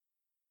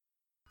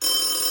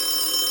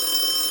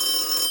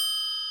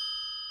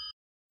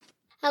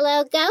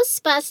Hello,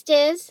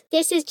 Ghostbusters.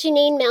 This is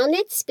Janine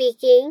Melnitz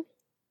speaking.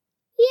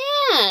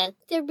 Yeah,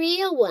 the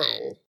real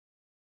one.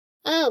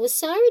 Oh,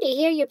 sorry to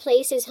hear your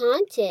place is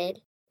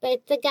haunted,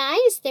 but the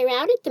guys, they're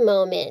out at the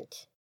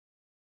moment.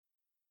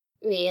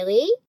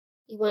 Really?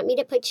 You want me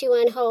to put you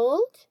on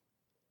hold?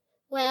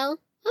 Well,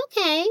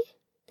 okay.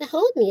 The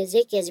hold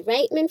music is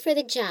Reitman for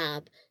the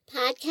Job,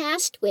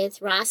 podcast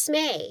with Ross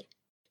May.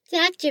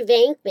 Dr.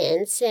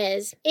 Venkman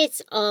says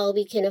it's all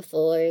we can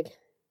afford.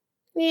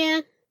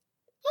 Yeah.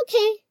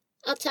 Okay,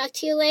 I'll talk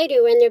to you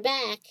later when they're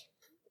back.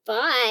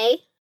 Bye.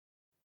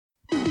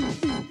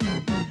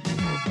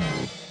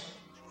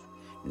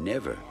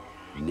 Never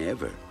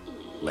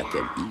let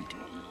them eat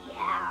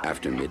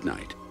after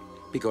midnight,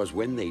 because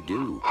when they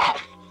do,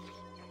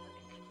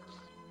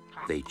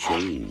 they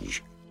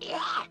change.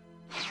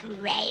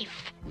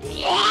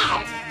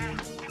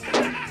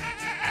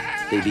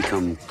 They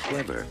become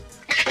clever,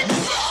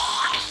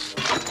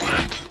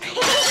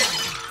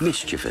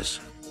 mischievous.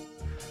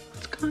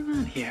 What's going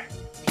on here?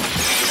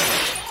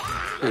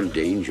 And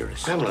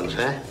dangerous. Gremlins,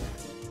 huh?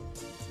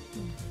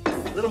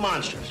 Little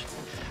monsters.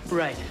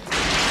 Right.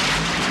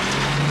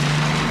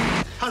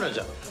 Hundreds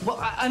of them. Well,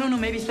 I don't know,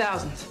 maybe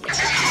thousands.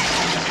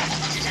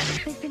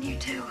 They've been here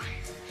too.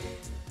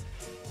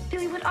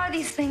 Billy, what are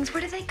these things?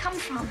 Where do they come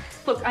from?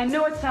 Look, I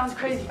know it sounds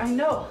crazy, I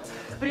know.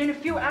 But in a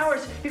few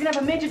hours, you're gonna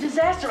have a major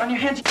disaster on your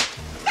hands.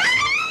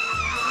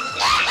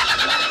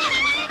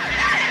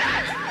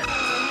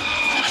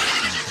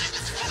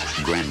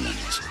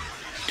 Gremlins,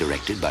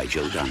 directed by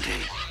Joe Dante.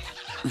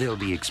 They'll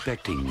be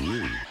expecting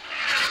you.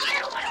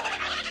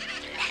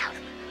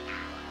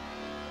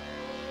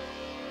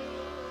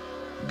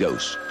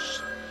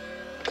 Ghosts.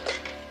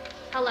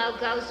 Hello,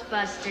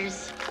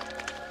 Ghostbusters.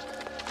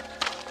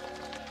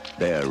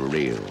 They're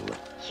real.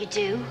 You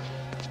do?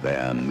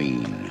 They're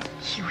mean.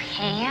 You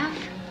have?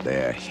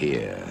 They're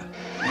here.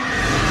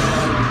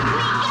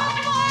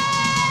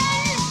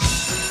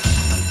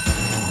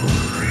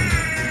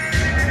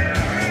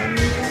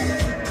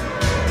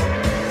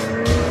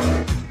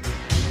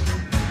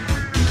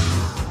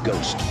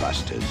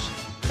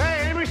 Ghostbusters.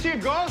 Hey, anybody see a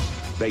ghost?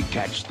 They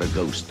catch the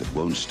ghost that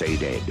won't stay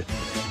dead.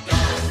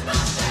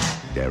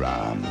 They're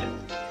armed.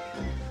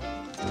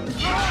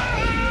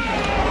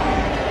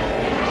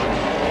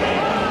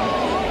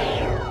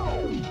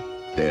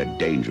 They're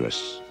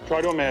dangerous.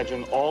 Try to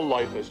imagine all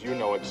life as you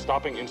know it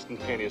stopping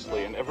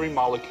instantaneously and every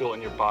molecule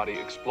in your body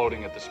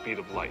exploding at the speed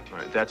of light. All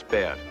right, that's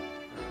bad.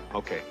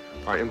 Okay.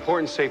 All right,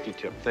 important safety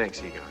tip. Thanks,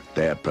 Egon.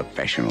 They're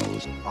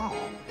professionals. Oh.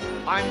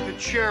 I'm the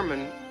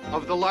chairman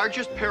of the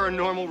largest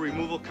paranormal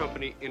removal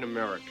company in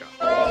America.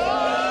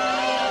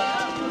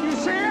 You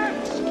see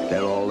it?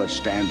 They're all that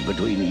stands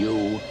between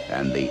you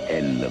and the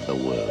end of the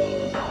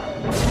world.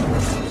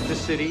 This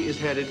city is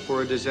headed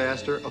for a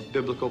disaster of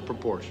biblical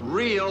proportion.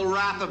 Real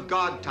wrath of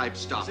God type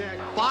stuff.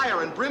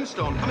 Fire and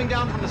brimstone coming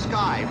down from the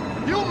sky.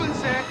 Human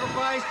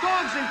sacrifice,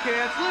 dogs and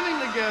cats living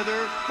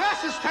together.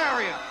 Mass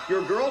hysteria.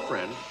 Your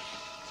girlfriend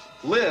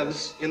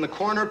lives in the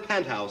corner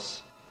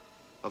penthouse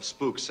of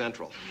Spook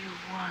Central. You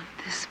want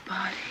this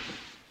body?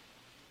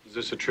 Is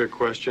this a trick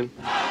question?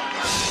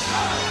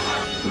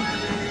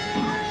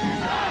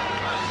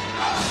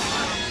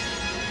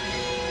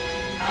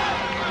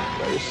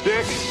 Got your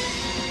stick?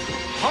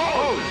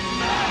 Hold!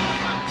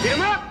 Get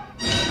him up!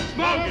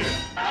 Smoke it!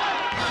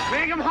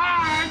 Make him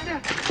hard!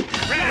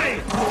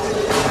 Ready!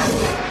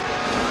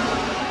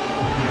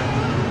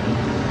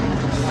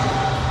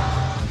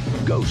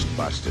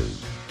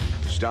 Ghostbusters.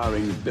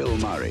 Starring Bill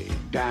Murray,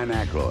 Dan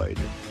Aykroyd,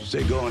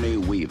 Sigourney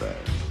Weaver,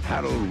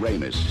 Harold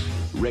Ramis,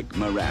 Rick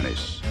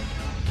Moranis.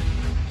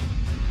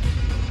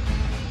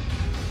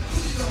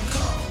 Who you gonna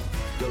call?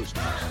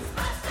 Ghostbusters.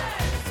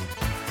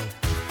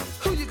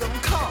 Who you gonna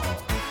call?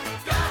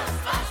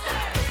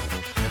 Ghostbusters!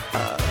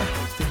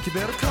 Think you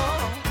better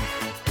call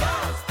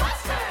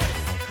Ghostbusters!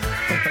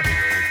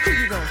 Who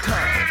you gonna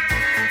call?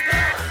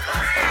 Ghostbusters!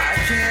 I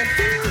can't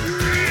hear you.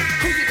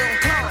 Who you gonna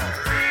call?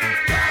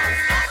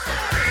 Ghostbusters!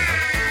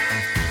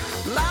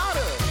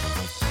 Louder!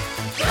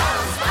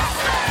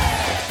 Ghostbusters!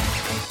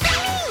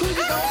 Who you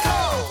gonna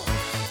call?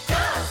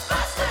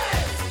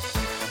 Ghostbusters!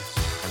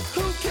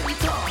 Who can you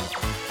call?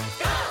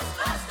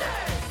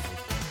 Ghostbusters!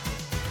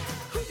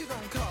 Who you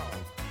gonna call?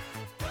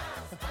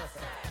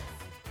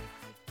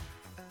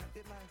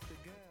 It likes the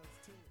girls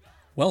too.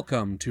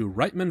 Welcome to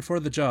Reitman for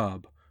the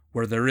Job,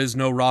 where there is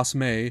no Ross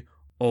May,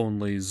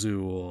 only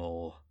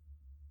Zool.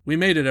 We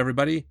made it,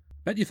 everybody.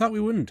 Bet you thought we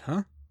wouldn't,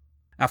 huh?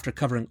 After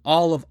covering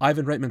all of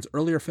Ivan Reitman's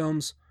earlier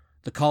films,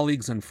 the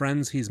colleagues and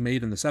friends he's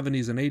made in the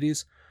 70s and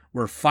 80s,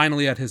 we're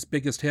finally at his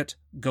biggest hit,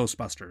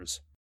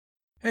 Ghostbusters.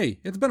 Hey,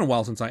 it's been a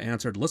while since I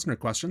answered listener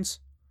questions.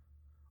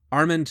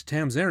 Armand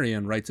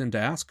Tamzarian writes in to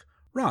ask,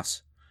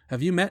 Ross,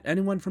 have you met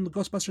anyone from the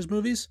Ghostbusters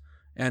movies?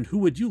 And who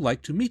would you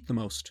like to meet the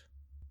most?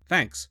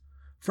 Thanks.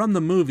 From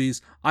the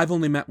movies, I've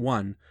only met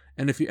one,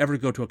 and if you ever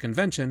go to a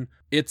convention,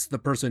 it's the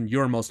person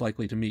you're most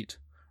likely to meet.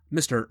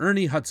 Mr.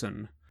 Ernie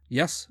Hudson.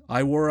 Yes,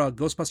 I wore a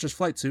Ghostbusters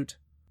flight suit.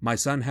 My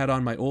son had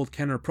on my old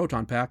Kenner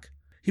Proton Pack.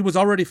 He was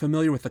already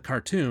familiar with the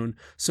cartoon,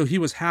 so he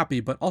was happy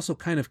but also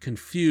kind of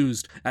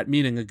confused at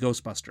meeting a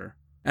Ghostbuster.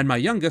 And my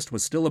youngest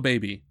was still a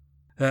baby.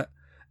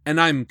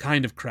 And I'm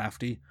kind of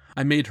crafty.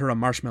 I made her a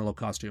marshmallow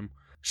costume.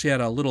 She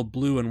had a little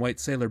blue and white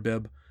sailor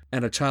bib,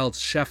 and a child's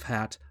chef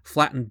hat,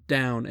 flattened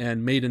down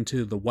and made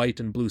into the white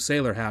and blue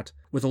sailor hat,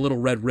 with a little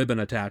red ribbon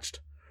attached.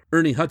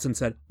 Ernie Hudson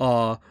said,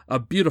 "Aw, a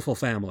beautiful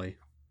family."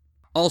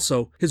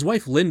 Also, his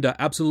wife Linda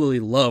absolutely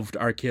loved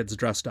our kids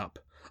dressed up.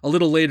 A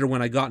little later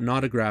when I got an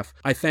autograph,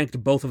 I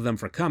thanked both of them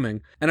for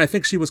coming, and I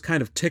think she was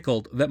kind of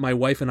tickled that my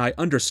wife and I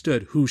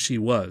understood who she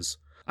was.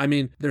 I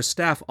mean, there's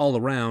staff all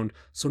around,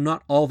 so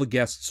not all the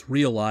guests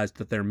realized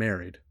that they're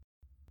married.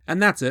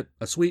 And that's it,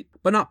 a sweet,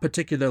 but not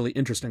particularly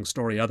interesting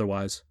story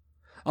otherwise.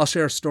 I'll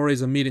share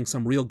stories of meeting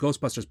some real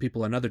Ghostbusters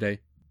people another day.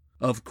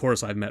 Of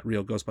course I've met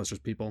real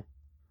Ghostbusters people.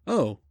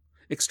 Oh,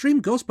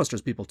 extreme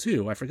Ghostbusters people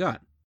too, I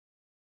forgot.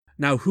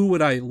 Now, who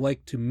would I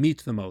like to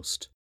meet the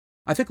most?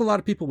 I think a lot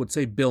of people would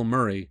say Bill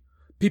Murray.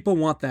 People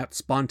want that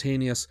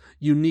spontaneous,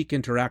 unique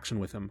interaction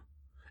with him.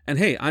 And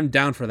hey, I'm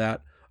down for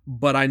that,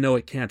 but I know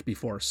it can't be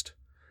forced.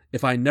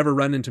 If I never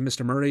run into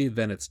Mr. Murray,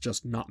 then it's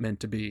just not meant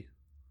to be.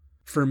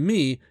 For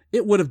me,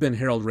 it would have been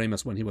Harold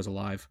Ramis when he was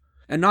alive.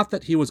 And not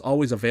that he was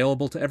always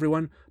available to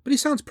everyone, but he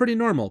sounds pretty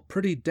normal,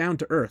 pretty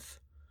down-to-earth.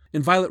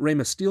 In Violet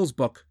Ramis Steele's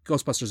book,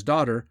 Ghostbusters'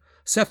 Daughter,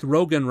 Seth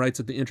Rogen writes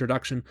at the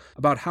introduction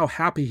about how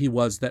happy he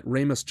was that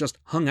Ramis just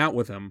hung out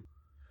with him.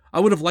 I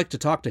would have liked to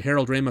talk to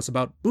Harold Ramis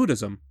about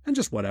Buddhism, and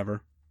just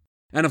whatever.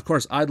 And of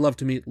course, I'd love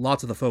to meet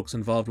lots of the folks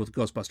involved with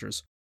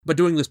Ghostbusters. But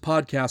doing this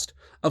podcast,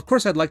 of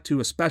course I'd like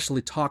to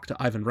especially talk to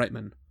Ivan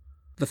Reitman.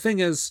 The thing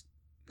is,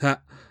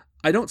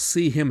 I don't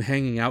see him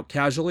hanging out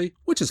casually,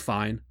 which is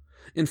fine.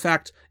 In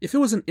fact, if it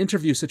was an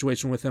interview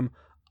situation with him,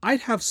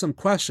 I'd have some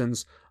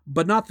questions,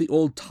 but not the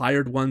old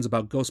tired ones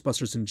about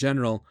Ghostbusters in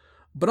general,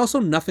 but also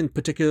nothing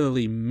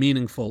particularly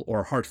meaningful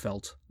or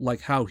heartfelt,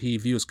 like how he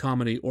views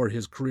comedy or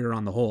his career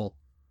on the whole.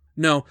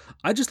 No,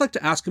 I'd just like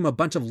to ask him a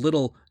bunch of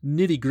little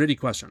nitty-gritty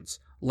questions,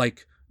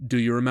 like, do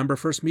you remember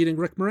first meeting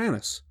Rick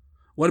Moranis?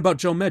 What about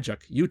Joe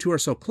Medjuck? You two are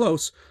so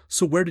close,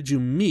 so where did you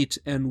meet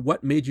and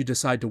what made you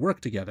decide to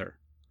work together?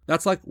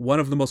 That's like one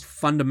of the most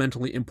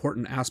fundamentally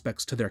important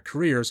aspects to their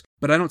careers,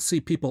 but I don't see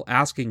people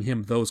asking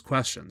him those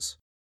questions.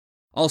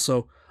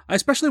 Also, I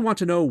especially want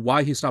to know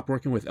why he stopped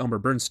working with Elmer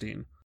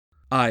Bernstein.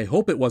 I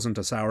hope it wasn't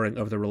a souring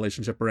of the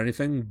relationship or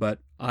anything, but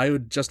I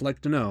would just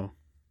like to know.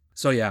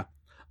 So yeah,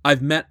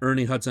 I've met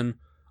Ernie Hudson,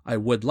 I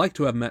would like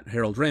to have met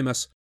Harold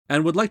Ramis,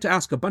 and would like to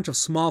ask a bunch of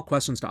small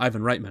questions to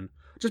Ivan Reitman,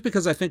 just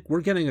because I think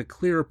we're getting a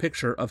clearer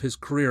picture of his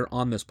career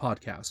on this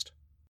podcast.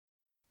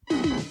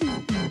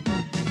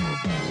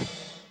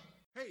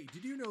 Hey,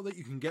 did you know that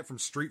you can get from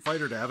Street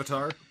Fighter to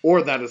Avatar?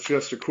 Or that it's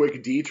just a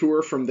quick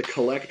detour from the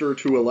Collector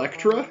to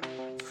Elektra?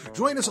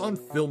 Join us on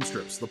Film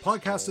Strips, the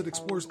podcast that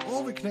explores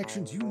all the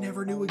connections you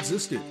never knew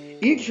existed.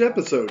 Each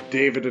episode,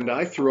 David and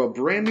I throw a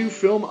brand new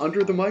film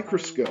under the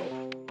microscope.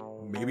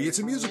 Maybe it's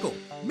a musical.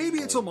 Maybe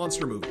it's a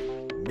monster movie.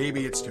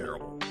 Maybe it's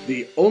terrible.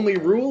 The only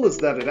rule is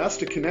that it has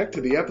to connect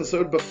to the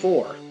episode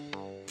before.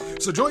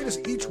 So join us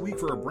each week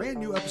for a brand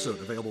new episode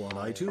available on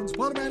iTunes,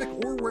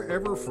 Podomatic, or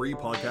wherever free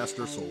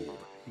podcasts are sold.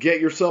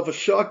 Get yourself a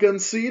shotgun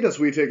seat as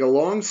we take a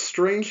long,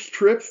 strange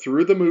trip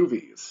through the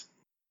movies.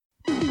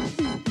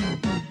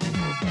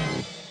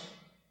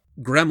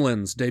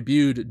 Gremlins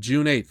debuted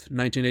June 8th,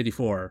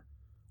 1984.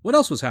 What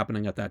else was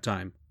happening at that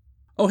time?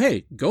 Oh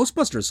hey,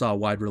 Ghostbusters saw a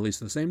wide release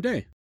the same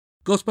day.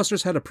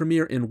 Ghostbusters had a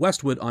premiere in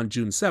Westwood on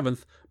June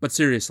 7th, but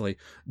seriously,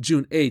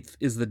 June 8th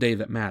is the day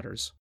that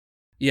matters.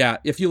 Yeah,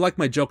 if you like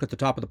my joke at the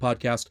top of the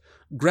podcast,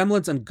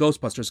 Gremlins and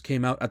Ghostbusters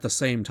came out at the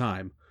same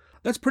time.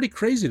 That's pretty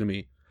crazy to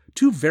me.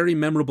 Two very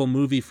memorable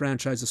movie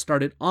franchises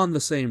started on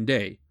the same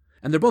day,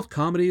 and they're both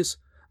comedies,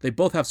 they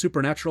both have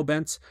supernatural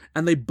bents,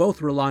 and they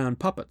both rely on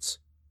puppets.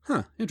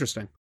 Huh,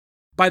 interesting.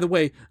 By the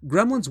way,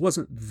 Gremlins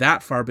wasn't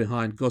that far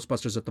behind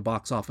Ghostbusters at the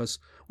box office,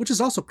 which is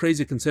also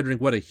crazy considering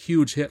what a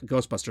huge hit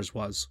Ghostbusters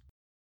was.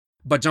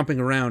 But jumping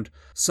around,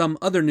 some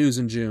other news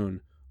in June.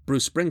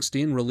 Bruce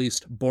Springsteen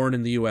released Born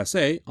in the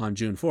USA on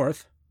June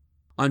 4th.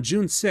 On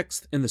June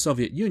 6th, in the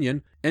Soviet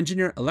Union,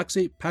 engineer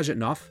Alexei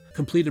Pajitnov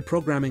completed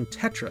programming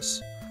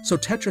Tetris. So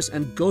Tetris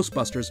and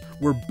Ghostbusters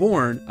were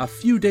born a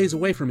few days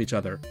away from each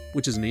other,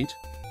 which is neat.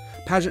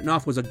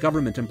 Pajitnov was a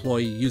government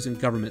employee using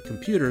government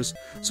computers,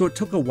 so it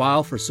took a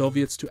while for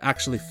Soviets to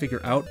actually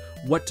figure out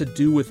what to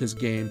do with his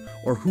game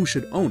or who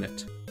should own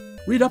it.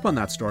 Read up on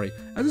that story,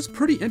 as it's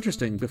pretty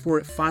interesting before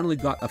it finally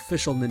got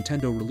official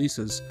Nintendo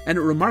releases, and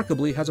it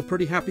remarkably has a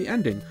pretty happy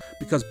ending,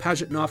 because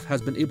Pajitnov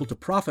has been able to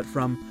profit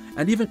from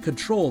and even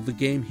control the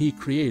game he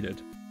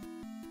created.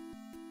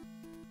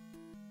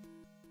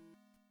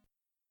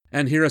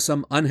 And here is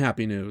some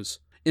unhappy news.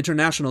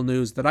 International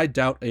news that I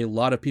doubt a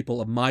lot of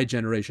people of my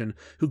generation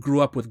who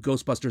grew up with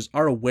Ghostbusters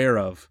are aware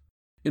of.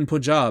 In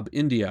Punjab,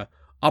 India,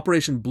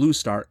 Operation Blue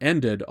Star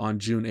ended on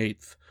June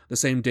 8th, the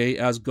same day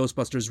as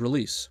Ghostbusters'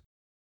 release.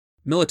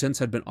 Militants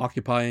had been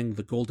occupying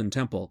the Golden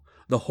Temple,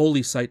 the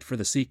holy site for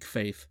the Sikh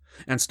faith,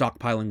 and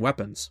stockpiling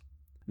weapons.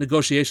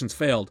 Negotiations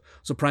failed,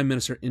 so Prime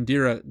Minister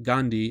Indira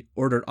Gandhi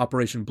ordered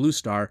Operation Blue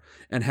Star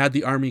and had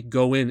the army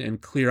go in and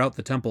clear out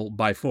the temple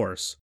by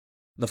force.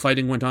 The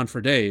fighting went on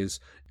for days,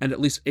 and at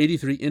least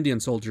 83 Indian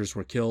soldiers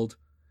were killed,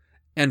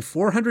 and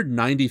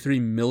 493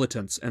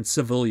 militants and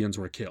civilians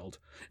were killed,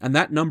 and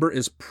that number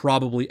is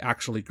probably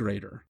actually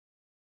greater.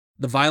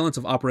 The violence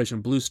of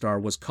Operation Blue Star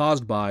was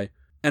caused by,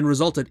 and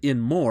resulted in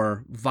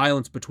more,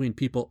 violence between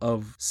people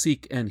of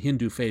Sikh and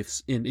Hindu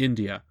faiths in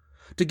India.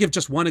 To give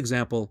just one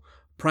example,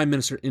 Prime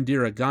Minister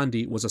Indira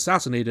Gandhi was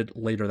assassinated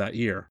later that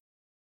year.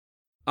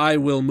 I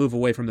will move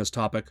away from this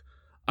topic.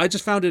 I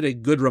just found it a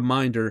good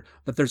reminder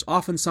that there's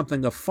often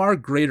something of far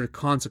greater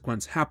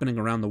consequence happening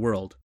around the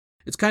world.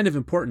 It's kind of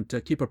important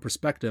to keep a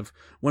perspective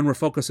when we're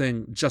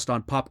focusing just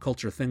on pop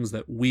culture things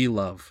that we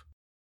love.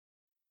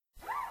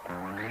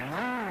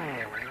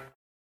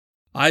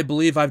 I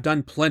believe I've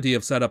done plenty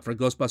of setup for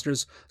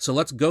Ghostbusters, so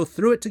let's go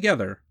through it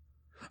together.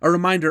 A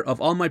reminder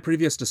of all my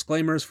previous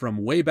disclaimers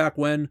from way back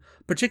when,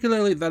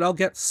 particularly that I'll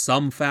get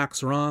some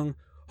facts wrong,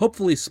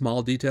 hopefully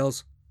small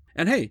details.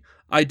 And hey,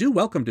 I do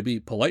welcome to be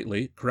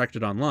politely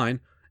corrected online,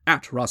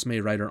 at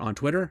RossMayWriter on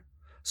Twitter,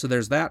 so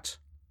there's that.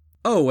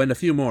 Oh, and a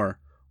few more.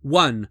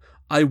 1.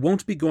 I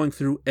won't be going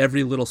through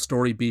every little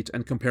story beat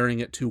and comparing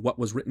it to what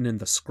was written in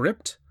the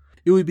script.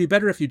 It would be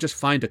better if you just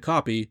find a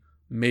copy,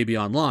 maybe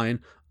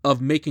online,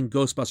 of Making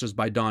Ghostbusters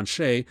by Don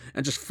Shea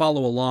and just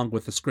follow along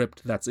with the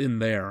script that's in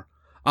there.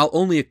 I'll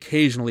only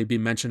occasionally be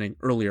mentioning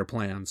earlier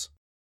plans.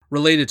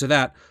 Related to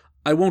that,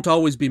 I won't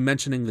always be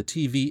mentioning the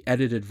TV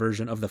edited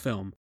version of the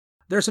film.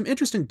 There are some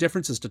interesting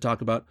differences to talk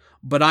about,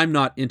 but I'm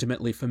not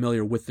intimately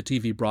familiar with the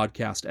TV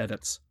broadcast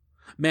edits.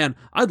 Man,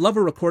 I'd love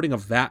a recording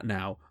of that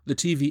now, the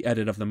TV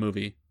edit of the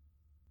movie.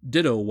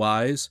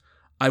 Ditto-wise,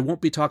 I won't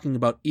be talking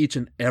about each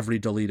and every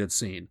deleted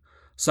scene.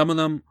 Some of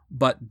them,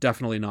 but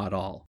definitely not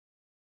all.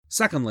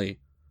 Secondly,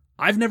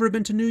 I've never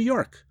been to New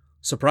York.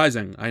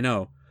 Surprising, I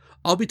know.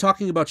 I'll be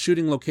talking about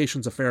shooting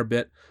locations a fair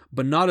bit,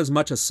 but not as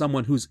much as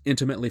someone who's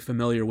intimately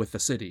familiar with the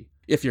city.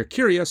 If you're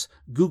curious,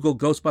 Google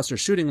Ghostbusters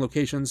shooting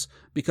locations,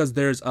 because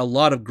there's a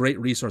lot of great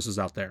resources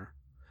out there.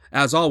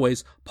 As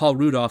always, Paul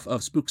Rudolph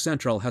of Spook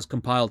Central has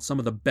compiled some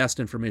of the best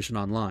information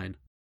online.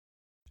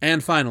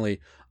 And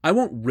finally, I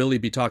won't really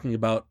be talking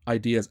about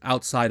ideas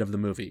outside of the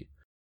movie.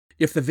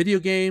 If the video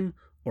game,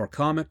 or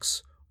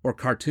comics, or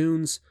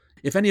cartoons,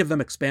 if any of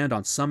them expand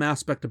on some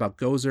aspect about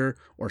Gozer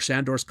or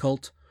Shandor's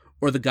cult,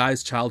 or the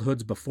guys'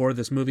 childhoods before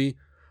this movie,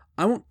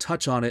 I won't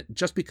touch on it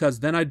just because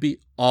then I'd be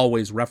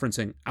always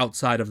referencing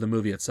outside of the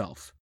movie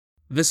itself.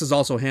 This is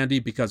also handy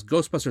because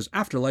Ghostbusters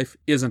Afterlife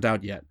isn't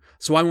out yet,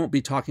 so I won't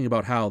be talking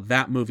about how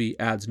that movie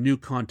adds new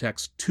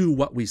context to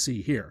what we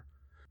see here.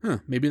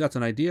 Maybe that's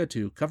an idea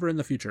to cover in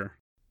the future.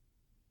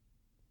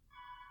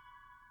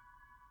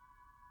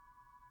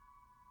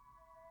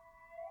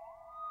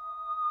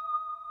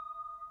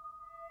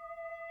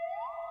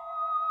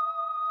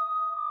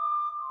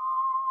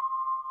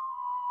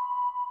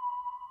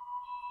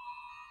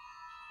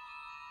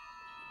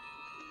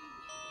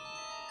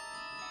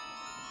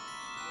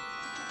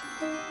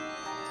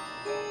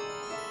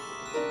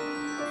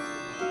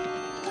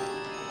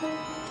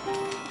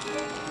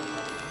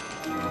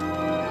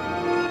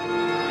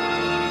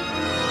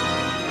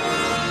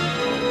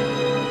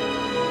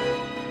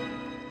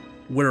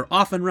 We're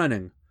off and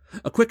running.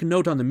 A quick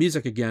note on the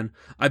music again.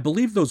 I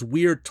believe those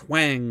weird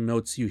twang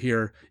notes you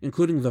hear,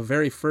 including the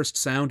very first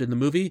sound in the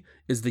movie,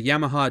 is the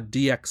Yamaha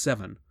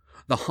DX7.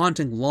 The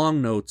haunting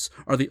long notes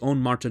are the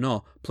On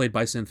Martenot, played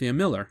by Cynthia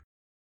Miller.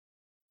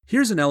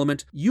 Here's an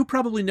element you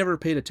probably never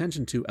paid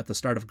attention to at the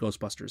start of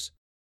Ghostbusters.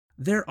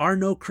 There are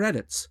no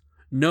credits.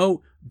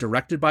 No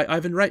directed by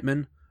Ivan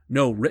Reitman,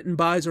 no written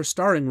bys or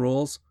starring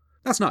roles.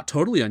 That's not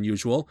totally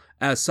unusual,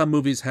 as some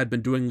movies had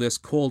been doing this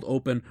cold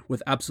open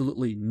with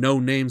absolutely no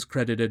names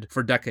credited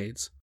for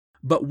decades.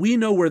 But we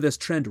know where this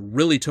trend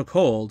really took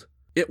hold.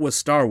 It was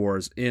Star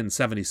Wars in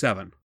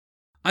 '77.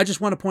 I just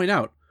want to point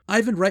out,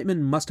 Ivan Reitman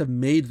must have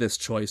made this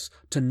choice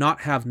to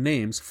not have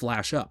names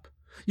flash up.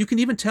 You can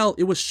even tell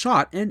it was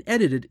shot and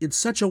edited in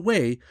such a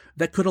way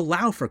that could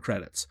allow for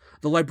credits.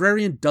 The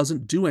librarian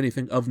doesn't do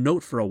anything of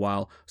note for a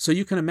while, so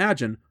you can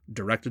imagine,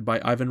 directed by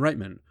Ivan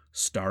Reitman,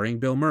 starring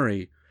Bill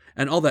Murray,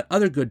 and all that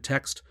other good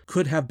text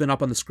could have been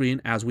up on the screen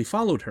as we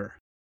followed her.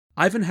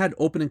 Ivan had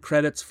opening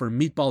credits for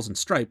Meatballs and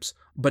Stripes,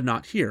 but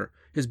not here,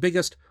 his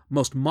biggest,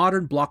 most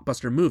modern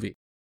blockbuster movie.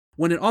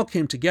 When it all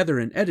came together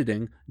in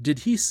editing, did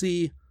he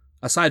see,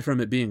 aside from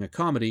it being a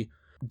comedy,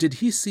 did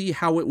he see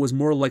how it was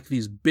more like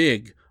these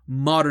big,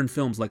 modern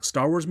films like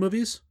Star Wars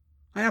movies?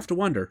 I have to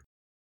wonder.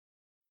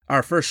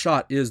 Our first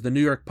shot is the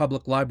New York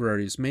Public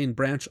Library's main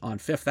branch on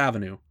Fifth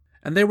Avenue,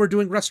 and they were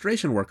doing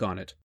restoration work on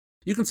it.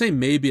 You can say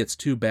maybe it's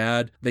too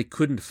bad they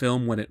couldn't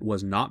film when it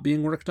was not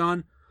being worked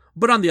on,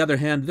 but on the other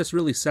hand, this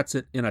really sets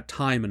it in a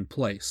time and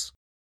place.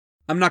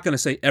 I'm not going to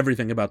say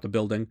everything about the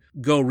building,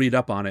 go read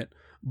up on it,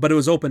 but it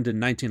was opened in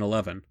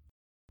 1911.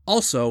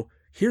 Also,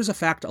 here's a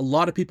fact a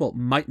lot of people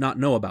might not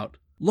know about.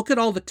 Look at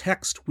all the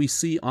text we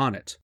see on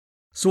it.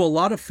 So a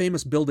lot of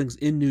famous buildings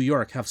in New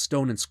York have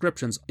stone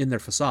inscriptions in their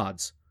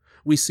facades.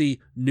 we see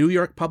New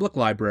York Public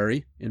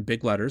Library in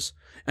big letters,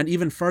 and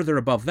even farther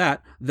above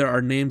that, there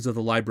are names of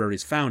the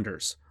library's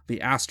founders,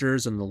 the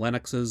Astors and the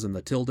Lennoxes and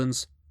the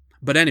Tildens.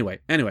 But anyway,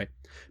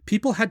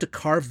 people had to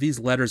carve these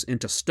letters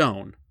into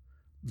stone.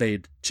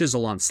 They'd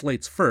chisel on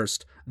slates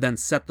first, then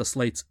set the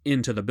slates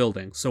into the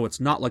building, so it's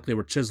not like they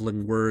were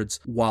chiseling words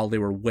while they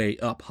were way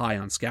up high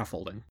on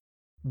scaffolding.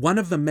 One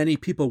of the many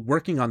people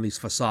working on these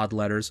facade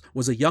letters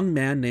was a young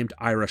man named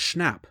Ira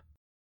Schnapp.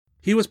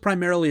 He was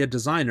primarily a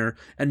designer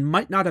and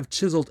might not have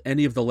chiseled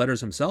any of the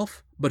letters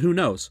himself, but who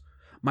knows?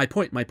 My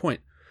point.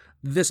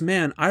 This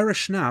man, Ira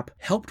Schnapp,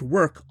 helped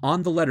work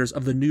on the letters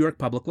of the New York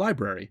Public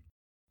Library.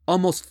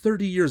 Almost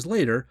 30 years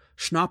later,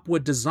 Schnapp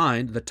would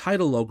design the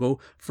title logo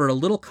for a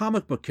little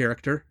comic book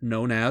character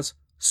known as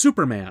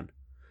Superman.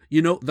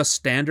 You know, the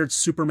standard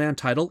Superman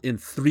title in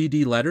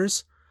 3D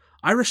letters?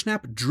 Ira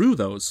Schnapp drew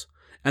those.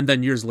 And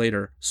then years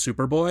later,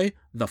 Superboy,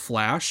 The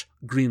Flash,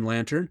 Green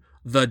Lantern,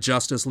 The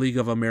Justice League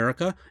of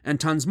America, and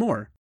tons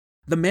more.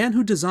 The man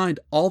who designed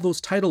all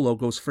those title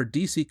logos for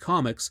DC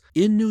Comics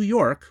in New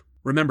York,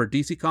 remember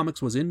DC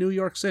Comics was in New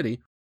York City,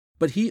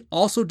 but he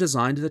also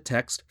designed the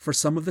text for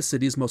some of the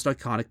city's most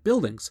iconic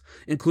buildings,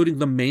 including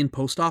the main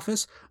post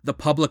office, the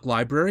public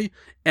library,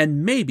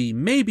 and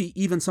maybe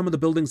even some of the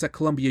buildings at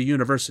Columbia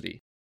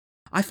University.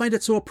 I find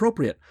it so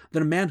appropriate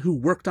that a man who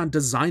worked on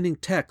designing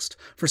text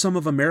for some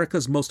of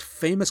America's most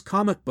famous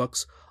comic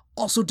books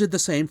also did the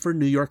same for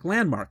New York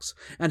landmarks,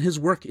 and his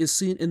work is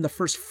seen in the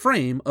first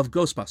frame of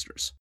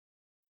Ghostbusters.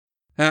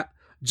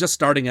 Just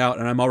starting out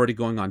and I'm already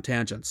going on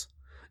tangents.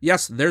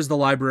 Yes, there's the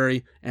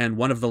library and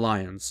one of the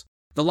lions.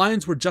 The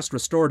lions were just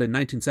restored in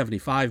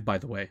 1975, by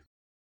the way.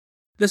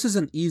 This is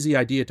an easy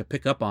idea to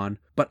pick up on,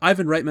 but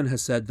Ivan Reitman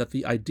has said that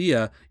the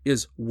idea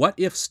is what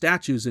if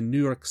statues in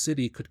New York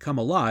City could come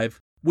alive,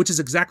 which is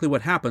exactly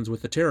what happens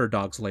with the terror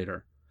dogs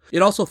later.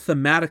 It also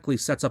thematically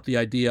sets up the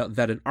idea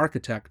that an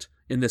architect,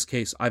 in this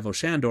case Ivo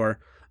Shandor,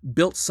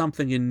 built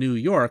something in New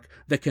York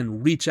that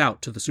can reach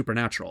out to the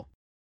supernatural.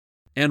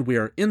 And we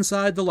are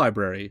inside the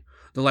library.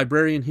 The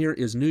librarian here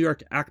is New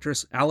York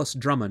actress Alice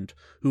Drummond,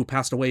 who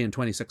passed away in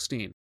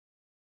 2016.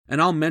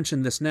 And I'll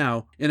mention this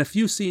now, in a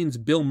few scenes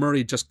Bill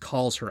Murray just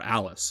calls her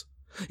Alice.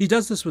 He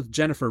does this with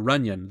Jennifer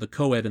Runyon, the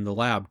co-ed in the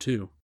lab,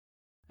 too.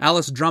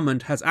 Alice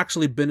Drummond has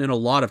actually been in a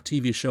lot of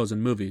TV shows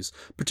and movies,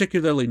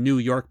 particularly New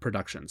York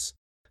productions.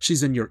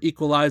 She's in your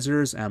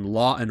Equalizers and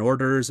Law and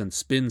Orders and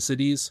Spin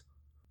Cities.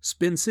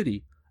 Spin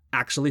City,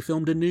 actually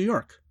filmed in New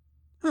York.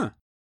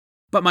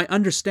 But my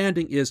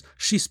understanding is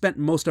she spent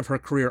most of her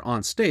career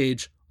on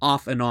stage,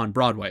 off and on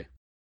Broadway.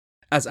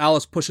 As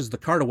Alice pushes the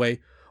cart away,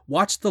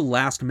 watch the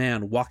last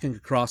man walking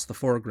across the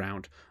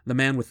foreground, the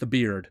man with the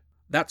beard.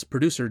 That's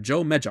producer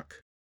Joe Medjuck.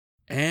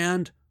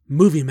 And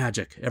movie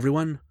magic,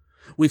 everyone.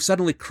 We've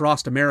suddenly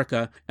crossed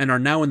America and are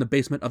now in the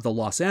basement of the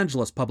Los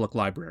Angeles Public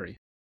Library.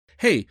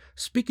 Hey,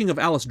 speaking of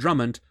Alice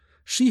Drummond,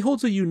 she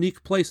holds a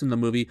unique place in the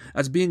movie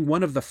as being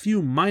one of the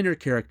few minor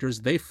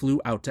characters they flew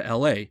out to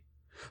LA.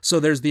 So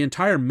there's the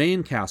entire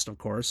main cast, of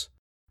course.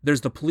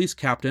 There's the police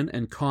captain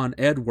and Con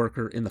Ed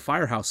worker in the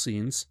firehouse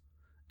scenes.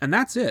 And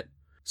that's it.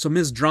 So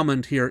Ms.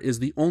 Drummond here is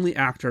the only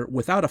actor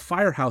without a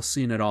firehouse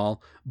scene at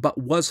all, but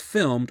was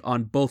filmed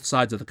on both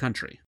sides of the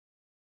country.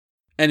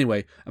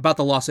 Anyway, about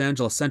the Los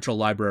Angeles Central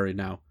Library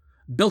now.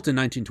 Built in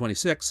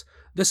 1926,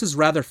 this is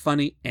rather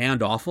funny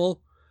and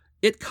awful.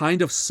 It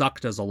kind of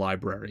sucked as a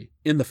library,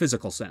 in the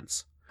physical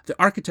sense. The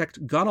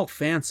architect got all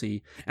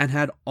fancy and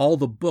had all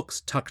the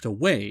books tucked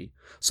away,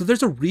 so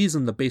there's a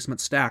reason the basement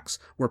stacks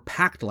were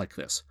packed like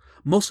this.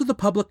 Most of the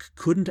public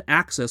couldn't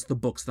access the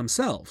books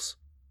themselves.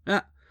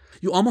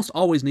 You almost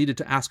always needed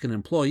to ask an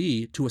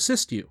employee to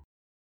assist you.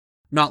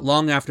 Not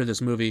long after this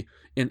movie,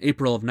 in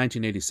April of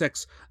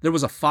 1986, there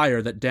was a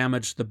fire that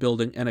damaged the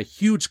building and a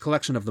huge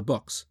collection of the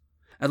books.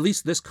 At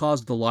least this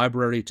caused the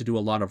library to do a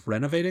lot of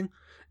renovating,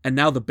 and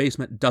now the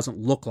basement doesn't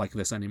look like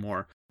this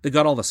anymore. They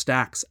got all the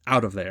stacks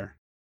out of there.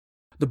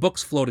 The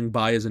books floating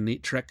by is a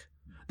neat trick.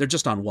 They're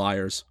just on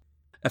wires.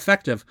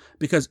 Effective,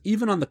 because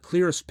even on the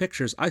clearest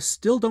pictures, I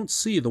still don't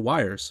see the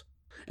wires.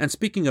 And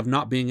speaking of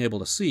not being able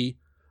to see,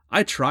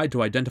 I tried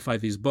to identify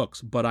these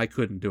books, but I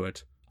couldn't do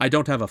it. I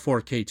don't have a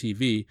 4K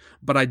TV,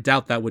 but I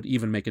doubt that would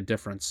even make a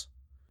difference.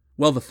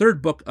 Well, the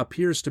third book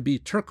appears to be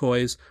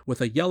turquoise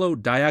with a yellow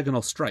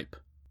diagonal stripe.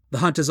 The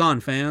hunt is on,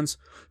 fans.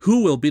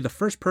 Who will be the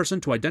first person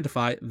to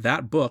identify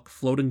that book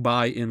floating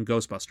by in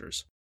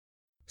Ghostbusters?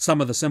 Some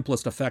of the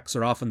simplest effects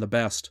are often the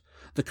best.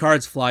 The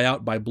cards fly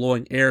out by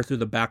blowing air through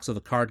the backs of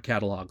the card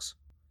catalogs.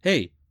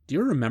 Hey, do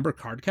you remember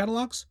card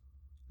catalogs?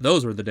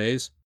 Those were the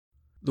days.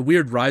 The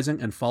weird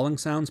rising and falling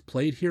sounds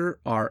played here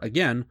are,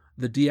 again,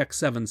 the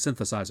DX7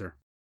 synthesizer.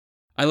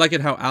 I like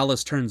it how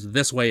Alice turns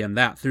this way and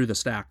that through the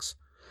stacks.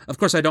 Of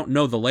course, I don't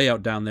know the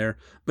layout down there,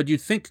 but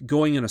you'd think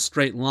going in a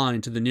straight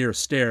line to the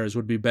nearest stairs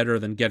would be better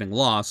than getting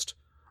lost.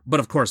 But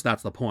of course,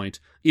 that's the point.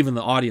 Even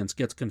the audience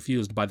gets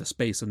confused by the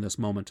space in this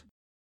moment.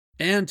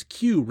 And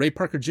cue Ray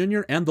Parker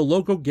Jr. and the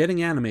logo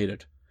getting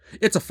animated.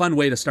 It's a fun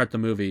way to start the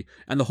movie,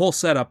 and the whole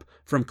setup,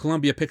 from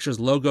Columbia Pictures'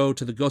 logo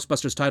to the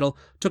Ghostbusters title,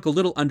 took a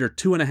little under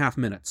 2.5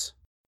 minutes.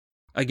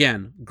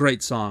 Again,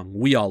 great song.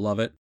 We all love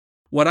it.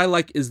 What I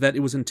like is that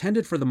it was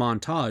intended for the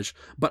montage,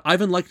 but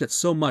Ivan liked it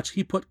so much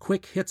he put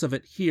quick hits of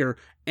it here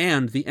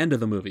and the end of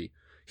the movie.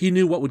 He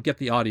knew what would get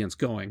the audience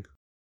going.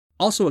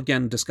 Also,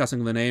 again,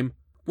 discussing the name,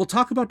 we'll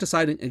talk about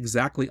deciding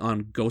exactly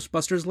on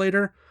Ghostbusters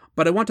later,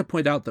 but I want to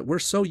point out that we're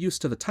so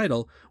used to the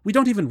title, we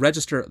don't even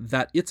register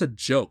that it's a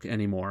joke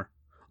anymore.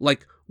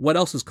 Like, what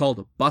else is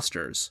called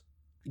Busters?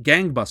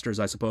 Gangbusters,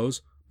 I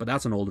suppose, but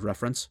that's an old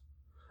reference.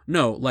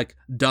 No, like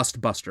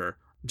Dustbuster,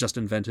 just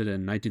invented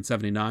in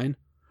 1979.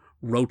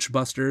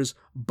 Roachbusters,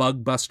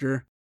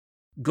 Bugbuster.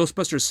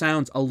 Ghostbusters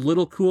sounds a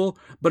little cool,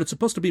 but it's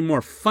supposed to be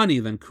more funny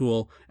than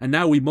cool, and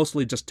now we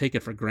mostly just take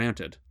it for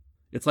granted.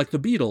 It's like the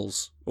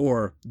Beatles,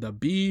 or the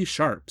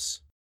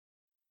B-Sharps.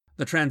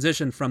 The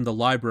transition from the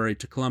library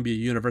to Columbia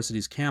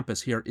University's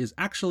campus here is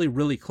actually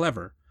really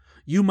clever.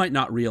 You might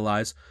not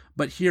realize,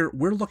 but here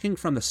we're looking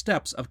from the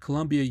steps of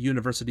Columbia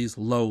University's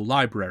Low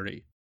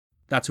Library.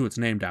 That's who it's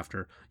named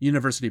after,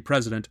 University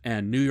President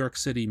and New York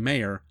City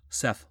Mayor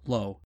Seth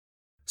Low.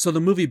 So the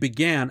movie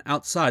began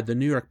outside the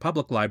New York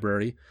Public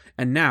Library,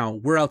 and now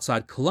we're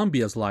outside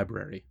Columbia's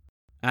library.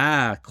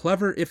 Ah,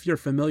 clever if you're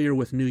familiar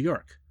with New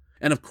York.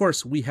 And of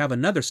course, we have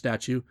another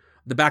statue,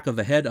 the back of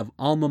the head of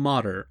Alma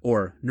Mater,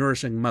 or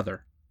Nourishing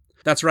Mother.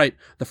 That's right,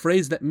 the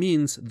phrase that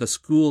means the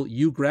school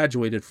you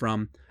graduated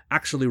from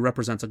actually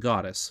represents a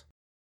goddess.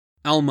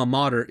 Alma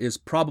Mater is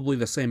probably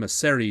the same as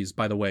Ceres,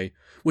 by the way,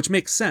 which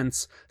makes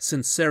sense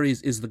since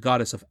Ceres is the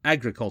goddess of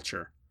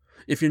agriculture.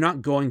 If you're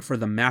not going for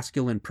the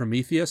masculine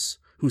Prometheus,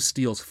 who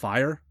steals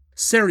fire,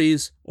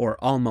 Ceres, or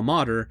Alma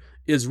Mater,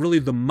 is really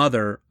the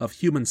mother of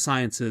human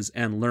sciences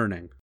and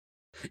learning.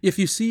 If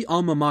you see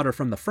Alma Mater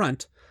from the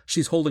front,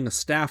 she's holding a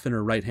staff in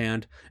her right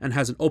hand and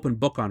has an open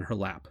book on her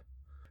lap.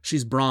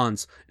 She's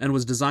bronze and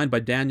was designed by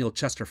Daniel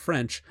Chester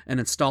French and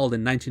installed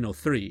in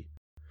 1903.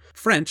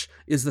 French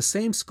is the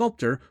same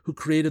sculptor who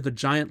created the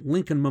giant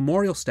Lincoln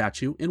Memorial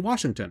statue in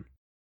Washington.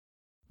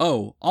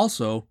 Oh,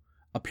 also,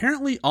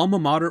 apparently Alma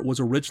Mater was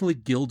originally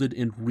gilded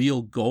in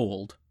real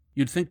gold.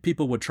 You'd think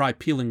people would try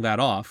peeling that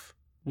off,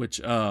 which,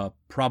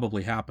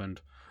 probably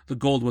happened. The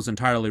gold was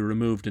entirely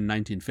removed in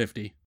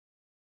 1950.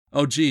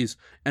 Oh geez,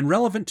 and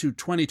relevant to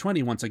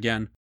 2020 once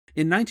again,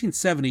 in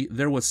 1970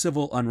 there was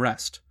civil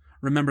unrest.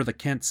 Remember the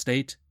Kent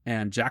State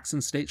and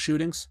Jackson State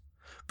shootings?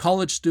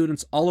 College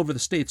students all over the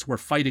states were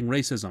fighting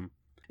racism.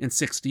 In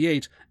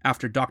 '68,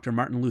 after Dr.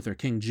 Martin Luther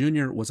King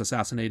Jr. was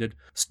assassinated,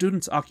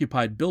 students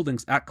occupied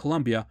buildings at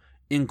Columbia,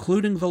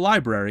 including the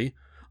library,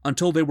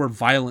 until they were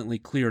violently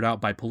cleared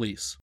out by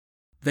police.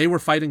 They were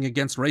fighting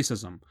against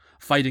racism,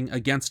 fighting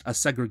against a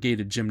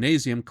segregated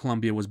gymnasium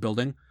Columbia was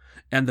building,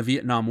 and the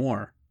Vietnam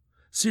War.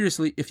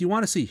 Seriously, if you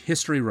want to see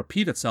history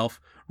repeat itself,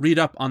 read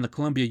up on the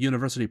Columbia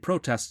University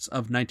protests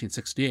of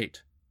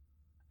 1968.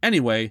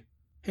 Anyway,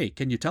 hey,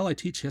 can you tell I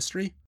teach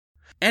history?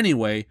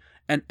 Anyway,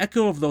 an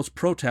echo of those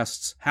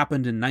protests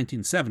happened in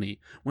 1970,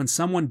 when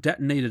someone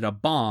detonated a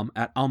bomb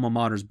at Alma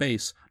Mater's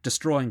base,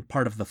 destroying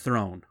part of the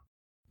throne.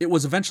 It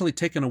was eventually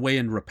taken away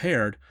and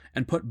repaired,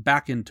 and put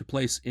back into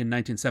place in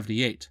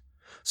 1978.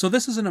 So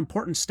this is an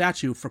important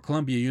statue for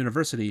Columbia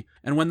University,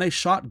 and when they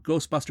shot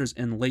Ghostbusters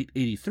in late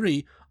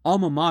 '83,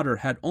 Alma Mater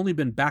had only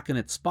been back in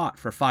its spot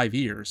for 5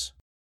 years.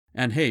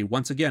 And hey,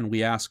 once again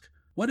we ask,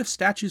 what if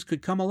statues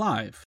could come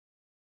alive?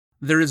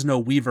 There is no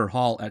Weaver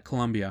Hall at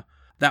Columbia.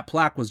 That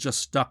plaque was just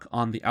stuck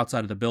on the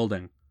outside of the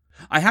building.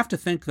 I have to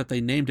think that they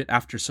named it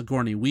after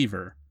Sigourney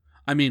Weaver.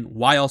 I mean,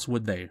 why else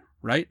would they,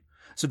 right?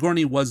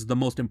 Sigourney was the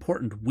most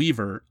important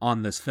Weaver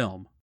on this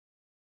film.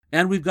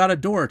 And we've got a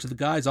door to the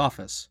guy's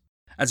office.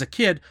 As a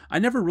kid, I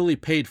never really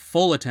paid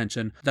full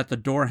attention that the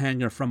door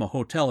hanger from a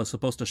hotel is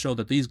supposed to show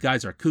that these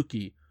guys are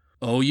kooky.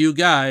 Oh, you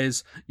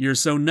guys, you're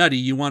so nutty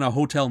you want a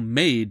hotel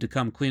maid to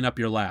come clean up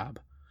your lab.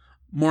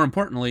 More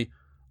importantly,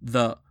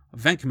 the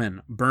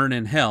Venkman burn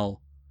in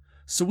hell.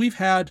 So we've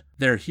had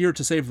They're Here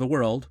to Save the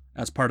World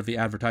as part of the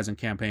advertising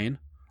campaign.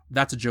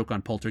 That's a joke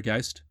on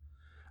Poltergeist.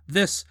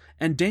 This,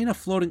 and Dana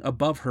floating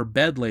above her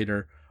bed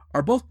later,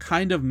 are both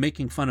kind of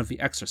making fun of The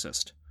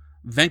Exorcist.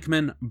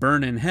 Venkman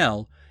burn in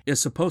hell is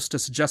supposed to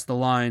suggest the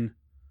line,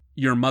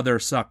 "Your mother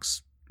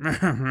sucks."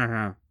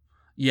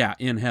 Yeah,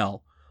 in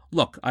hell.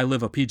 Look, I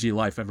live a PG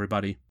life,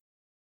 everybody.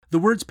 The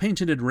words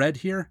painted in red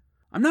here,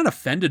 I'm not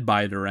offended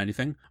by it or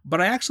anything,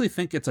 but I actually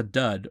think it's a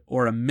dud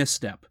or a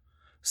misstep.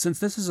 Since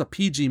this is a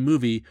PG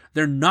movie,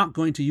 they're not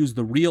going to use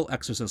the real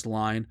Exorcist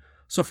line,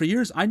 so for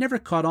years I never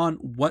caught on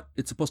what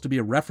it's supposed to be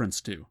a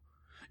reference to.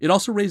 It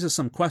also raises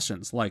some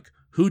questions, like,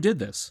 who did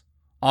this?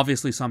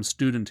 Obviously some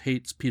student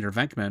hates Peter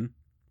Venkman.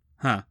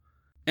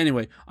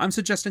 Anyway, I'm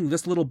suggesting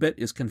this little bit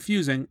is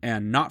confusing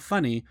and not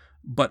funny,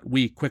 but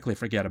we quickly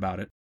forget about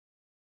it.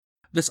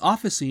 This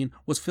office scene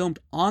was filmed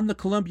on the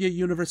Columbia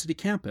University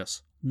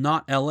campus,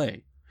 not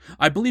LA.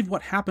 I believe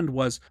what happened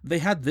was they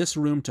had this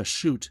room to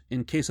shoot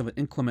in case of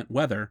inclement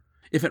weather.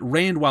 If it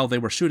rained while they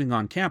were shooting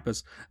on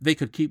campus, they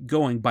could keep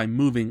going by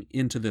moving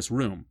into this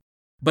room.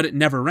 But it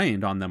never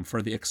rained on them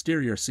for the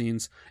exterior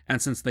scenes,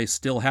 and since they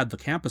still had the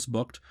campus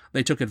booked,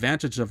 they took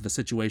advantage of the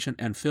situation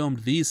and filmed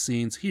these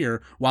scenes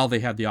here while they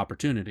had the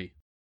opportunity.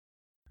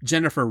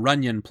 Jennifer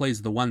Runyon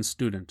plays the one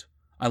student.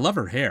 I love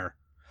her hair.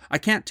 I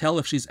can't tell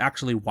if she's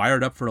actually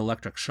wired up for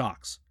electric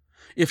shocks.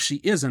 If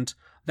she isn't,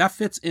 that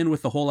fits in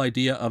with the whole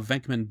idea of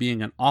Venkman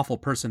being an awful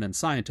person and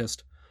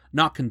scientist,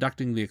 not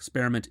conducting the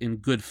experiment in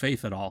good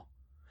faith at all.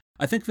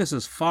 I think this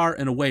is far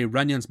and away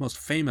Runyon's most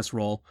famous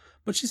role,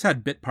 but she's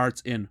had bit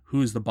parts in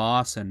Who's the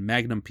Boss and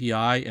Magnum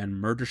P.I. and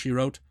Murder, She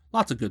Wrote.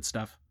 Lots of good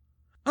stuff.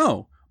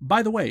 Oh,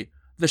 by the way,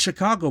 the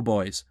Chicago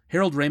boys,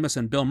 Harold Ramis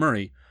and Bill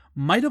Murray,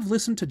 might have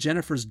listened to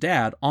Jennifer's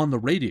dad on the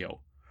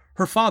radio.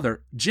 Her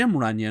father, Jim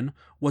Runyon,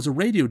 was a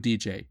radio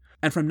DJ,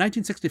 and from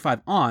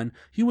 1965 on,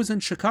 he was in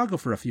Chicago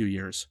for a few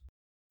years.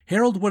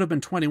 Harold would have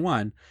been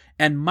 21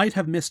 and might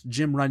have missed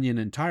Jim Runyon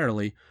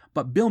entirely,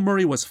 but Bill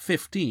Murray was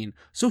 15,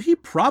 so he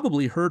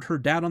probably heard her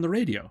dad on the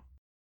radio.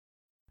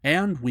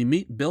 And we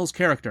meet Bill's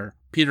character,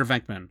 Peter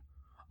Venkman.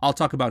 I'll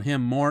talk about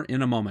him more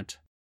in a moment.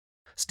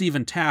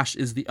 Stephen Tash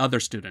is the other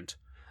student.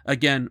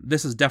 Again,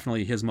 this is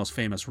definitely his most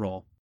famous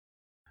role.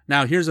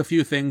 Now, here's a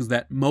few things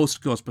that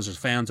most Ghostbusters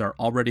fans are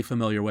already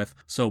familiar with,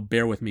 so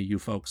bear with me, you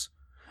folks.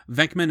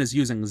 Venkman is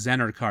using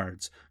Zener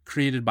cards,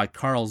 created by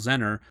Carl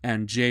Zener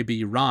and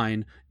J.B.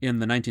 Rhine in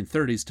the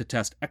 1930s to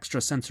test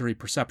extrasensory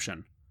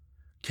perception.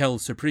 Quelle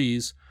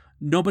surprise,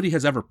 nobody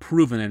has ever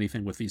proven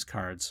anything with these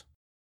cards.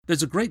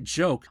 There's a great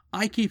joke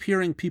I keep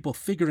hearing people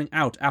figuring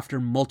out after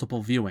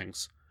multiple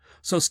viewings.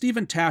 So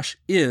Stephen Tash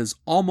is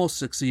almost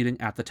succeeding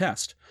at the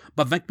test,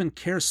 but Venkman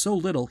cares so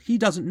little he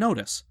doesn't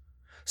notice.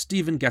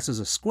 Stephen guesses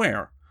a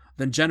square,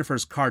 then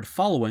Jennifer's card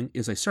following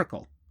is a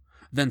circle.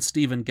 Then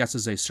Stephen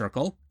guesses a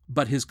circle,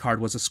 but his card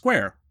was a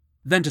square.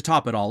 Then to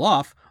top it all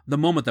off, the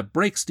moment that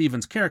breaks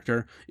Stephen's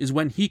character is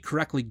when he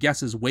correctly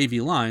guesses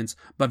wavy lines,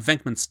 but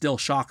Venkman still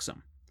shocks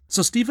him.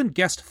 So Stephen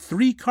guessed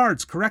 3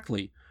 cards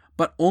correctly,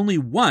 but only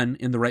 1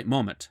 in the right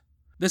moment.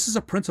 This is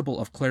a principle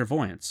of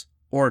clairvoyance,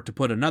 or to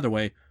put another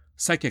way,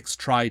 psychics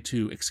try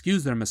to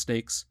excuse their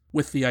mistakes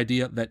with the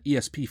idea that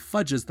ESP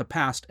fudges the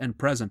past and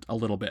present a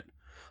little bit.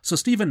 So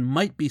Stephen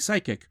might be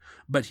psychic,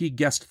 but he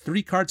guessed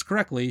 3 cards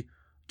correctly,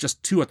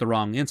 just 2 at the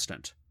wrong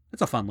instant.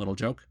 It's a fun little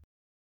joke.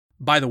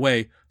 By the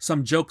way,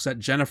 some jokes at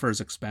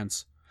Jennifer's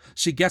expense.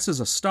 She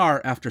guesses a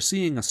star after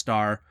seeing a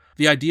star,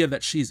 the idea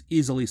that she's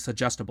easily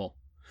suggestible.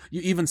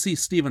 You even see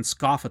Stephen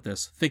scoff at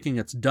this, thinking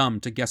it's dumb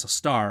to guess a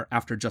star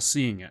after just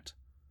seeing it.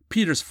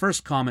 Peter's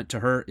first comment to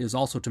her is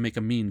also to make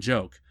a mean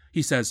joke.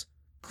 He says,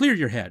 "Clear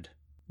your head."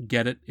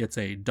 Get it? It's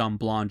a dumb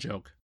blonde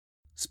joke.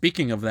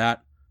 Speaking of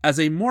that, as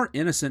a more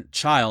innocent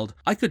child,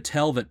 I could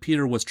tell that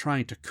Peter was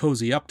trying to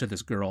cozy up to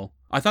this girl.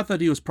 I thought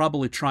that he was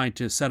probably trying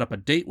to set up a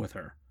date with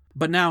her.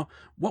 But now,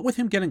 what with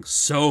him getting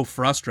so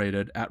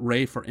frustrated at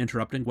Ray for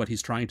interrupting what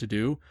he's trying to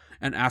do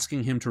and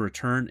asking him to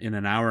return in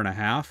an hour and a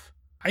half,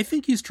 I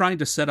think he's trying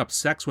to set up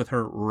sex with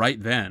her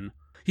right then.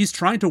 He's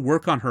trying to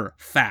work on her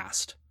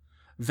fast.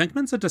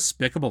 Venkman's a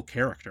despicable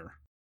character.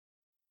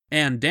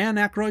 And Dan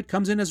Aykroyd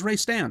comes in as Ray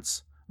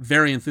Stantz.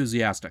 Very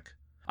enthusiastic.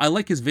 I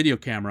like his video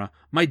camera.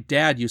 My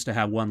dad used to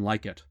have one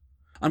like it.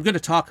 I'm going to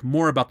talk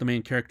more about the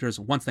main characters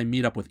once they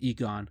meet up with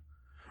Egon.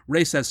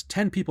 Ray says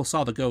 10 people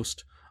saw the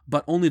ghost,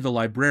 but only the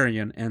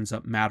librarian ends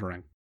up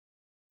mattering.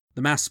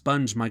 The mass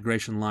sponge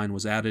migration line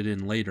was added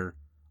in later.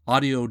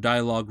 Audio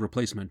Dialogue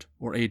Replacement,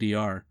 or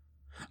ADR.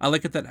 I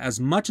like it that as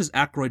much as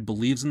Aykroyd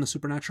believes in the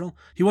supernatural,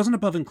 he wasn't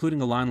above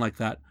including a line like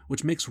that,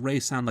 which makes Ray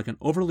sound like an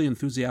overly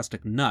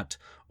enthusiastic nut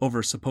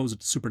over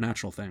supposed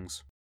supernatural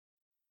things.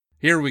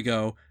 Here we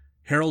go.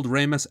 Harold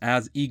Ramis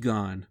as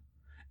Egon.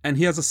 And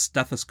he has a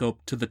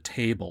stethoscope to the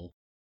table.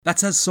 That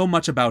says so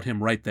much about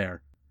him right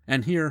there.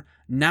 And here,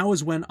 now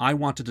is when I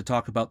wanted to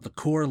talk about the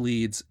core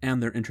leads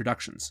and their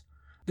introductions.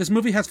 This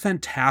movie has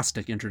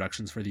fantastic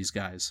introductions for these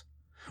guys.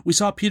 We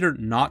saw Peter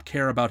not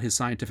care about his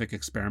scientific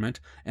experiment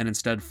and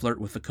instead flirt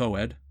with the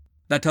co-ed.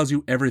 That tells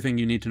you everything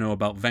you need to know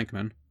about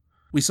Venkman.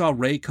 We saw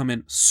Ray come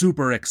in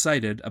super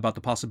excited about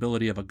the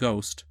possibility of a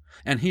ghost.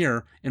 And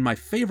here, in my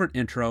favorite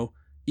intro,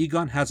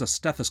 Egon has a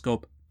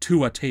stethoscope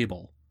to a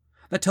table.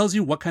 That tells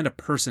you what kind of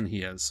person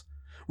he is.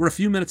 We're a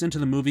few minutes into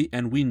the movie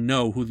and we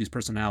know who these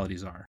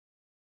personalities are.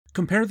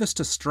 Compare this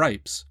to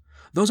Stripes.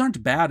 Those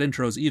aren't bad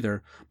intros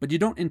either, but you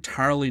don't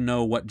entirely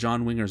know what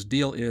John Winger's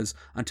deal is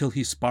until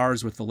he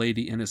spars with the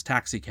lady in his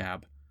taxi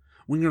cab.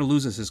 Winger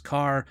loses his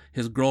car,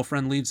 his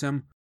girlfriend leaves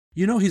him.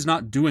 You know he's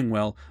not doing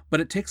well,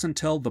 but it takes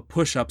until the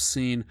push-up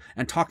scene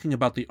and talking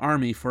about the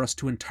army for us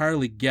to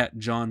entirely get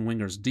John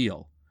Winger's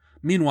deal.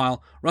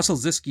 Meanwhile, Russell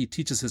Ziske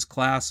teaches his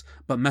class,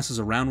 but messes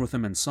around with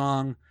him in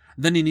song.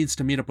 Then he needs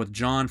to meet up with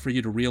John for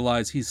you to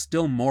realize he's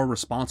still more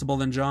responsible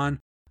than John.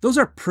 Those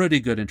are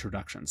pretty good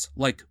introductions,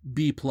 like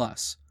B+.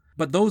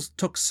 But those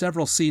took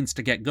several scenes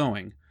to get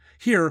going.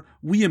 Here,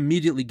 we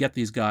immediately get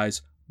these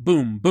guys,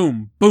 boom,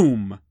 boom,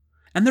 boom.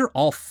 And they're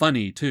all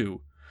funny,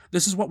 too.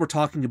 This is what we're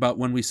talking about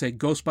when we say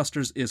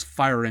Ghostbusters is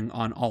firing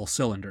on all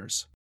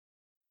cylinders.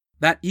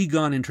 That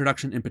Egon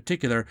introduction in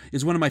particular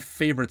is one of my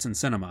favorites in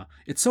cinema.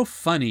 It's so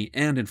funny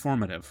and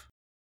informative.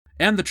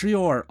 And the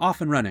trio are off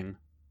and running.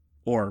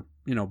 Or,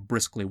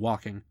 briskly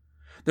walking.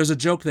 There's a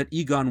joke that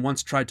Egon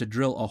once tried to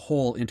drill a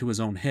hole into his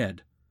own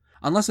head.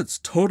 Unless it's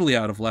totally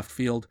out of left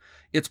field,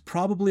 It's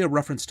probably a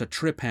reference to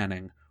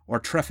trepanning or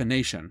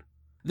trephination.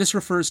 This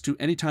refers to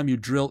any time you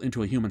drill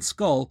into a human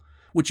skull,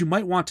 which you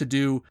might want to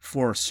do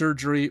for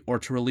surgery or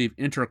to relieve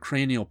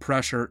intracranial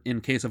pressure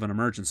in case of an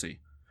emergency.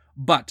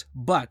 But,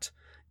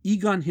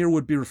 Egon here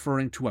would be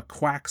referring to a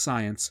quack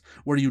science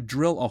where you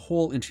drill a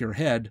hole into your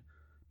head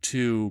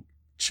to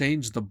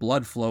change the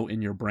blood flow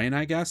in your brain,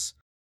 I guess.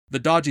 The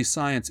dodgy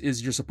science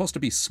is you're supposed to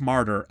be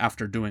smarter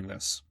after doing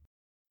this.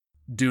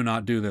 Do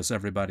not do this,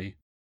 everybody.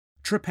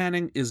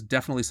 Trepanning is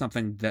definitely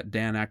something that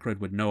Dan Aykroyd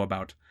would know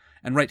about,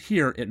 and right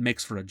here it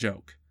makes for a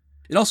joke.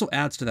 It also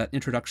adds to that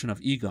introduction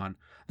of Egon,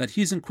 that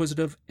he's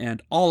inquisitive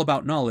and all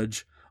about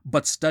knowledge,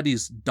 but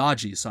studies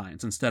dodgy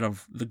science instead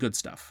of the good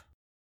stuff.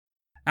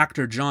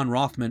 Actor John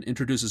Rothman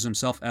introduces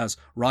himself as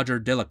Roger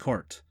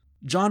Delacourt.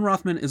 John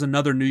Rothman is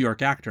another New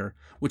York actor,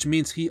 which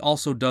means he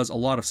also does a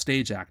lot of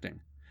stage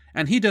acting.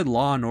 And he did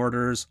Law and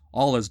Orders,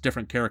 all as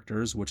different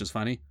characters, which is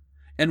funny.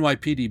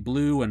 NYPD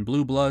Blue and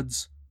Blue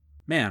Bloods.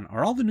 Man,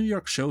 are all the New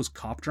York shows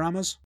cop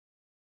dramas?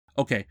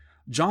 Okay,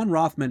 John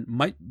Rothman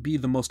might be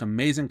the most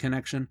amazing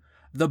connection,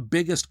 the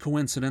biggest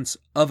coincidence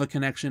of a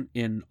connection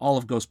in all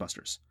of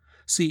Ghostbusters.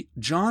 See,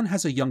 John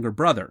has a younger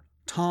brother,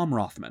 Tom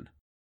Rothman.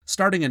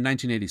 Starting in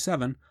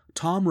 1987,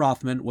 Tom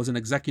Rothman was an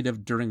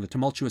executive during the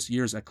tumultuous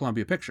years at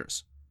Columbia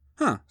Pictures.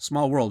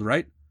 Small world,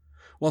 right?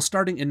 Well,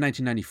 starting in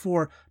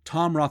 1994,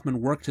 Tom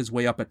Rothman worked his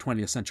way up at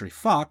 20th Century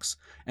Fox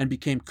and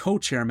became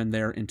co-chairman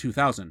there in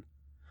 2000.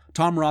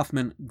 Tom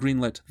Rothman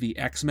greenlit the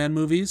X-Men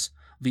movies,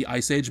 the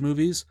Ice Age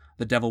movies,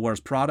 The Devil Wears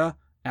Prada,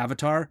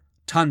 Avatar,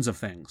 tons of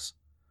things,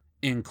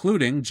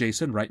 including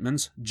Jason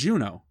Reitman's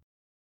Juno.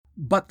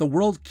 But the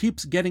world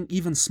keeps getting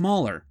even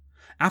smaller.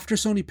 After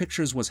Sony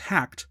Pictures was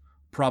hacked,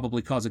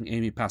 probably causing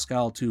Amy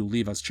Pascal to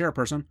leave as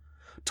chairperson,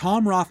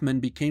 Tom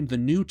Rothman became the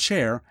new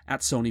chair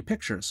at Sony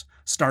Pictures,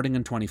 starting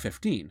in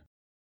 2015.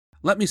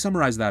 Let me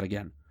summarize that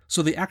again.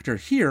 So the actor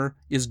here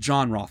is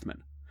John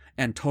Rothman,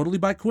 and totally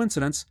by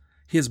coincidence,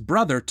 his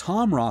brother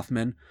Tom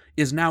Rothman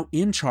is now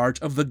in charge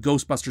of the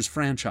Ghostbusters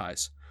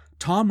franchise.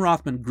 Tom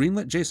Rothman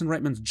greenlit Jason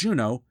Reitman's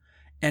Juno,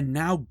 and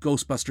now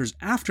Ghostbusters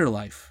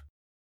Afterlife.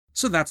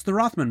 So that's the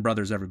Rothman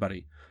brothers,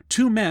 everybody.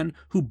 Two men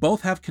who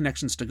both have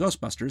connections to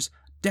Ghostbusters,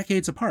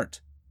 decades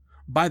apart.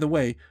 By the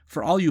way,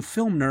 for all you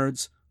film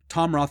nerds,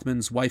 Tom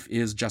Rothman's wife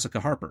is Jessica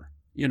Harper.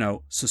 You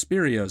know,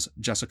 Suspiria's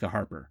Jessica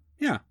Harper.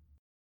 Yeah.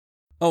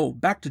 Oh,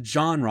 back to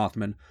John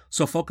Rothman,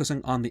 so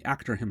focusing on the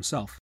actor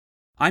himself.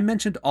 I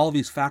mentioned all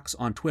these facts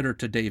on Twitter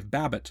to Dave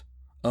Babbitt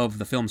of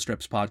the Film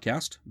Strips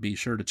podcast. Be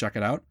sure to check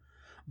it out.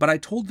 But I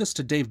told this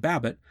to Dave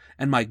Babbitt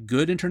and my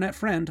good internet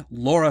friend,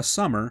 Laura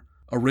Summer,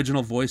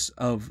 original voice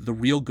of the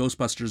real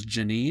Ghostbusters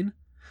Janine.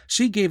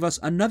 She gave us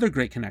another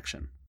great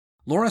connection.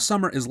 Laura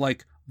Summer is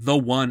like the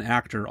one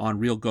actor on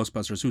Real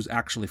Ghostbusters who's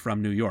actually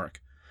from New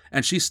York,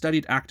 and she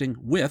studied acting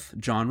with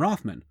John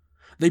Rothman.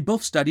 They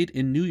both studied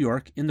in New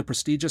York in the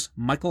prestigious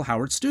Michael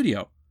Howard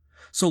Studio.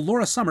 So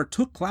Laura Summer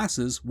took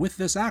classes with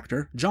this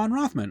actor, John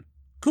Rothman.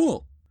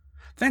 Cool.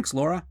 Thanks,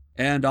 Laura.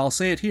 And I'll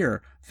say it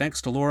here,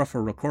 thanks to Laura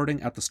for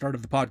recording at the start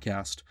of the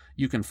podcast.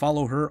 You can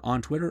follow her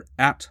on Twitter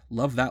at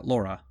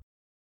LoveThatLaura.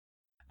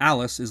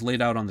 Alice is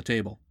laid out on the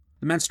table.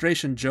 The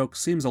menstruation joke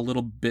seems a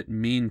little bit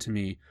mean to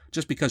me,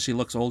 just because she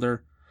looks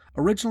older.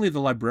 Originally, the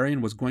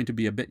librarian was going to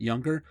be a bit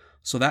younger,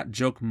 so that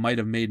joke might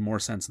have made more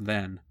sense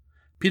then.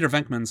 Peter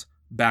Venkman's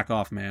 "Back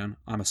off, man,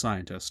 I'm a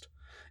scientist"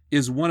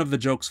 is one of the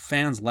jokes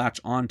fans latch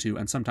onto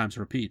and sometimes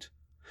repeat.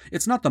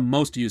 It's not the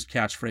most used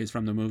catchphrase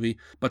from the movie,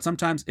 but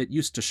sometimes it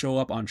used to show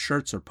up on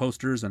shirts or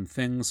posters and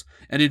things,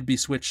 and it'd be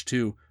switched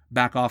to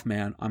 "Back off,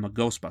 man, I'm a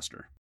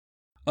Ghostbuster."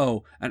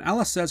 Oh, and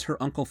Alice says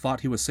her uncle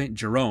thought he was Saint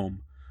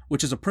Jerome,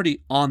 which is a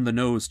pretty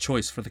on-the-nose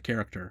choice for the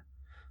character.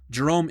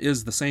 Jerome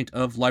is the saint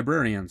of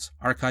librarians,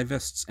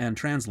 archivists, and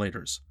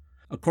translators.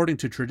 According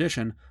to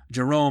tradition,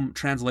 Jerome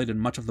translated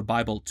much of the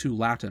Bible to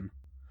Latin.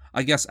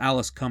 I guess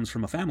Alice comes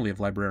from a family of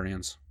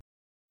librarians.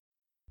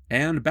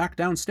 And back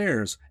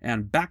downstairs,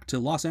 and back to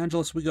Los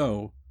Angeles we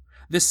go.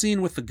 This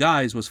scene with the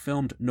guys was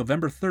filmed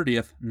November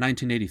 30th,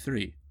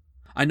 1983.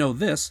 I know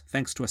this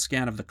thanks to a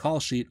scan of the call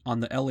sheet on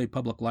the LA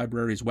Public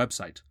Library's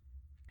website.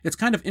 It's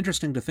kind of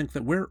interesting to think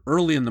that we're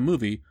early in the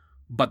movie,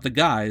 but the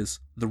guys,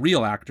 the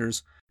real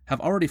actors,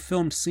 have already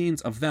filmed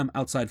scenes of them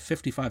outside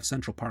 55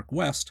 Central Park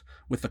West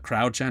with the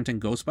crowd chanting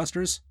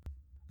Ghostbusters.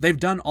 They've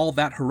done all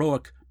that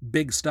heroic,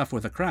 big stuff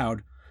with a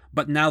crowd,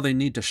 but now they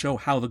need to show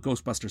how the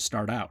Ghostbusters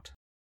start out.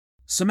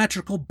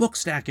 Symmetrical book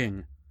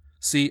stacking!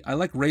 See, I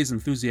like Ray's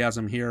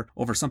enthusiasm here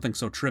over something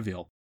so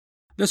trivial.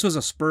 This was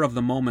a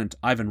spur-of-the-moment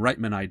Ivan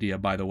Reitman idea,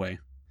 by the way.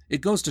 It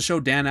goes to show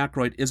Dan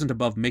Aykroyd isn't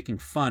above making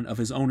fun of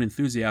his own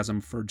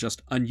enthusiasm for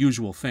just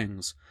unusual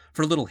things,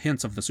 for little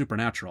hints of the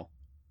supernatural.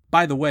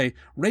 By the way,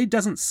 Ray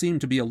doesn't seem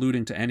to be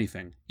alluding to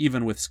anything,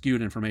 even with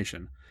skewed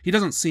information. He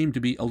doesn't seem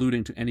to be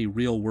alluding to any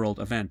real-world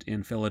event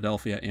in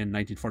Philadelphia in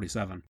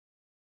 1947.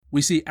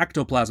 We see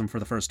ectoplasm for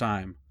the first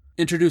time,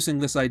 introducing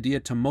this idea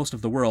to most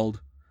of the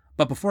world,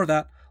 but before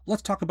that,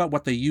 let's talk about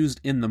what they used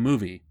in the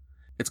movie.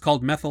 It's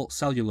called methyl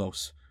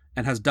cellulose,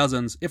 and has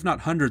dozens, if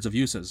not hundreds of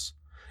uses.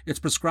 It's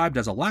prescribed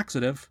as a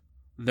laxative,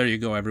 There you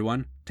go,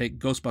 everyone. Take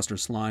Ghostbuster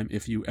slime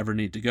if you ever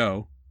need to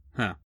go.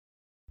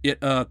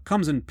 It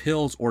comes in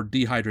pills or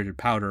dehydrated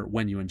powder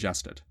when you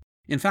ingest it.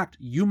 In fact,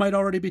 you might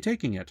already be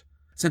taking it.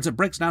 Since it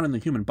breaks down in the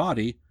human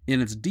body,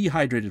 in its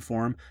dehydrated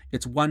form,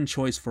 it's one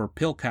choice for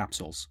pill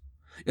capsules.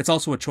 It's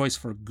also a choice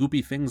for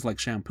goopy things like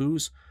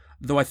shampoos,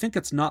 though I think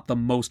it's not the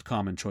most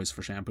common choice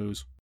for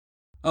shampoos.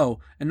 Oh,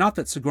 and not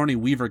that Sigourney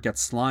Weaver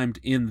gets slimed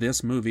in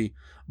this movie,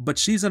 but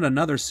she's in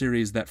another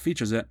series that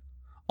features it.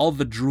 All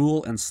the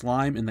drool and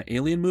slime in the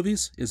Alien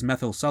movies is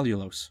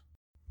methylcellulose.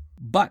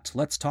 But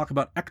let's talk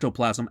about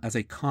ectoplasm as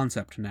a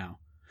concept now.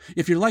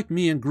 If you're like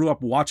me and grew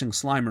up watching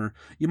Slimer,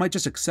 you might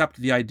just accept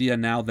the idea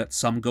now that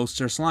some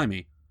ghosts are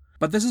slimy.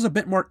 But this is a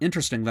bit more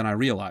interesting than I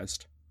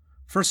realized.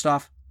 First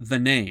off, the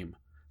name.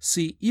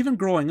 See, even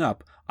growing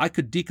up, I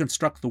could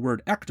deconstruct the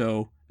word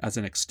ecto as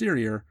an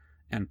exterior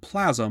and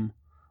plasm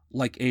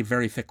like a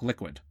very thick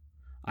liquid.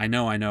 I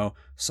know,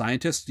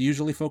 scientists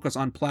usually focus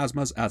on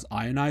plasmas as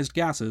ionized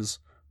gases,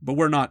 but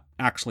we're not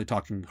actually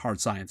talking hard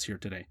science here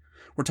today.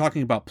 We're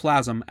talking about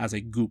plasm as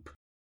a goop.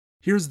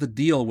 Here's the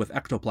deal with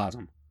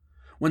ectoplasm.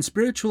 When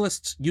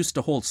spiritualists used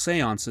to hold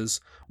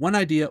seances, one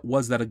idea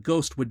was that a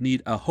ghost would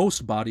need a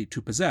host body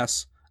to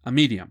possess a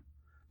medium.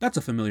 That's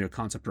a familiar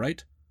concept,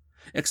 right?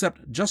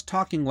 Except just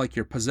talking like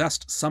you're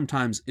possessed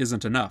sometimes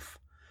isn't enough.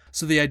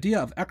 So the idea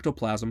of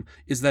ectoplasm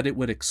is that it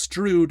would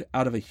extrude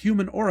out of a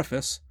human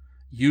orifice,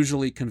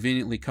 usually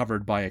conveniently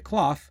covered by a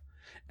cloth,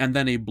 and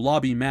then a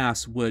blobby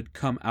mass would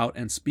come out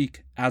and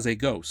speak as a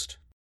ghost.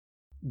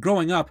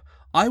 Growing up,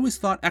 I always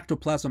thought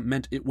ectoplasm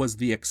meant it was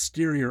the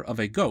exterior of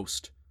a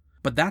ghost,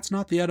 but that's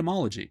not the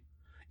etymology.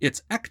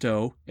 It's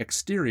ecto,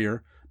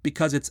 exterior,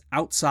 because it's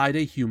outside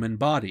a human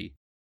body.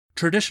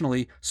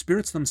 Traditionally,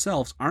 spirits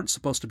themselves aren't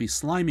supposed to be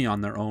slimy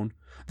on their own.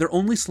 They're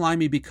only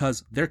slimy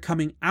because they're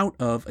coming out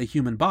of a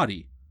human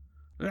body.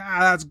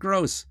 That's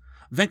gross.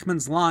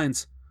 Venkman's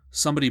lines,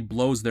 somebody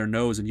blows their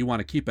nose and you want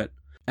to keep it,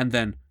 and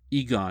then,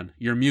 Egon,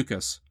 you're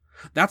mucus.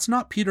 That's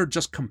not Peter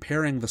just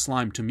comparing the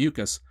slime to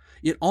mucus.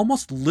 It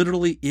almost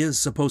literally is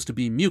supposed to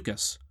be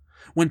mucus.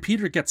 When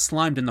Peter gets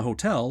slimed in the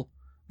hotel,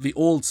 the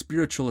old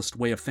spiritualist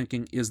way of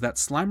thinking is that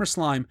Slimer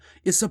slime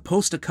is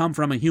supposed to come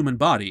from a human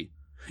body.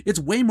 It's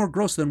way more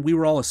gross than we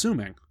were all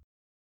assuming.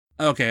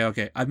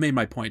 Okay, I've made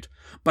my point,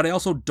 but I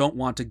also don't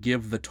want to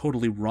give the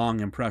totally wrong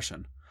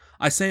impression.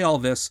 I say all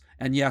this,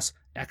 and yes,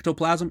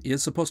 ectoplasm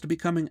is supposed to be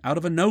coming out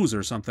of a nose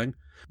or something,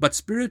 but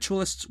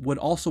spiritualists would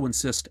also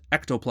insist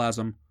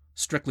ectoplasm,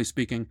 strictly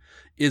speaking,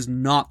 is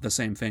not the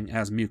same thing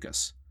as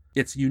mucus.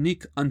 It's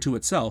unique unto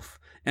itself,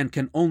 and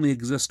can only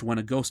exist when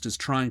a ghost is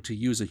trying to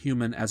use a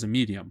human as a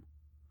medium.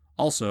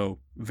 Also,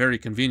 very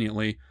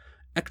conveniently,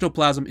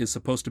 ectoplasm is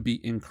supposed to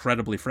be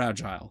incredibly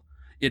fragile.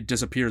 It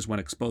disappears when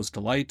exposed to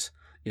light,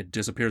 it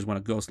disappears when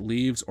a ghost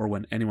leaves or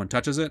when anyone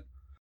touches it.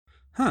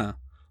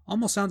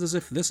 Almost sounds as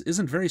if this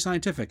isn't very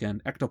scientific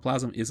and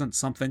ectoplasm isn't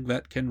something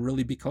that can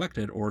really be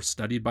collected or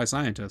studied by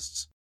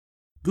scientists.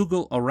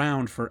 Google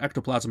around for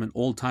ectoplasm in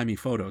old-timey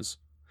photos.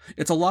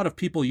 It's a lot of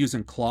people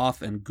using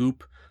cloth and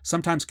goop,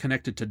 sometimes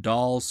connected to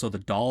dolls so the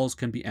dolls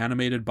can be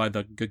animated by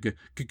the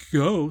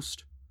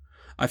ghost.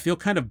 I feel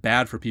kind of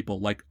bad for people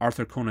like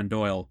Arthur Conan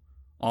Doyle,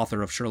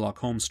 author of Sherlock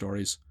Holmes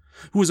stories,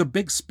 who was a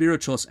big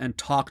spiritualist and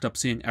talked up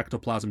seeing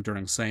ectoplasm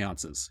during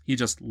seances. He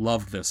just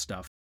loved this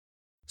stuff.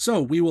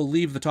 So we will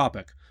leave the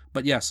topic,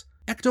 but yes,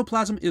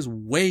 ectoplasm is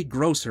way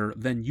grosser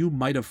than you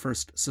might have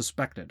first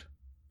suspected.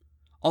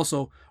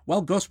 Also,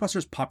 while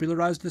Ghostbusters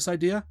popularized this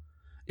idea,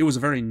 it was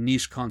a very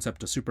niche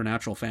concept to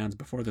supernatural fans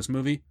before this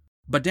movie,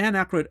 but Dan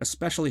Aykroyd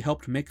especially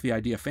helped make the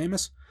idea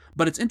famous,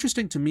 but it's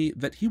interesting to me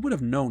that he would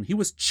have known he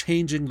was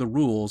changing the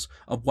rules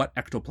of what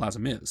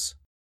ectoplasm is.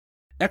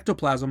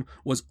 Ectoplasm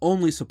was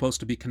only supposed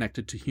to be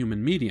connected to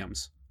human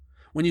mediums.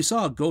 When you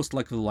saw a ghost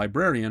like the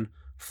librarian,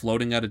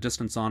 floating at a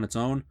distance on its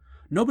own,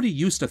 nobody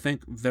used to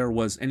think there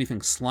was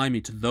anything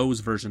slimy to those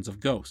versions of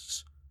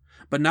ghosts.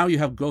 But now you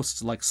have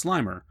ghosts like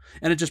Slimer,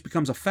 and it just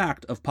becomes a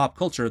fact of pop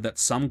culture that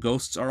some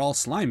ghosts are all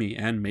slimy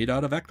and made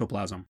out of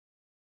ectoplasm.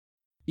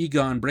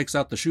 Egon breaks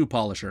out the shoe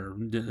polisher,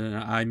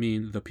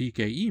 the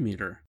PKE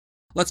meter.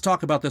 Let's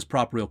talk about this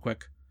prop real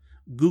quick.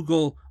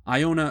 Google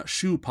Iona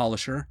shoe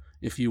polisher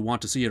if you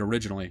want to see it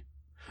originally.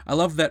 I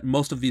love that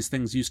most of these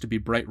things used to be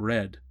bright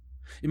red.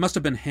 It must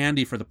have been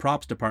handy for the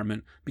props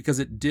department because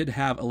it did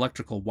have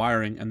electrical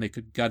wiring and they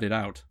could gut it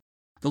out.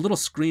 The little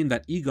screen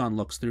that Egon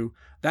looks through,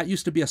 that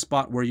used to be a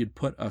spot where you'd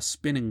put a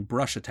spinning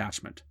brush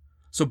attachment.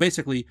 So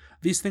basically,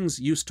 these things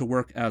used to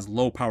work as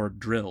low-powered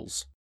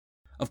drills.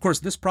 Of course,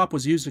 this prop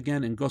was used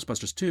again in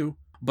Ghostbusters 2,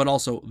 but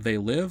also They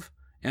Live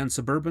and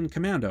Suburban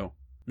Commando.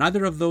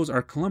 Neither of those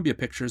are Columbia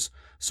Pictures,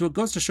 so it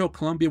goes to show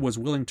Columbia was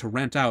willing to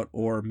rent out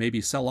or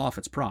maybe sell off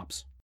its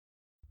props.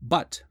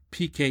 But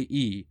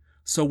PKE,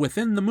 so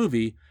within the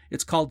movie,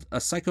 it's called a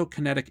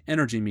psychokinetic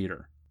energy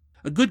meter.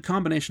 A good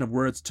combination of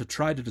words to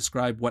try to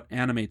describe what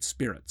animates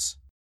spirits.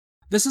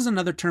 This is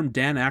another term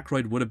Dan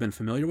Aykroyd would have been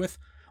familiar with,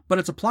 but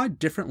it's applied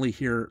differently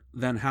here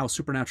than how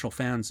supernatural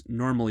fans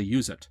normally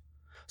use it.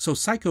 So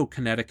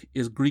psychokinetic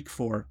is Greek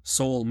for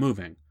soul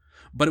moving,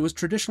 but it was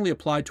traditionally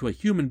applied to a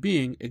human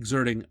being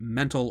exerting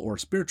mental or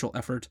spiritual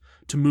effort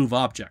to move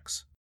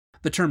objects.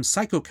 The term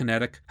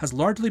psychokinetic has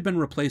largely been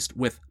replaced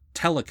with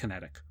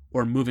telekinetic,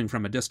 or moving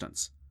from a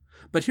distance.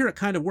 But here it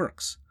kind of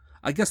works.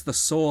 I guess the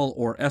soul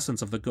or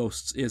essence of the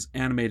ghosts is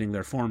animating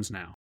their forms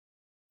now.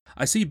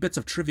 I see bits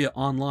of trivia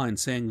online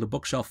saying the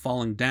bookshelf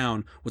falling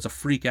down was a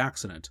freak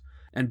accident,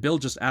 and Bill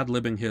just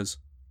ad-libbing his,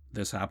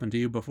 "This happened to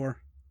you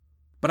before?"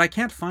 But I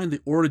can't find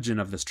the origin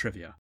of this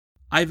trivia.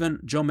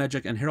 Ivan, Joe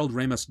Medjuck, and Harold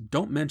Ramis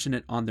don't mention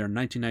it on their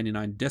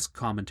 1999 disc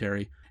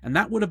commentary, and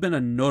that would have been a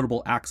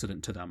notable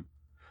accident to them.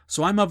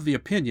 So I'm of the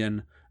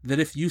opinion that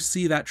if you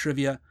see that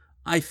trivia,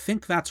 I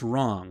think that's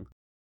wrong.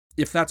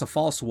 If that's a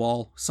false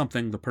wall,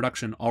 something the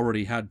production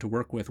already had to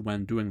work with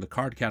when doing the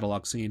card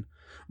catalog scene,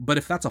 but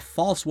if that's a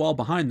false wall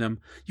behind them,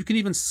 you can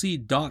even see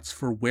dots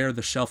for where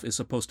the shelf is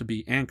supposed to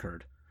be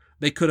anchored.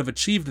 They could have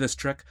achieved this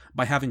trick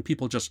by having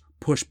people just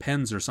push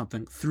pens or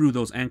something through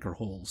those anchor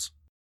holes.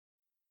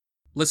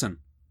 Listen,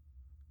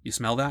 you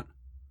smell that?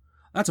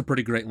 That's a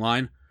pretty great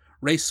line.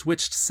 Ray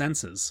switched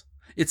senses.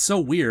 It's so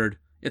weird.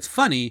 It's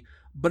funny,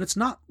 but it's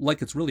not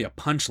like it's really a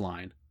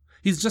punchline.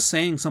 He's just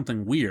saying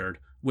something weird,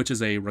 which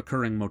is a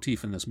recurring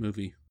motif in this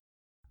movie.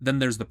 Then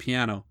there's the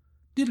piano.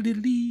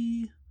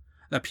 Diddle-diddle-dee.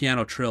 That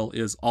piano trill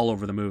is all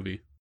over the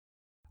movie.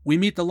 We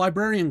meet the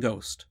librarian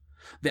ghost.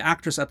 The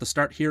actress at the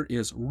start here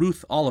is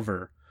Ruth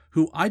Oliver,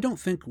 who I don't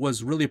think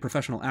was really a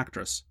professional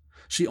actress.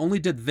 She only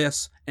did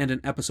this and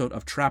an episode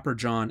of Trapper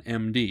John,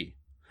 M.D.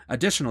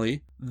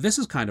 Additionally, this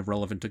is kind of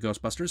relevant to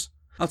Ghostbusters.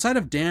 Outside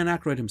of Dan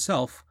Aykroyd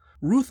himself,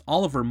 Ruth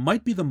Oliver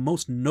might be the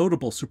most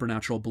notable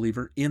supernatural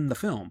believer in the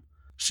film.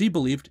 She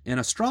believed in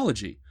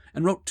astrology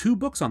and wrote 2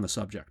 books on the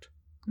subject.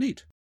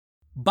 Neat.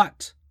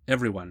 But,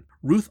 everyone,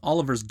 Ruth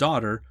Oliver's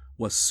daughter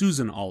was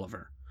Susan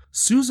Oliver.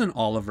 Susan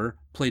Oliver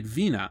played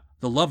Vina,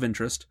 the love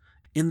interest,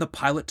 in the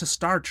pilot to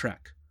Star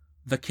Trek,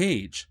 The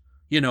Cage.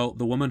 You know,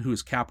 the woman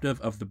who's captive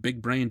of the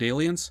big-brained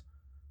aliens?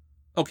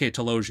 Okay,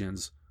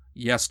 Telosians.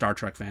 Yes, Star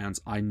Trek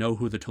fans, I know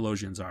who the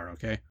Telosians are,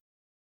 okay?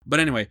 But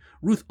anyway,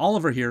 Ruth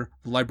Oliver here,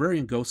 the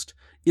librarian ghost,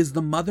 is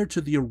the mother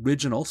to the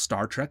original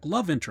Star Trek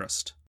love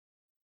interest.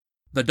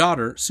 The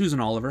daughter, Susan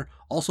Oliver,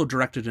 also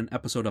directed an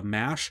episode of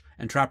MASH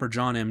and Trapper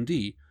John,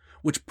 M.D.,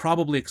 which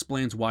probably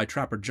explains why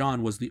Trapper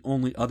John was the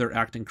only other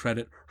acting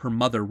credit her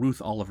mother,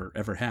 Ruth Oliver,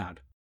 ever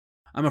had.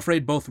 I'm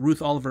afraid both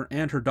Ruth Oliver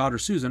and her daughter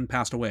Susan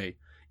passed away,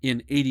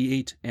 in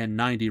 88 and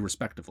 90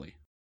 respectively.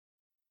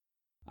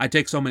 I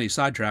take so many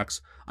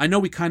sidetracks. I know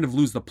we kind of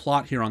lose the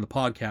plot here on the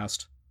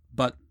podcast,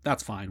 but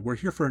that's fine. We're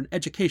here for an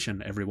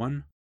education,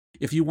 everyone.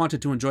 If you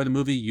wanted to enjoy the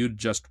movie, you'd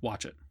just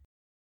watch it.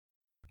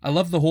 I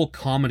love the whole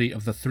comedy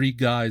of the 3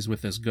 guys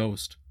with this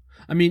ghost.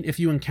 I mean, if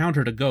you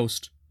encountered a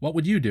ghost, what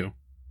would you do?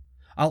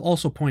 I'll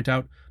also point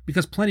out,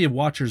 because plenty of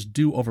watchers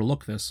do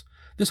overlook this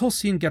whole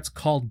scene gets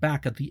called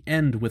back at the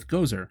end with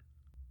Gozer.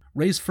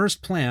 Ray's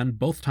first plan,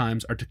 both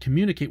times, are to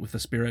communicate with the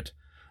spirit,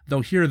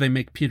 though here they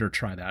make Peter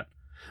try that.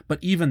 But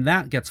even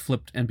that gets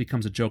flipped and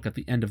becomes a joke at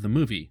the end of the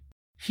movie.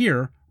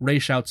 Here, Ray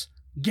shouts,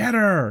 "Get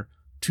her!"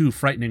 2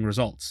 frightening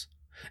results.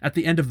 At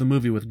the end of the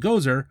movie with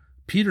Gozer,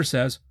 Peter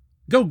says,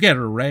 "Go get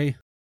her, Ray!"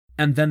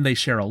 And then they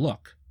share a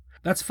look.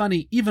 That's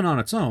funny even on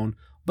its own,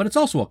 but it's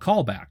also a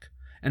callback,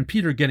 and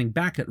Peter getting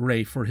back at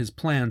Ray for his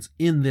plans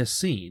in this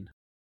scene.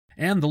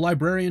 And the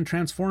librarian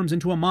transforms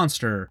into a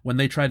monster when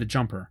they try to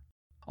jump her.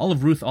 All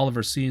of Ruth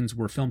Oliver's scenes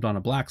were filmed on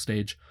a black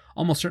stage,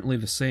 almost certainly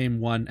the same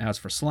one as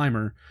for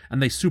Slimer,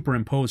 and they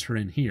superimpose her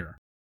in here.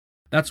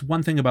 That's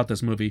one thing about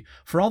this movie.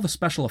 For all the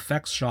special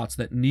effects shots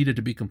that needed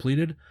to be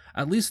completed,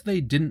 at least they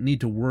didn't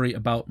need to worry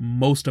about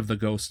most of the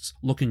ghosts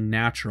looking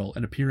natural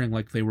and appearing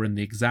like they were in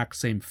the exact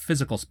same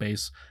physical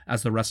space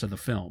as the rest of the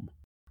film.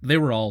 They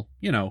were all,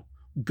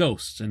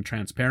 ghosts and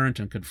transparent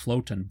and could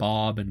float and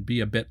bob and be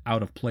a bit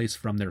out of place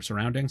from their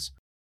surroundings.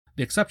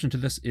 The exception to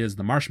this is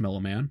the Marshmallow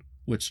Man,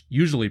 which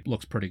usually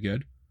looks pretty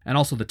good, and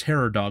also the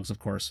terror dogs, of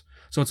course,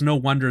 so it's no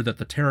wonder that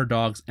the terror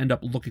dogs end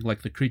up looking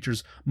like the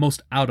creatures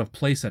most out of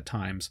place at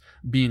times,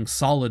 being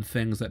solid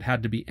things that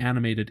had to be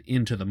animated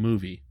into the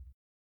movie.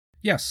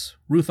 Yes,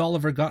 Ruth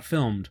Oliver got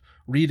filmed,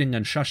 reading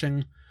and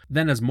shushing,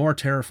 then as more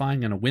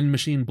terrifying and a wind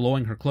machine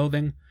blowing her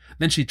clothing,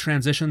 then she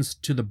transitions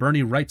to the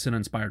Bernie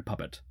Wrightson-inspired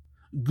puppet.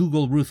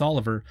 Google Ruth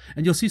Oliver,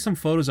 and you'll see some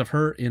photos of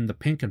her in the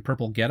pink and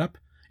purple getup.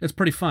 It's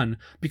pretty fun,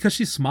 because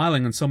she's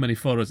smiling in so many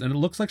photos, and it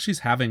looks like she's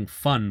having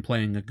fun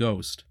playing a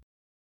ghost.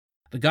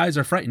 The guys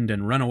are frightened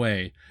and run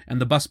away, and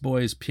the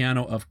busboy's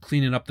piano of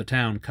Cleaning Up the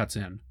Town cuts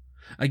in.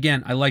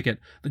 Again, I like it.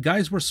 The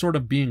guys were sort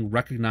of being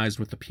recognized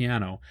with the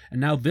piano,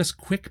 and now this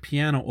quick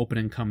piano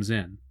opening comes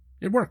in.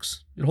 It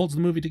works. It holds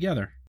the movie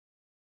together.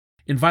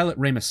 In Violet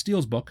Ramis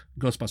Steele's book,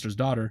 Ghostbusters'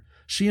 Daughter,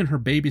 she and her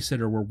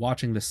babysitter were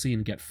watching this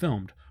scene get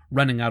filmed,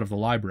 running out of the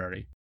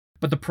library.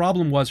 But the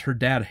problem was her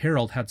dad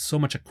Harold had so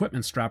much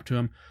equipment strapped to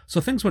him,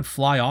 so things would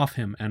fly off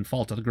him and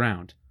fall to the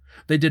ground.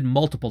 They did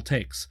multiple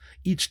takes,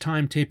 each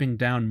time taping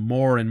down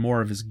more and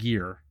more of his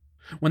gear.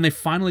 When they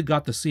finally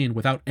got the scene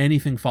without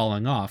anything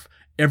falling off,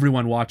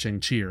 everyone watching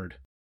cheered.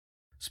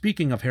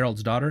 Speaking of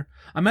Harold's daughter,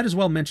 I might as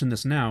well mention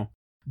this now.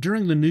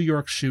 During the New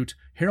York shoot,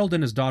 Harold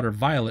and his daughter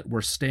Violet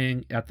were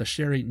staying at the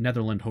Sherry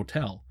Netherland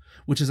Hotel,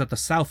 which is at the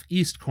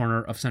southeast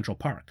corner of Central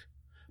Park.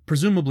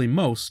 Presumably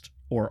most,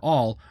 or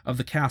all, of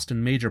the cast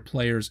and major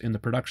players in the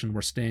production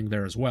were staying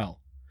there as well.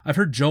 I've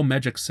heard Joe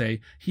Medjuck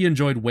say he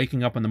enjoyed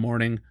waking up in the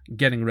morning,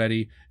 getting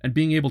ready, and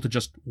being able to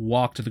just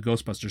walk to the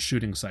Ghostbusters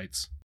shooting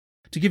sites.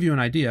 To give you an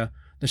idea,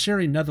 the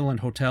Sherry Netherland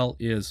Hotel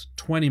is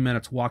 20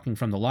 minutes walking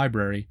from the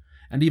library,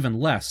 and even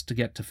less to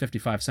get to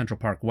 55 Central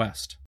Park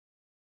West.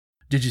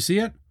 Did you see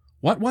it?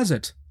 What was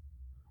it?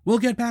 We'll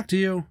get back to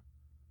you.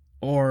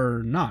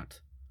 Or not.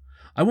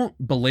 I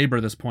won't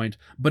belabor this point,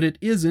 but it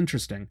is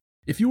interesting.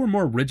 If you were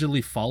more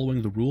rigidly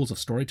following the rules of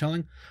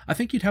storytelling, I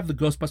think you'd have the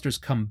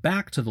Ghostbusters come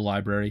back to the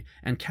library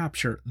and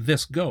capture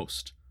this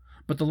ghost.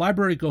 But the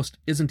library ghost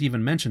isn't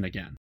even mentioned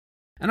again.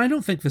 And I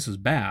don't think this is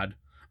bad,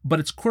 but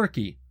it's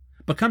quirky.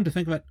 But come to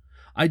think of it,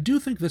 I do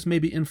think this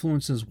maybe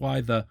influences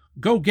why the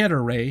 "Go get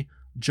her, Ray"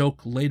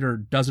 joke later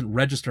doesn't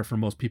register for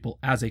most people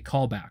as a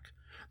callback.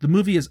 The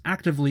movie is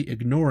actively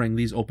ignoring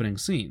these opening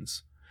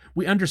scenes.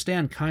 We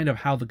understand kind of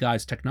how the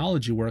guy's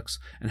technology works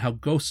and how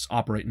ghosts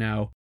operate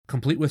now,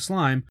 complete with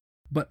slime,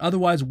 but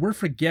otherwise we're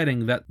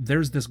forgetting that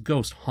there's this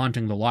ghost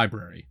haunting the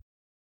library.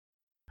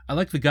 I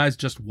like the guys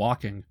just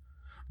walking.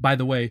 By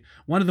the way,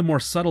 one of the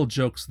more subtle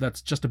jokes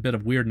that's just a bit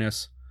of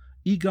weirdness,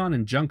 Egon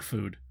and junk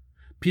food.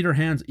 Peter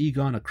hands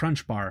Egon a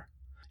Crunch Bar.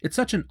 It's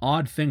such an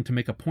odd thing to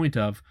make a point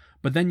of,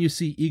 but then you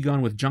see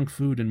Egon with junk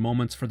food in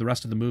moments for the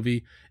rest of the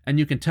movie, and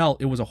you can tell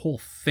it was a whole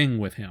thing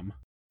with him.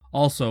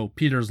 Also,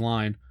 Peter's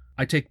line,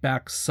 "I take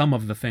back some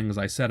of the things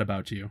I said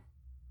about you."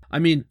 I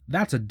mean,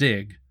 that's a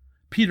dig.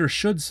 Peter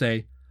should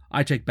say,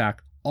 "I take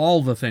back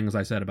all the things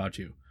I said about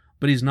you,"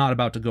 but he's not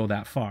about to go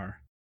that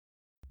far.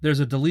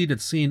 There's a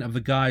deleted scene of the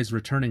guys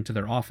returning to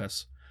their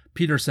office.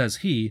 Peter says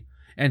he,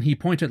 and he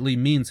pointedly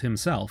means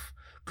himself,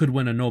 could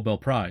win a Nobel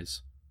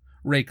Prize.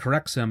 Ray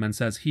corrects him and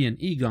says he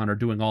and Egon are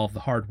doing all of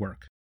the hard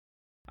work.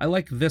 I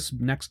like this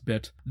next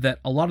bit that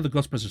a lot of the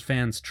Ghostbusters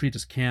fans treat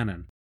as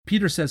canon.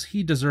 Peter says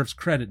he deserves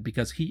credit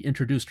because he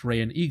introduced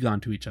Ray and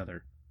Egon to each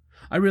other.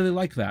 I really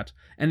like that,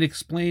 and it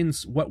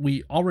explains what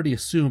we already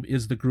assume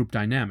is the group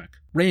dynamic.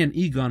 Ray and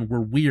Egon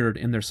were weird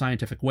in their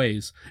scientific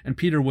ways, and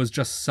Peter was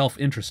just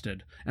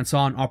self-interested, and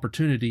saw an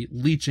opportunity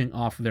leeching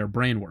off their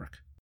brain work.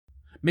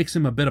 Makes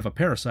him a bit of a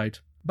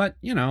parasite, but,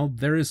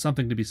 there is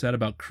something to be said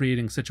about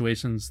creating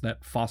situations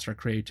that foster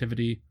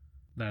creativity.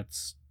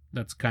 That's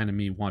kind of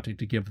me wanting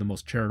to give the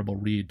most charitable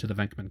read to the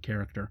Venkman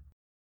character.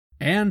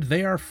 And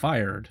they are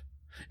fired.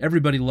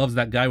 Everybody loves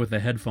that guy with the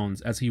headphones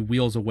as he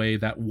wheels away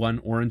that one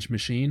orange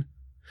machine.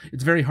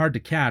 It's very hard to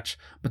catch,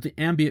 but the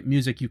ambient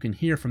music you can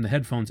hear from the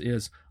headphones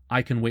is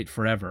 "I Can Wait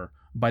Forever"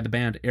 by the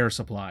band Air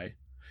Supply.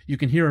 You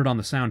can hear it on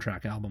the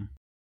soundtrack album.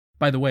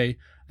 By the way,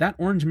 that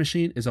orange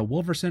machine is a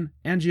Wolverson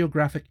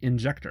angiographic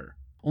injector,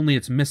 only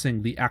it's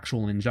missing the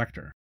actual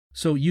injector.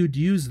 So you'd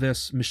use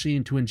this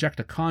machine to inject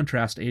a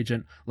contrast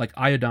agent like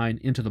iodine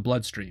into the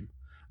bloodstream,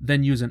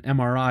 then use an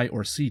MRI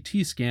or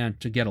CT scan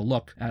to get a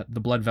look at the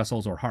blood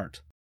vessels or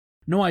heart.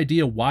 No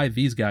idea why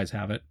these guys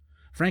have it.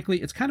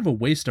 Frankly, it's kind of a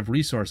waste of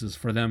resources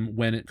for them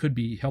when it could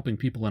be helping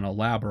people in a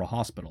lab or a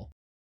hospital.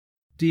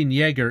 Dean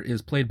Yeager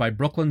is played by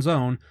Brooklyn's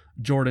own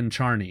Jordan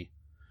Charney.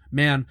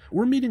 Man,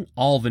 we're meeting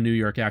all the New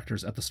York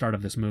actors at the start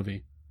of this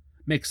movie.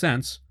 Makes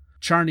sense.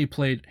 Charney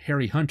played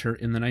Harry Hunter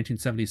in the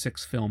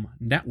 1976 film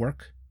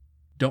Network.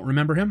 Don't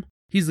remember him?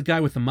 He's the guy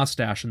with the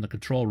mustache in the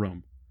control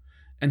room.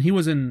 And he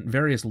was in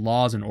various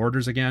Laws and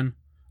Orders again.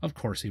 Of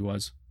course he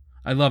was.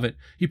 I love it.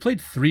 He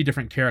played 3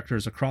 different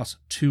characters across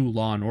 2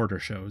 Law and Order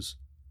shows.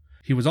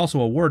 He was also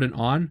a warden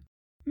on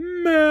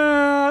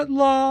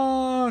Matlock.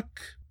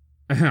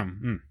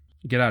 Ahem.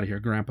 Get out of here,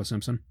 Grandpa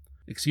Simpson.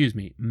 Excuse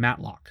me,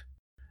 Matlock.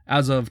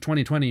 As of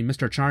 2020,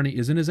 Mr. Charney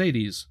is in his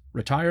 80s,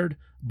 retired,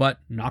 but,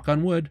 knock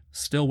on wood,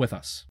 still with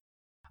us.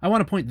 I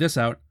want to point this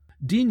out.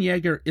 Dean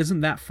Yeager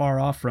isn't that far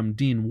off from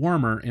Dean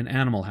Warmer in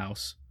Animal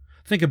House.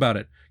 Think about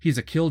it. He's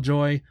a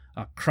killjoy,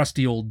 a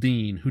crusty old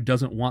dean who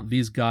doesn't want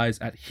these guys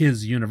at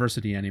his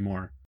university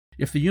anymore.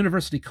 If the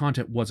university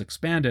content was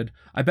expanded,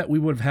 I bet we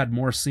would have had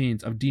more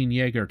scenes of Dean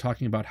Yeager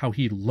talking about how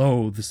he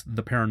loathes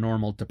the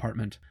paranormal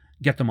department.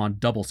 Get them on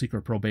double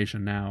secret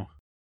probation now.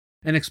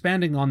 And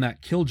expanding on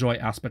that killjoy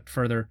aspect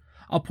further,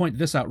 I'll point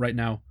this out right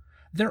now.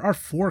 There are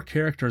 4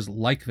 characters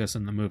like this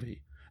in the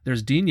movie.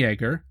 There's Dean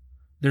Yeager,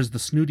 there's the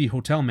snooty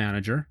hotel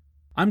manager.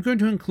 I'm going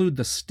to include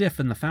the stiff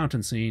in the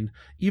fountain scene,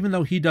 even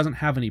though he doesn't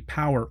have any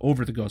power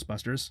over the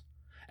Ghostbusters.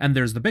 And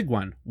there's the big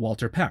one,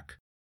 Walter Peck.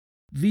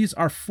 These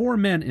are 4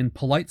 men in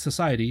polite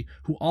society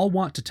who all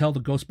want to tell the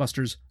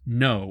Ghostbusters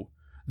no,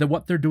 that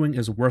what they're doing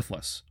is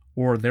worthless,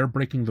 or they're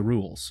breaking the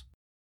rules.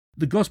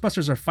 The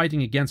Ghostbusters are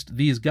fighting against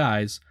these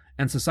guys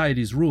and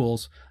society's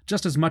rules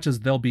just as much as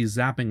they'll be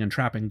zapping and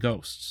trapping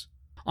ghosts.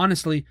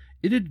 Honestly,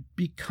 it'd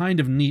be kind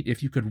of neat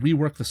if you could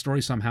rework the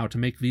story somehow to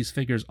make these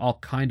figures all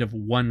kind of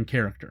one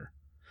character.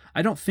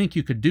 I don't think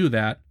you could do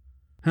that.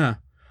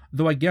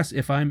 Though I guess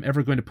if I'm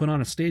ever going to put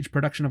on a stage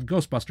production of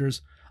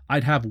Ghostbusters,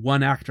 I'd have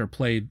one actor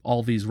play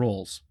all these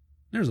roles.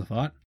 There's a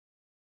thought.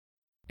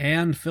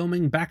 And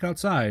filming back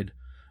outside.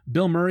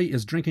 Bill Murray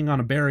is drinking on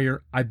a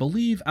barrier, I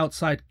believe,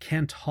 outside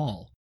Kent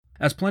Hall.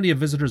 As plenty of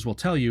visitors will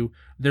tell you,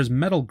 there's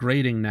metal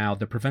grating now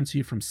that prevents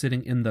you from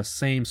sitting in the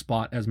same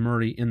spot as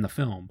Murray in the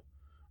film.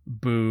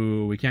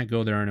 Boo, we can't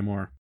go there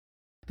anymore.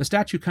 The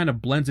statue kind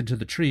of blends into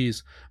the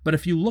trees, but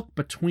if you look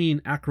between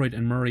Aykroyd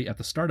and Murray at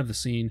the start of the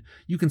scene,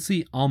 you can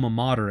see Alma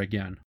Mater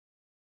again.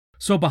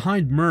 So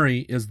behind Murray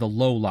is the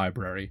Low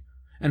Library.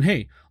 And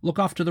hey, look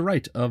off to the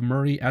right of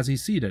Murray as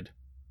he's seated.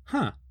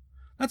 Huh,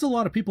 that's a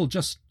lot of people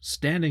just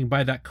standing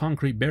by that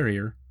concrete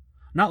barrier.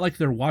 Not like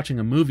they're watching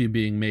a movie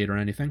being made or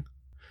anything.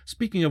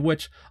 Speaking of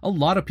which, a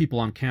lot of people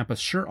on campus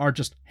sure are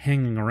just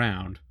hanging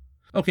around.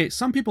 Okay,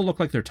 some people look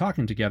like they're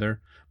talking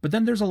together, but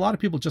then there's a lot of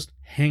people just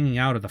hanging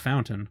out at the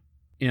fountain.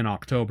 In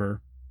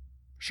October.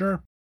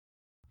 Sure.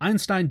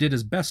 Einstein did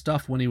his best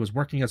stuff when he was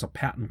working as a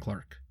patent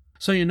clerk.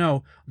 So you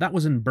know, that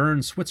was in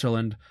Bern,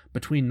 Switzerland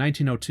between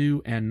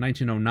 1902 and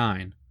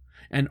 1909.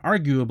 And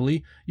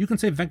arguably, you can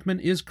say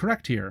Venkman is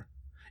correct here.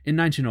 In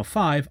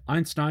 1905,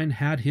 Einstein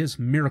had his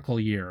miracle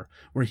year,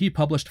 where he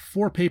published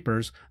 4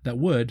 papers that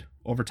would,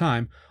 over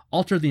time,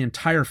 alter the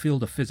entire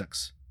field of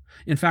physics.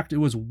 In fact, it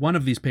was one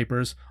of these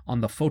papers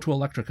on the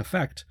photoelectric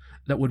effect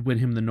that would win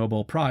him the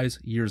Nobel Prize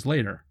years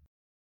later.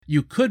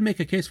 You could make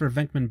a case for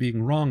Venkman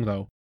being wrong,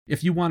 though,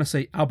 if you want to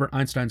say Albert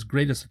Einstein's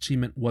greatest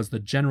achievement was the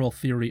general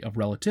theory of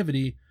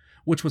relativity,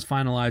 which was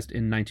finalized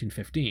in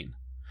 1915.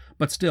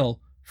 But still,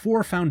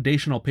 4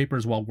 foundational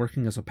papers while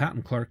working as a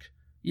patent clerk,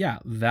 yeah,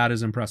 that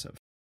is impressive.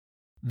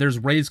 There's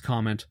Ray's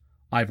comment,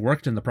 "I've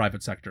worked in the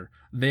private sector.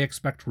 They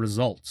expect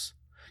results."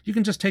 You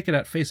can just take it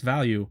at face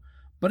value,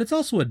 but it's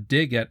also a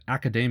dig at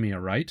academia,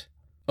 right?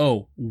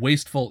 Oh,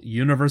 wasteful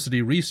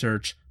university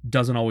research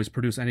doesn't always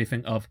produce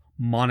anything of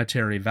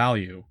monetary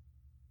value.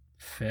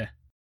 Feh.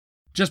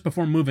 Just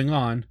before moving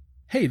on,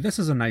 hey, this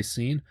is a nice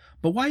scene,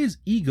 but why is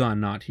Egon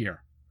not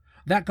here?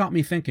 That got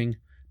me thinking,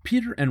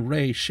 Peter and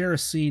Ray share a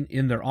scene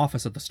in their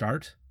office at the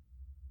start,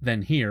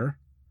 then here.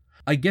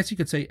 I guess you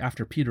could say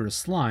after Peter is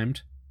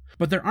slimed,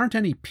 but there aren't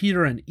any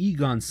Peter and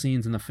Egon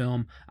scenes in the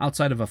film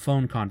outside of a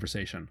phone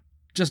conversation.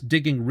 Just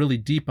digging really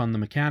deep on the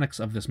mechanics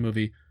of this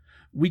movie,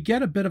 we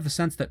get a bit of the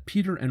sense that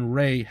Peter and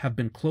Ray have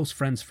been close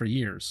friends for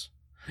years.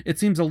 It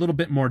seems a little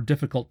bit more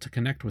difficult to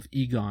connect with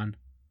Egon.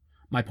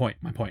 My point.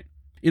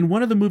 In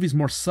one of the movie's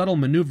more subtle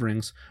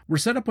maneuverings, we're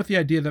set up with the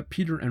idea that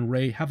Peter and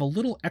Ray have a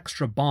little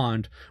extra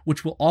bond,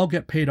 which will all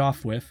get paid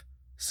off with,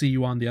 "See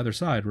you on the other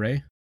side,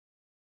 Ray."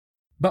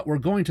 But we're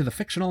going to the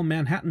fictional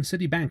Manhattan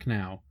City Bank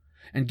now.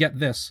 And get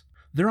this,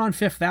 they're on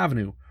 5th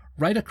Avenue,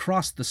 right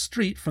across the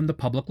street from the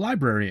public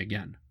library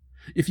again.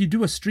 If you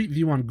do a street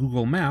view on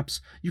Google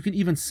Maps, you can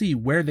even see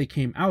where they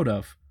came out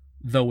of,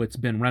 though it's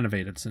been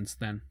renovated since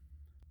then.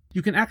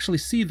 You can actually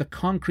see the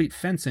concrete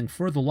fencing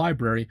for the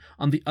library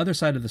on the other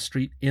side of the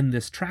street in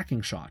this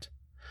tracking shot.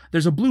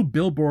 There's a blue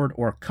billboard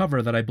or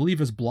cover that I believe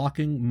is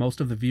blocking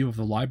most of the view of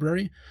the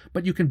library,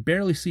 but you can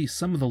barely see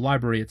some of the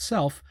library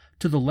itself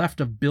to the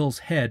left of Bill's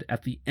head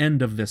at the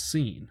end of this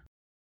scene.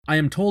 I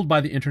am told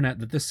by the internet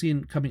that this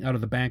scene coming out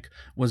of the bank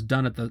was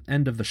done at the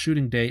end of the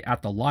shooting day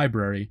at the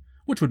library,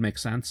 which would make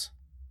sense.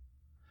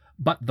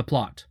 But the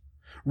plot.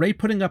 Ray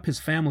putting up his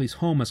family's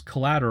home as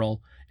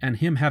collateral, and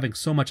him having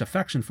so much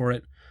affection for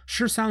it,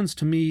 sure sounds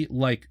to me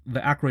like the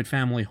Aykroyd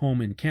family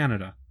home in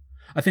Canada.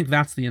 I think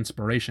that's the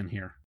inspiration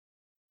here.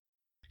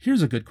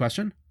 Here's a good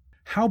question.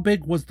 How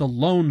big was the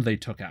loan they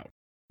took out?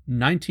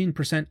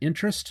 19%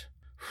 interest?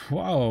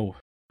 Whoa.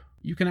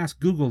 You can ask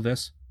Google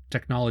this.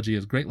 Technology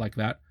is great like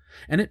that.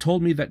 And it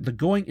told me that the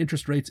going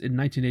interest rates in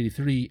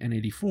 1983 and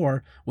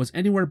 84 was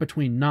anywhere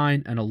between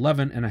 9 and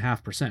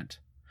 11.5%.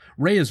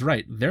 Ray is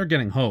right, they're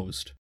getting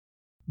hosed.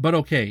 But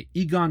okay,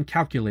 Egon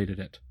calculated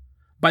it.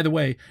 By the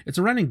way, it's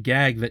a running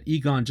gag that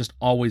Egon just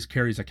always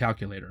carries a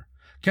calculator.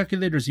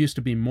 Calculators used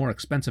to be more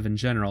expensive in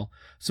general,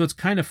 so it's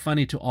kind of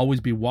funny to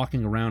always be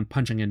walking around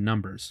punching in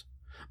numbers.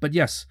 But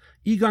yes,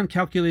 Egon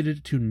calculated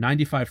it to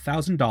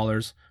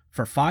 $95,000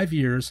 for 5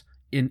 years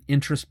in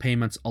interest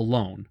payments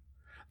alone.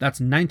 That's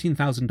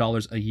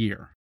 $19,000 a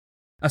year.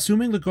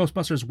 Assuming the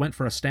Ghostbusters went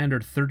for a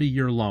standard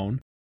 30-year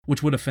loan,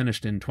 which would have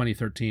finished in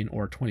 2013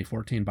 or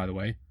 2014, by the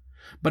way,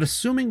 but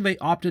assuming they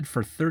opted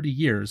for 30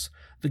 years,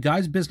 the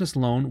guy's business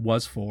loan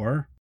was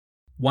for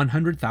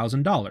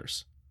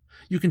 $100,000.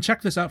 You can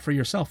check this out for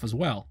yourself as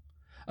well.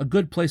 A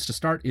good place to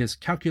start is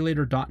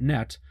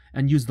calculator.net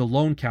and use the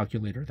loan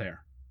calculator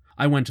there.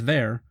 I went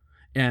there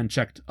and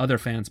checked other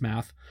fans'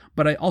 math,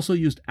 but I also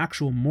used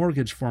actual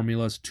mortgage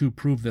formulas to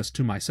prove this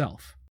to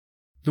myself.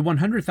 The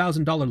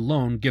 $100,000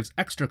 loan gives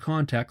extra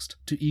context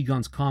to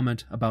Egon's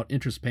comment about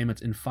interest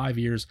payments in 5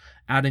 years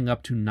adding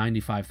up to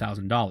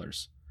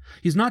 $95,000.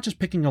 He's not just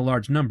picking a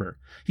large number,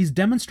 he's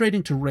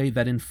demonstrating to Ray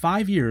that in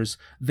 5 years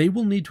they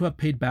will need to have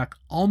paid back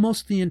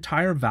almost the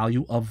entire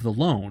value of the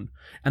loan,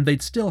 and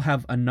they'd still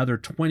have another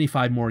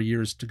 25 more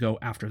years to go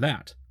after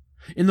that.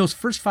 In those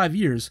first 5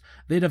 years,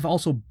 they'd have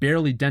also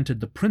barely dented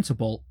the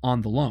principal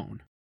on the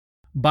loan.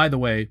 By the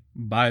way,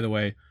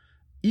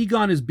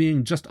 Egon is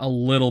being just a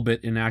little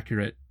bit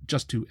inaccurate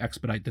just to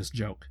expedite this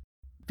joke.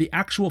 The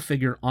actual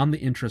figure on the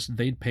interest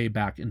they'd pay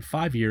back in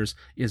 5 years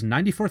is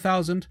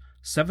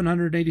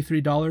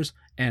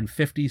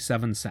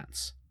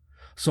 $94,783.57.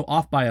 So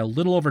off by a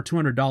little over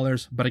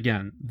 $200, but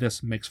again,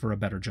 this makes for a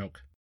better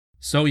joke.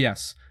 So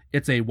yes,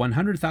 it's a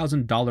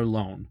 $100,000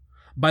 loan.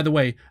 By the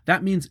way,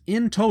 that means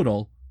in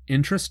total,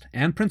 interest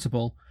and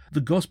principal, the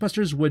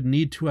Ghostbusters would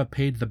need to have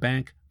paid the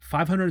bank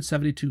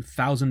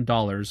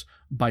 $572,000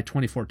 by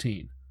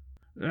 2014.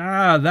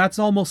 That's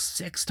almost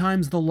 6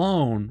 times the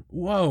loan.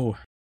 Whoa.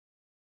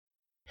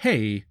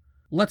 Hey,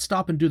 let's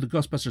stop and do the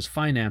Ghostbusters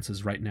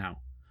finances right now.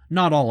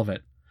 Not all of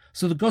it.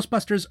 So the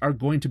Ghostbusters are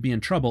going to be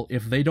in trouble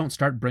if they don't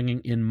start bringing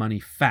in money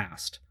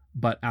fast.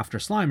 But after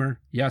Slimer,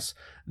 yes,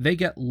 they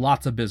get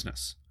lots of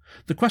business.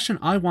 The question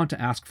I want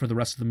to ask for the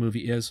rest of the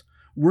movie is,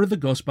 were the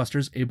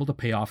Ghostbusters able to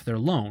pay off their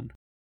loan?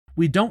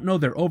 We don't know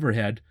their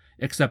overhead,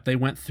 except they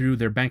went through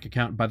their bank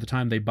account by the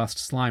time they bust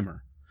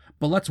Slimer.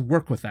 But let's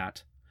work with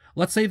that.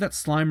 Let's say that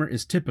Slimer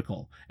is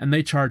typical, and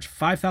they charge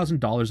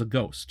 $5,000 a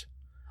ghost.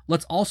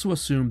 Let's also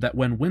assume that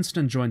when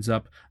Winston joins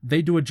up,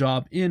 they do a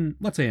job in,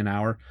 let's say, an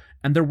hour,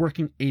 and they're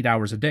working 8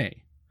 hours a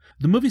day.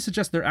 The movie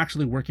suggests they're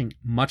actually working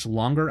much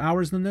longer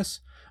hours than this,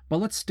 but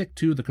let's stick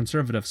to the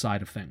conservative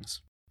side of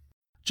things.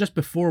 Just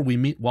before we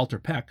meet Walter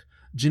Peck,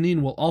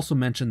 Janine will also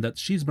mention that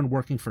she's been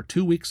working for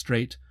 2 weeks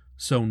straight,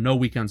 so no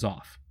weekends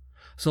off.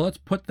 So let's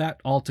put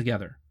that all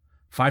together.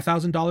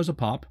 $5,000 a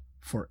pop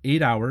for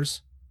 8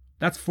 hours,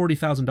 that's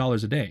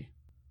 $40,000 a day.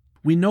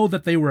 We know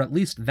that they were at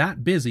least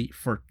that busy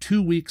for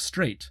 2 weeks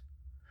straight.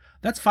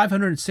 That's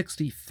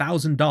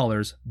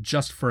 $560,000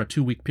 just for a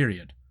 2-week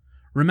period.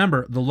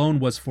 Remember, the loan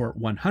was for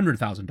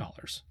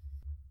 $100,000.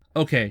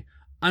 Okay,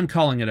 I'm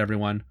calling it,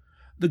 everyone.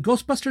 The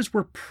Ghostbusters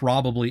were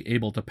probably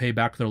able to pay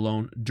back their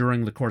loan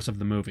during the course of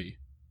the movie.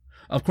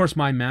 Of course,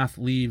 my math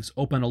leaves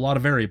open a lot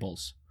of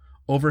variables.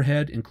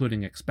 Overhead,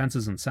 including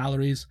expenses and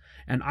salaries,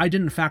 and I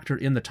didn't factor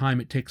in the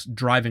time it takes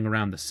driving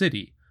around the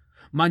city.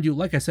 Mind you,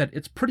 like I said,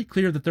 it's pretty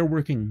clear that they're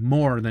working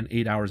more than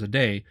 8 hours a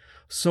day,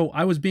 so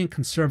I was being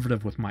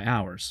conservative with my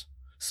hours.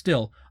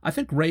 Still, I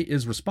think Ray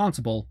is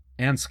responsible,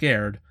 and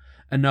scared,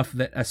 enough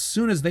that as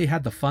soon as they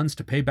had the funds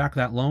to pay back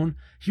that loan,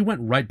 he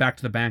went right back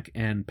to the bank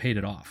and paid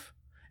it off.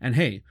 And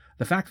hey,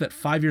 the fact that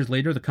 5 years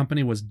later the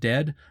company was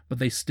dead, but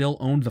they still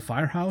owned the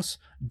firehouse,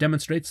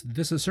 demonstrates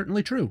this is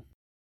certainly true.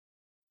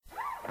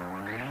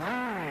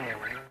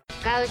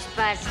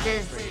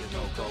 Ghostbusters.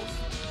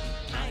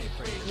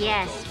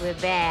 Yes, we're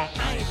back.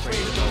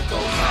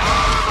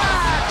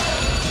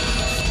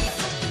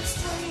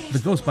 The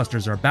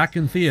Ghostbusters are back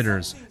in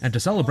theaters, and to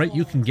celebrate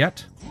you can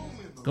get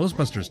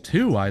Ghostbusters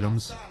 2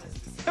 items.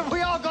 Have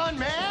we all gone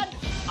mad?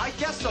 I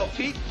guess so,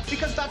 Pete,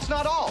 because that's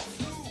not all.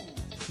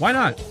 Why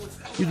not?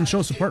 You can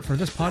show support for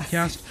this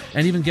podcast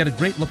and even get a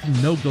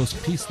great-looking No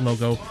Ghost Peace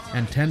logo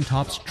and 10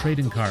 Tops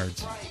trading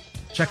cards.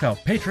 Check out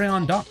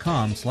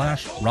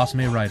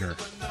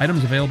patreon.com/RossMayWriter.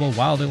 Items available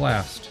while they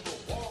last.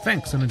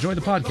 Thanks and enjoy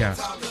the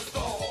podcast.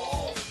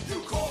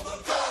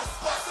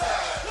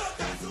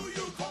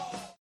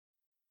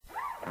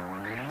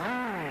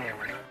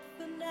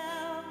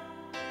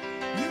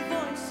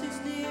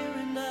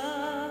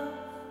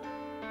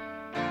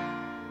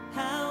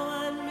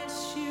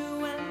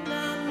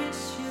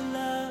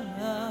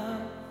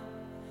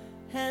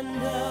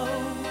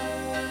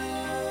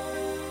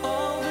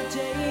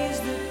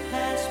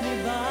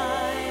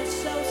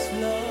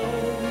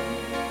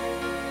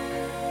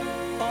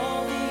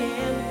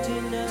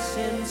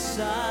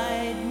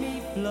 Inside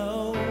me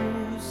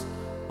flows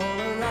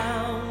all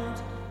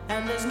around,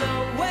 and there's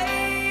no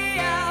way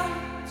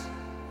out.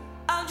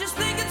 I'm just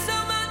thinking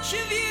so much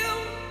of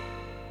you.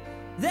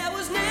 There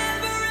was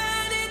never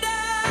any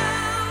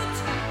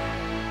doubt.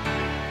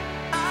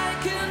 I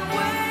can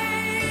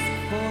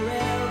wait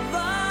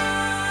forever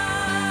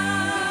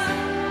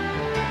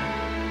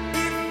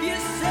if you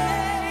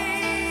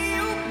say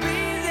you'll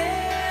be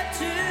there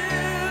too.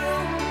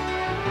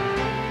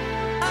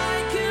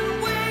 I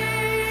can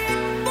wait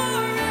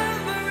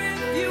forever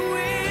if you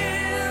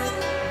will.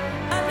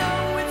 I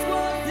know it's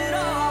worth it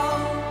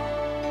all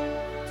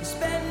to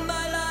spend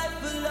my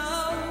life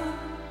alone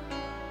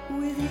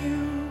with you.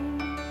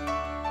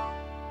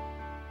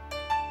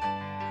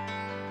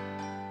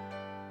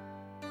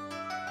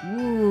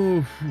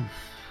 Ooh.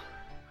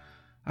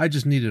 I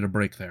just needed a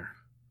break there.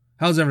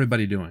 How's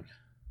everybody doing?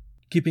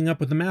 Keeping up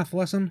with the math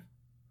lesson?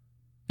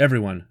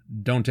 Everyone,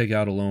 don't take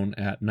out a loan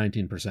at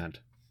 19%.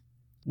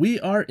 We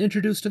are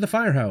introduced to the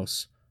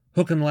firehouse,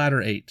 Hook and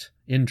Ladder 8,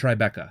 in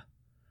Tribeca.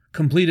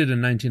 Completed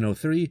in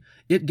 1903,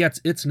 it gets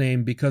its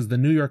name because the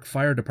New York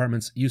fire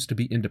departments used to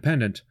be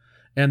independent,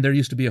 and there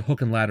used to be a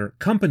Hook and Ladder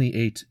Company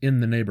 8 in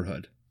the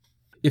neighborhood.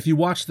 If you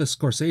watch the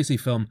Scorsese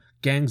film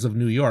Gangs of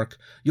New York,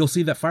 you'll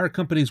see that fire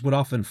companies would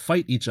often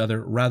fight each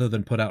other rather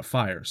than put out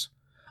fires.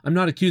 I'm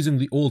not accusing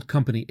the old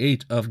Company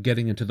 8 of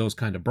getting into those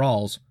kind of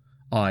brawls.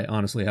 I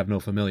honestly have no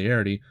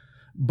familiarity,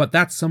 but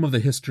that's some of the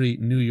history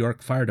New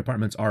York fire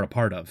departments are a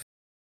part of.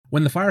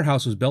 When the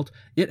firehouse was built,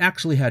 it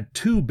actually had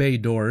 2 bay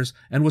doors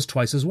and was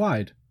twice as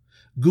wide.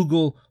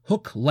 Google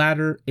Hook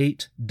Ladder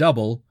 8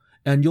 Double,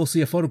 and you'll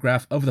see a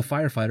photograph of the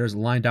firefighters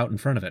lined out in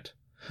front of it.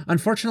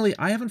 Unfortunately,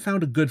 I haven't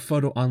found a good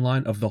photo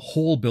online of the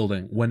whole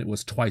building when it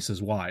was twice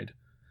as wide.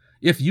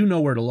 If you know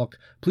where to look,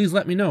 please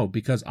let me know,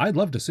 because I'd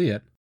love to see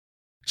it.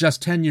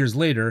 Just 10 years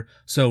later,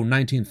 so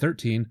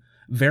 1913,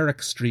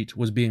 Varick Street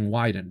was being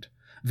widened.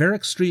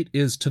 Varick Street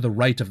is to the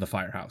right of the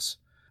firehouse.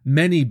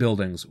 Many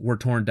buildings were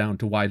torn down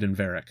to widen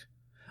Varick.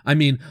 I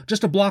mean,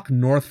 just a block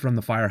north from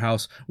the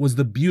firehouse was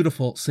the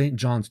beautiful St.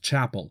 John's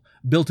Chapel,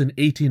 built in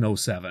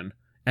 1807,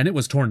 and it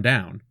was torn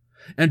down.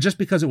 And just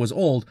because it was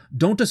old,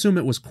 don't assume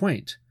it was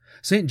quaint.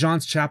 St.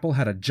 John's Chapel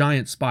had a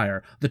giant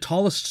spire, the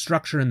tallest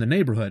structure in the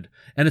neighborhood,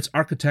 and its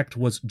architect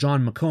was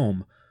John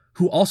Macomb,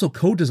 who also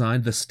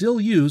co-designed the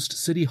still-used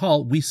City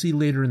Hall we see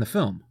later in the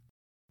film.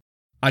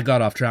 I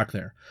got off track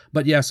there.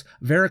 But yes,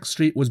 Varick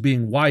Street was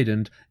being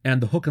widened,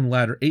 and the Hook and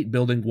Ladder 8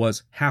 building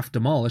was half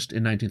demolished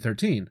in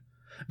 1913.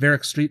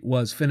 Varick Street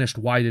was finished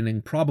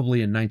widening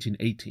probably in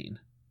 1918.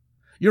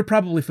 You're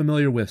probably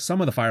familiar with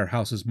some of the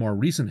firehouse's more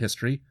recent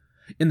history.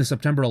 In the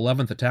September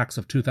 11th attacks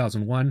of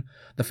 2001,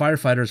 the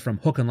firefighters from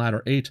Hook and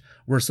Ladder 8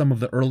 were some of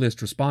the earliest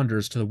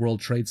responders to the World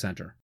Trade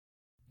Center.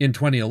 In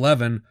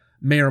 2011,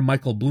 Mayor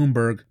Michael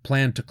Bloomberg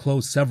planned to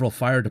close several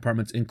fire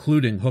departments,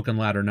 including Hook and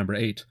Ladder number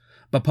 8,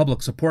 but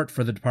public support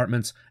for the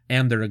departments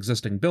and their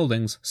existing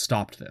buildings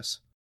stopped this.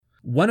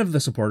 One of the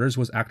supporters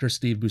was actor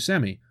Steve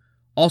Buscemi,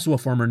 also a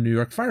former New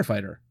York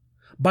firefighter.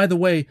 By the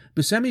way,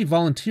 Buscemi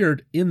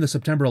volunteered in the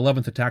September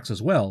 11th attacks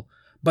as well,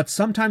 but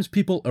sometimes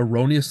people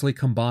erroneously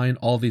combine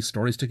all these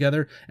stories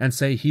together and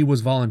say he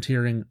was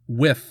volunteering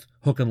with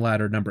Hook and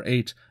Ladder number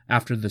 8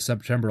 after the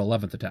September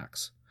 11th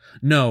attacks.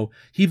 No,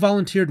 he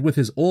volunteered with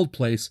his old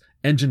place,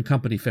 Engine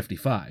Company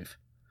 55.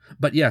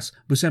 But yes,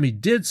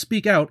 Buscemi did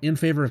speak out in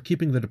favor of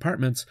keeping the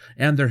departments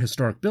and their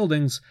historic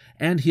buildings,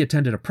 and he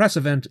attended a press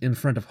event in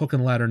front of Hook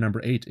and Ladder number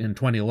 8 in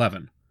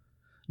 2011.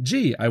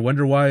 Gee, I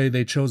wonder why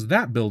they chose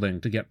that building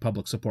to get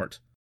public support.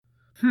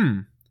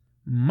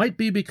 Might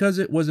be because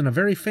it was in a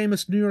very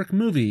famous New York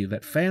movie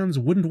that fans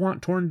wouldn't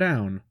want torn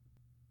down.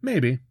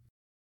 Maybe.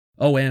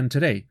 Oh, and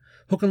today,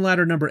 Hook and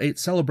Ladder number 8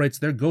 celebrates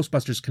their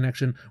Ghostbusters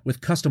connection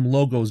with custom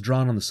logos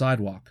drawn on the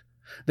sidewalk.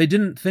 They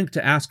didn't think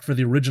to ask for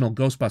the original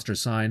Ghostbusters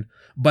sign,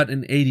 but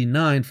in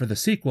 '89 for the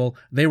sequel,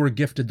 they were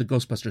gifted the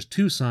Ghostbusters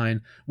 2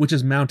 sign, which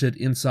is mounted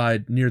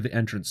inside near the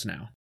entrance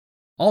now.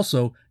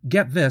 Also,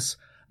 get this,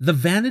 the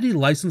vanity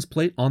license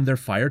plate on their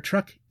fire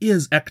truck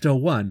is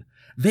Ecto-1.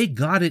 They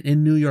got it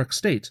in New York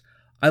State.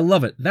 I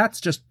love it.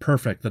 That's just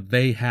perfect that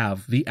they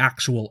have the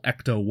actual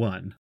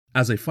Ecto-1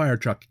 as a fire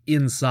truck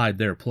inside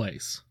their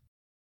place.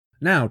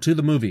 Now, to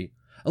the movie.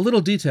 A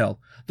little detail.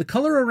 The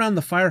color around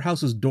the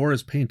firehouse's door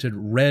is painted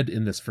red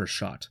in this first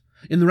shot.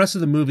 In the rest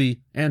of the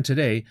movie, and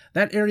today,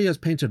 that area is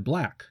painted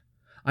black.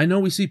 I know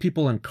we see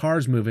people and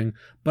cars moving,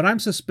 but I'm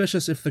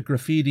suspicious if the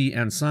graffiti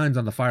and signs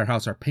on the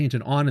firehouse are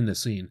painted on in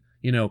this scene,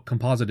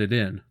 composited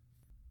in.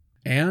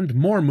 And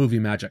more movie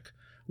magic.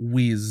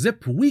 We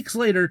zip weeks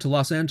later to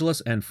Los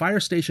Angeles and fire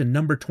station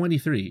number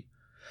 23.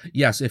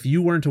 Yes, if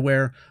you weren't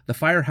aware, the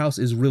firehouse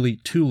is really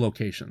two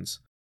locations.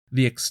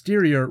 The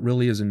exterior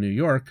really is in New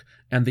York,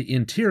 and the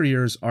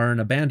interiors are an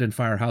abandoned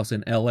firehouse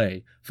in LA,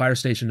 fire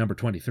station number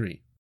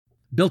 23.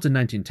 Built in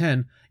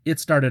 1910, it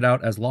started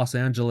out as Los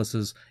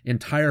Angeles'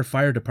 entire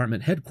fire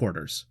department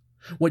headquarters.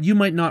 What you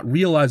might not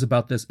realize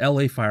about this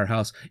LA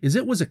firehouse is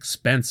it was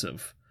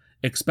expensive.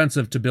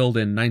 Expensive to build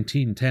in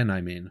 1910,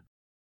 I mean.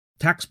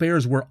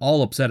 Taxpayers were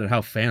all upset at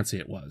how fancy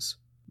it was.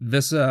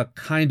 This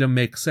kinda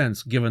makes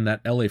sense given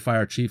that LA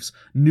fire chiefs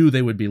knew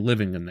they would be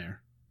living in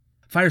there.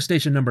 Fire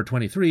Station number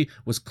 23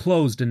 was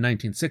closed in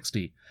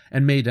 1960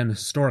 and made an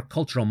historic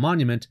cultural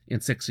monument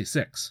in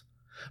 66.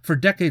 For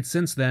decades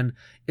since then,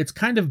 it's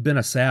kind of been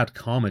a sad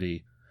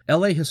comedy.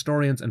 LA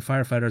historians and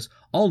firefighters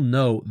all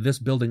know this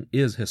building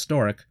is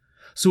historic,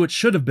 so it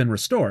should have been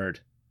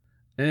restored.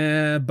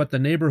 But the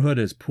neighborhood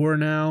is poor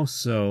now,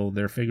 so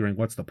they're figuring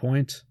what's the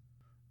point?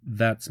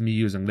 That's me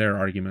using their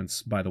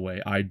arguments, by the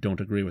way. I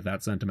don't agree with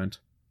that sentiment.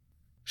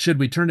 Should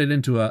we turn it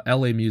into a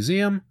LA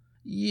museum?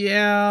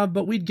 Yeah,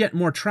 but we'd get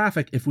more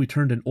traffic if we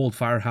turned an old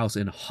firehouse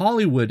in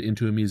Hollywood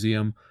into a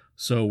museum,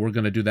 so we're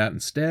going to do that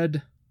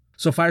instead.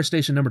 So Fire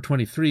Station number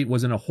 23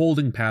 was in a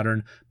holding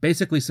pattern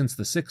basically since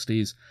the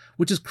 60s,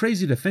 which is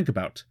crazy to think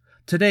about.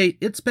 Today,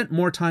 it spent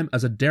more time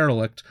as a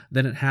derelict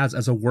than it has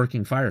as a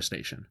working fire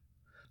station.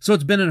 So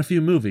it's been in a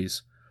few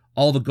movies.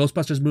 All the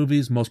Ghostbusters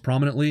movies, most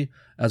prominently,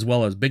 as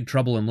well as Big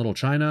Trouble in Little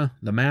China,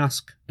 The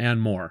Mask, and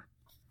more.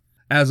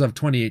 As of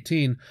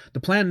 2018, the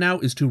plan now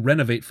is to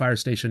renovate Fire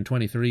Station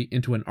 23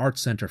 into an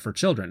arts center for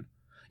children.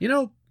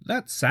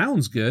 That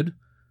sounds good.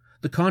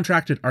 The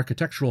contracted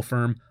architectural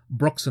firm,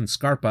 Brooks &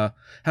 Scarpa,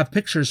 have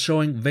pictures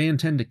showing they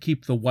intend to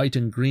keep the white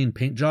and green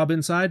paint job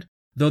inside,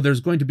 though there's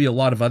going to be a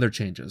lot of other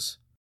changes.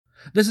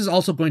 This is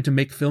also going to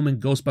make filming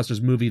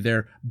Ghostbusters movie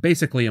there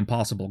basically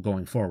impossible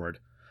going forward.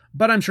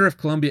 But I'm sure if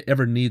Columbia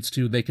ever needs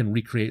to, they can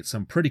recreate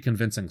some pretty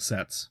convincing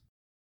sets.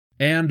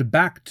 And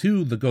back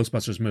to the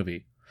Ghostbusters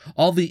movie.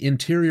 All the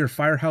interior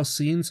firehouse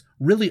scenes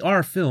really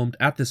are filmed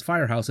at this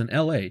firehouse in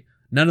LA.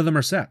 None of them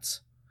are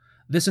sets.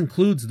 This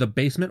includes the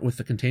basement with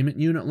the containment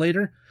unit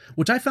later,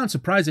 which I found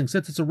surprising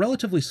since it's a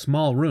relatively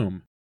small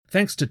room.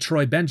 Thanks to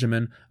Troy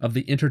Benjamin of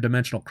the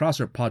Interdimensional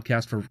Crossrip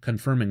podcast for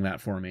confirming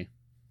that for me.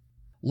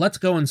 Let's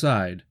go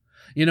inside.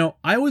 You know,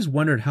 I always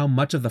wondered how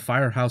much of the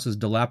firehouse's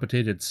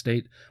dilapidated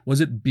state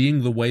was it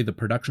being the way the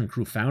production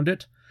crew found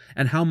it,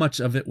 and how much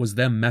of it was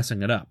them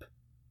messing it up.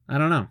 I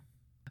don't know.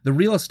 The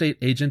real estate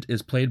agent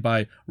is played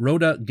by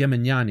Rhoda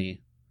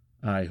Gemignani.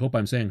 I hope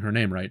I'm saying her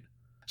name right.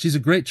 She's a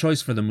great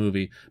choice for the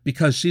movie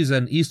because she's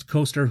an East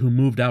Coaster who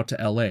moved out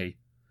to LA.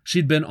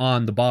 She'd been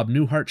on The Bob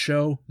Newhart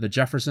Show, The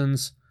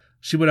Jeffersons.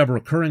 She would have a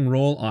recurring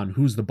role on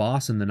Who's the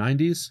Boss in the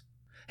 90s.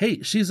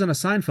 Hey, she's in a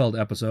Seinfeld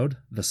episode,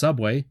 The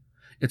Subway.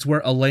 It's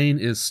where Elaine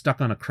is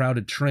stuck on a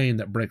crowded train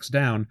that breaks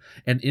down,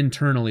 and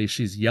internally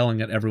she's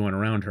yelling at everyone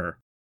around her.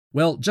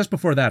 Well, just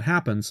before that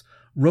happens,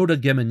 Rhoda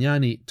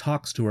Gemignani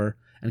talks to her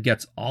and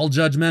gets all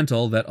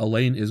judgmental that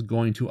Elaine is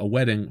going to a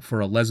wedding for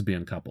a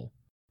lesbian couple.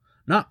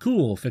 Not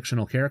cool,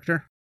 fictional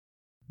character.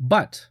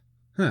 But,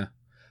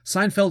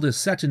 Seinfeld is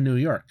set in New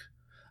York.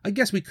 I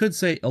guess we could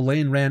say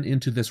Elaine ran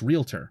into this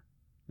realtor.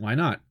 Why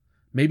not?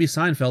 Maybe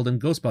Seinfeld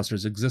and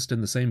Ghostbusters exist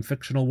in the same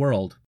fictional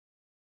world.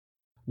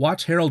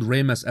 Watch Harold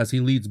Ramis as he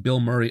leads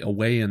Bill Murray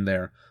away in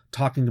there,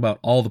 talking about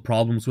all the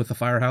problems with the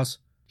firehouse.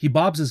 He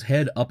bobs his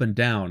head up and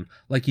down,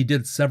 like he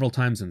did several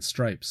times in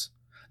Stripes.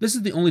 This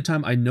is the only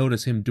time I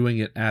notice him doing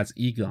it as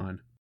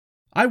Egon.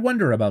 I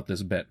wonder about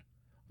this bit.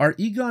 Are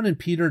Egon and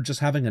Peter just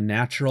having a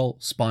natural,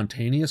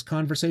 spontaneous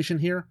conversation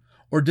here?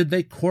 Or did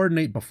they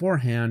coordinate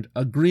beforehand,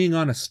 agreeing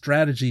on a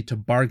strategy to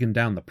bargain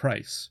down the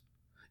price?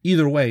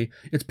 Either way,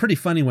 it's pretty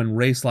funny when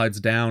Ray slides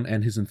down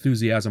and his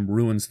enthusiasm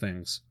ruins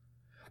things.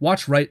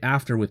 Watch right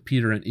after with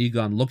Peter and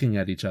Egon looking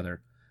at each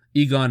other.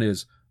 Egon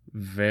is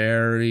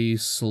very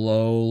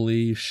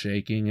slowly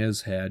shaking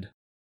his head.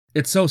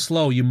 It's so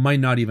slow you might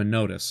not even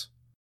notice.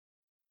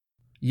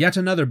 Yet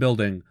another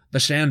building, the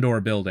Shandor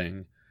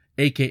Building,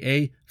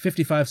 aka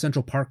 55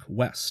 Central Park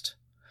West.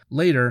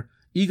 Later,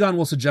 Egon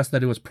will suggest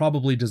that it was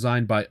probably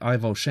designed by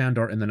Ivo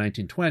Shandor in the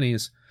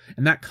 1920s,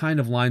 and that kind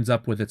of lines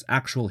up with its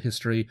actual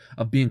history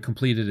of being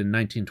completed in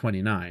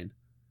 1929.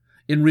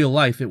 In real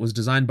life, it was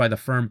designed by the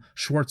firm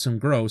Schwartz &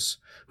 Gross,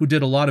 who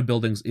did a lot of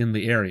buildings in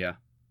the area.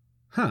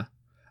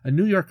 A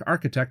New York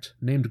architect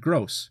named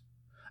Gross.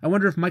 I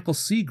wonder if Michael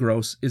C.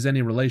 Gross is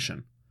any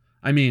relation.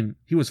 I mean,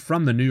 he was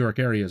from the New York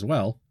area as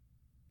well.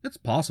 It's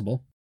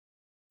possible.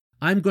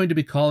 I'm going to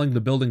be calling the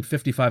building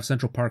 55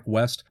 Central Park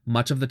West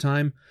much of the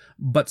time,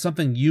 but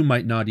something you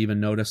might not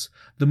even notice,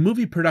 the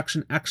movie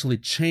production actually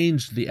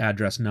changed the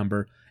address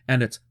number,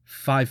 and it's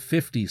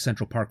 550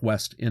 Central Park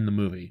West in the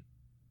movie.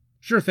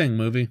 Sure thing,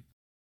 movie.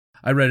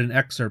 I read an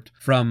excerpt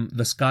from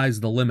The Sky's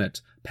the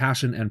Limit,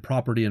 Passion and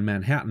Property in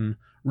Manhattan,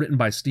 written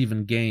by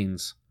Stephen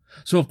Gaines.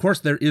 So of course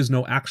there is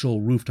no actual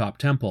rooftop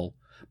temple,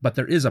 but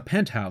there is a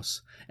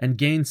penthouse, and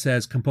Gaines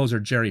says composer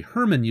Jerry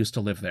Herman used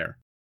to live there.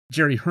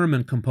 Jerry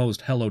Herman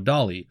composed Hello,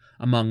 Dolly,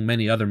 among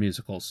many other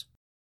musicals.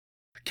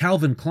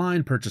 Calvin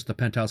Klein purchased the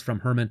penthouse from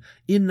Herman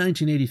in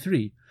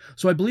 1983,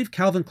 so I believe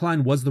Calvin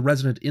Klein was the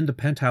resident in the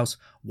penthouse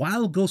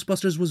while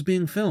Ghostbusters was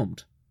being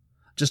filmed.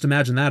 Just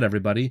imagine that,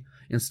 everybody.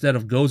 Instead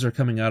of Gozer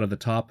coming out of the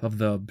top of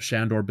the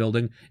Shandor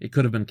Building, it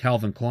could have been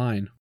Calvin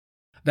Klein.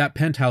 That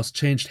penthouse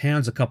changed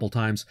hands a couple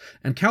times,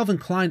 and Calvin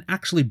Klein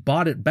actually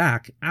bought it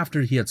back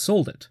after he had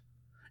sold it.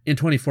 In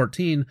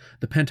 2014,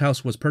 the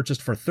penthouse was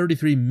purchased for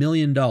 $33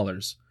 million.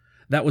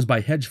 That was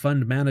by hedge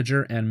fund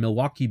manager and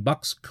Milwaukee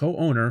Bucks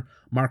co-owner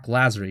Mark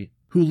Lazary,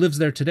 who lives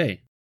there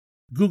today.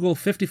 Google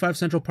 55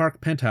 Central Park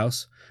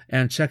Penthouse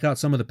and check out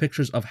some of the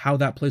pictures of how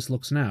that place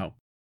looks now.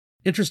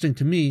 Interesting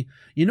to me,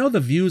 you know the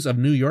views of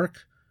New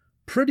York?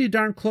 Pretty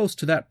darn close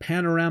to that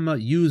panorama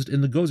used in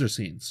the Gozer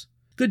scenes.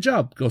 Good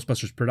job,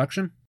 Ghostbusters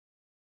production.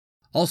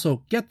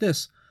 Also, get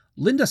this,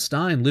 Linda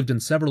Stein lived in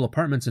several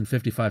apartments in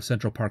 55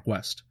 Central Park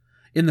West.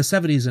 In the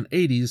 70s and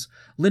 80s,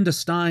 Linda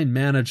Stein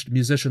managed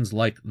musicians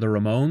like the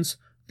Ramones,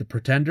 the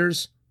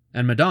Pretenders,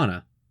 and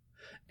Madonna.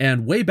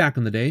 And way back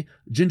in the day,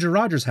 Ginger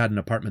Rogers had an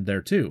apartment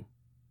there too.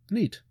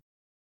 Neat.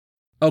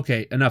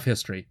 Okay, enough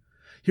history.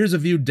 Here's a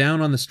view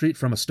down on the street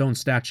from a stone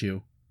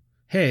statue.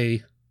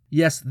 Hey,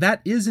 yes,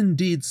 that is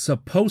indeed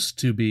supposed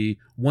to be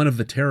one of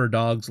the terror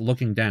dogs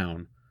looking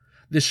down.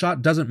 This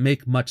shot doesn't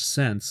make much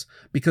sense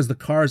because the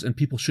cars and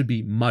people should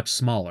be much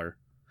smaller.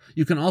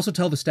 You can also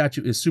tell the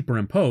statue is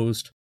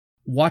superimposed.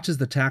 Watch as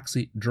the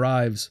taxi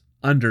drives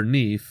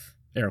underneath,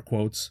 air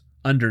quotes,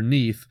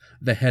 underneath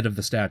the head of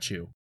the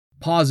statue.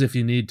 Pause if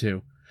you need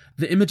to.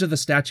 The image of the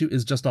statue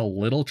is just a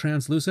little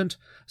translucent,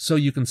 so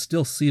you can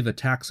still see the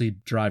taxi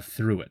drive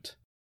through it.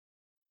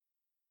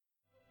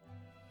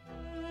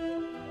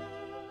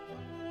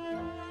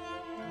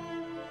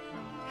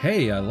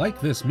 Hey, I like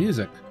this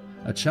music.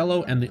 A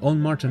cello and the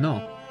On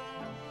Maintenant.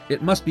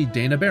 It must be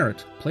Dana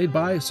Barrett, played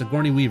by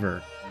Sigourney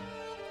Weaver.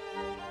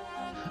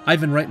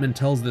 Ivan Reitman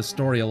tells this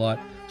story a lot.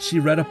 She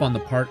read up on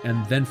the part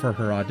and then for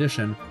her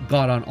audition,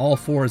 got on all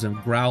fours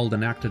and growled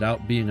and acted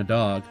out being a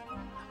dog.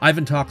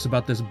 Ivan talks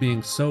about this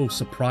being so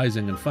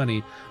surprising and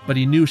funny, but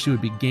he knew she would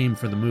be game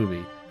for the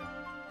movie.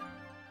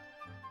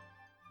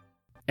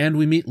 And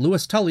we meet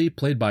Louis Tully,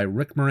 played by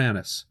Rick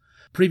Moranis.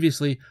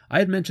 Previously, I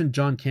had mentioned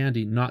John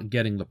Candy not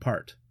getting the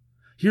part.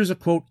 Here's a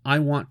quote I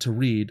want to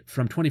read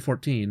from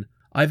 2014,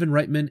 Ivan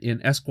Reitman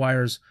in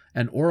Esquire's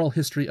An Oral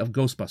History of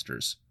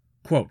Ghostbusters.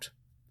 Quote,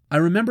 I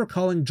remember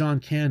calling John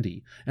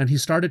Candy, and he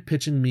started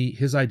pitching me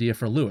his idea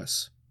for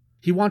Louis.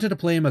 He wanted to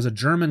play him as a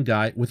German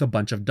guy with a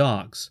bunch of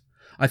dogs.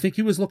 I think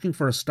he was looking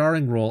for a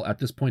starring role at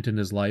this point in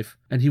his life,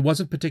 and he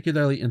wasn't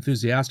particularly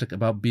enthusiastic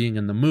about being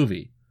in the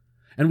movie.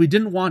 And we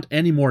didn't want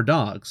any more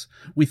dogs.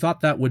 We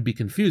thought that would be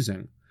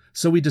confusing,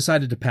 so we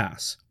decided to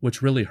pass,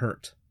 which really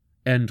hurt.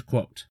 End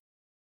quote.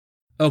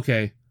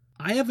 Okay,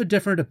 I have a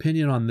different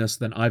opinion on this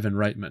than Ivan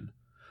Reitman.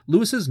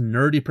 Louis's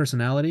nerdy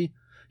personality,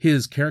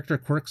 his character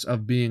quirks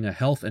of being a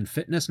health and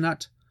fitness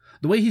nut,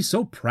 the way he's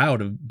so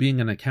proud of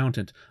being an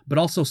accountant, but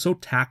also so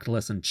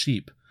tactless and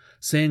cheap,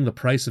 saying the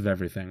price of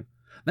everything,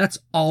 that's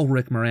all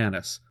Rick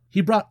Moranis.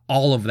 He brought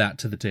all of that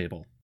to the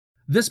table.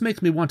 This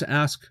makes me want to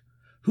ask,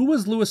 who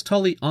was Louis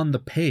Tully on the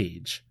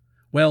page?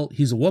 Well,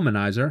 he's a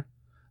womanizer.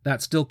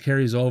 That still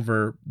carries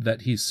over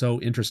that he's so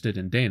interested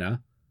in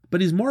Dana. But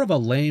he's more of a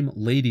lame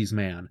ladies'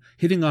 man,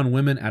 hitting on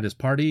women at his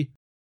party.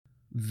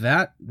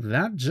 That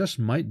just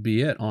might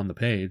be it on the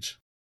page.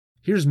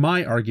 Here's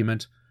my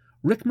argument.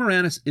 Rick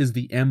Moranis is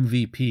the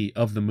MVP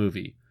of the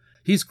movie.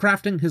 He's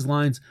crafting his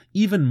lines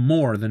even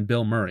more than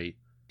Bill Murray.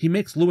 He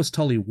makes Louis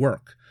Tully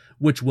work,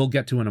 which we'll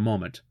get to in a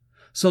moment.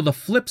 So the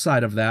flip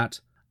side of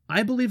that,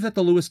 I believe that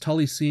the Louis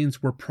Tully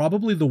scenes were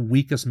probably the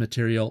weakest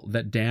material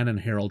that Dan and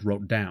Harold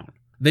wrote down.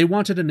 They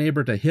wanted a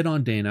neighbor to hit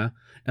on Dana,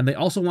 and they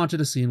also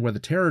wanted a scene where the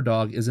terror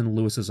dog is in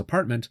Louis's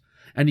apartment,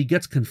 and he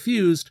gets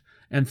confused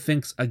and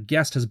thinks a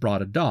guest has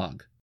brought a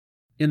dog.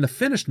 In the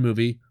finished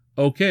movie,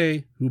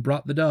 okay, who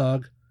brought the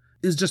dog,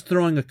 is just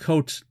throwing a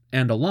coat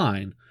and a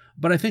line,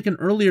 but I think in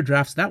earlier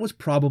drafts that was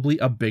probably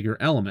a bigger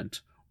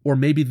element, or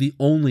maybe the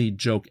only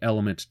joke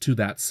element to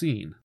that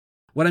scene.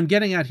 What I'm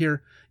getting at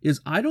here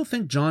is I don't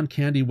think John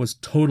Candy was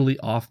totally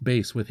off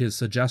base with his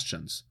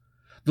suggestions.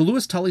 The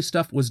Louis Tully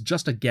stuff was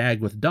just a gag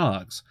with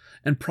dogs,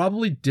 and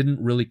probably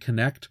didn't really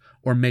connect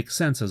or make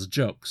sense as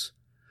jokes.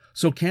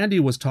 So Candy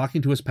was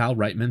talking to his pal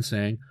Reitman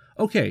saying,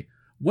 okay,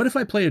 what if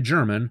I play a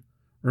German?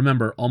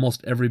 Remember,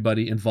 almost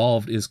everybody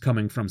involved is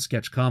coming from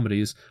sketch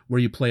comedies where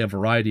you play a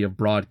variety of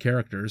broad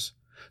characters.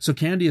 So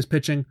Candy is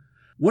pitching,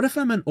 what if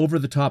I'm an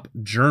over-the-top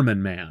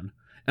German man,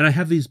 and I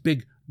have these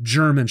big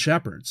German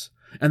shepherds,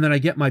 and then I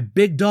get my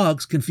big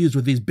dogs confused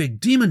with these big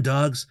demon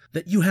dogs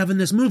that you have in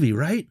this movie,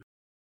 right?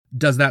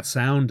 Does that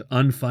sound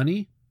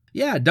unfunny?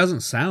 Yeah, it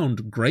doesn't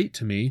sound great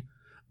to me,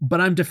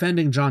 but I'm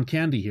defending John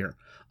Candy here.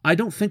 I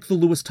don't think the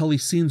Louis Tully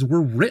scenes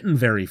were written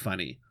very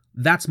funny.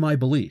 That's my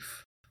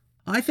belief.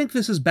 I think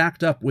this is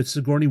backed up with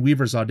Sigourney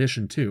Weaver's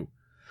audition too.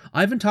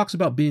 Ivan talks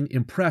about being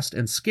impressed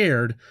and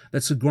scared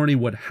that Sigourney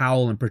would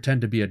howl and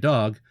pretend to be a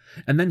dog,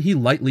 and then he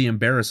lightly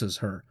embarrasses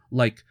her,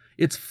 like,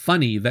 it's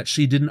funny that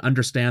she didn't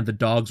understand the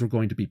dogs were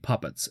going to be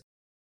puppets.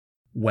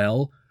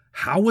 Well,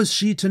 how was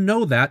she to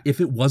know that if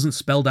it wasn't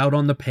spelled out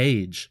on the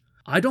page?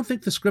 I don't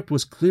think the script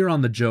was clear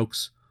on the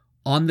jokes,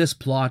 on this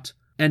plot,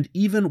 and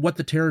even what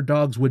the terror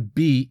dogs would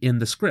be in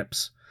the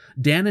scripts.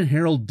 Dan and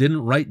Harold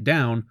didn't write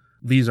down,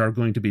 these are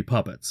going to be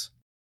puppets.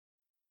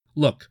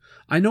 Look,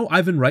 I know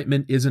Ivan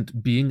Reitman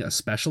isn't being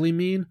especially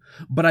mean,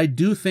 but I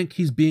do think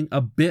he's being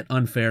a bit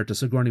unfair to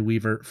Sigourney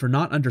Weaver for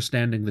not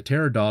understanding the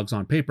terror dogs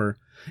on paper,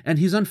 and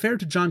he's unfair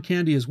to John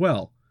Candy as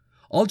well.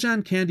 All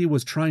John Candy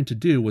was trying to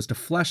do was to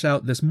flesh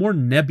out this more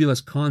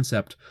nebulous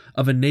concept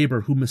of a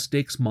neighbor who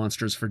mistakes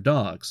monsters for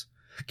dogs.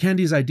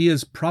 Candy's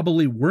ideas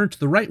probably weren't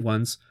the right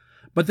ones,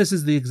 but this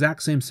is the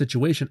exact same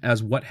situation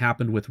as what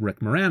happened with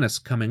Rick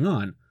Moranis coming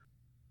on.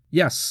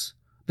 Yes,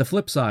 the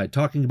flip side,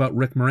 talking about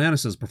Rick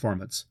Moranis'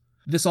 performance.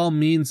 This all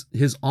means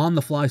his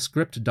on-the-fly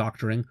script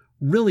doctoring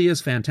really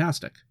is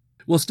fantastic.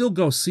 We'll still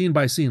go scene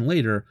by scene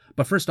later,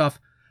 but first off,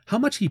 how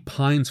much he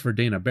pines for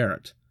Dana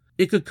Barrett.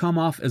 It could come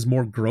off as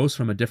more gross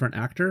from a different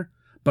actor,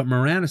 but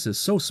Moranis is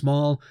so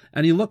small,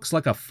 and he looks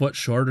like a foot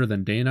shorter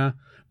than Dana,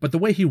 but the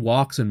way he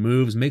walks and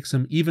moves makes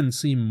him even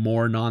seem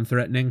more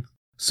non-threatening.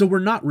 So we're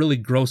not really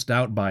grossed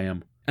out by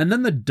him. And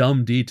then the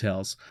dumb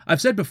details.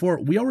 I've said before,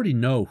 we already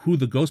know who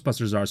the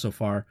Ghostbusters are so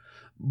far,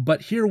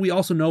 but here we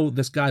also know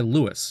this guy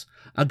Louis,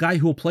 a guy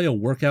who will play a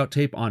workout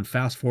tape on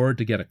fast forward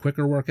to get a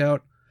quicker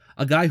workout,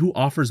 a guy who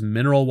offers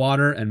mineral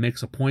water and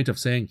makes a point of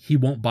saying he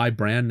won't buy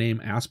brand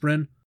name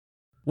aspirin.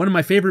 One of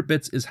my favorite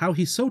bits is how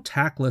he's so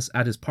tactless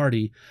at his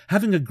party,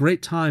 having a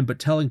great time but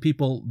telling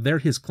people they're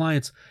his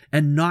clients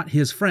and not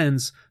his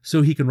friends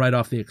so he can write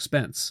off the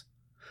expense.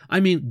 I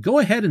mean, go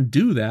ahead and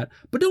do that,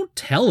 but don't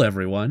tell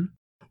everyone.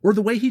 Or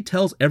the way he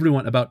tells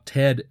everyone about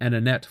Ted and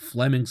Annette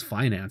Fleming's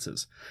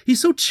finances. He's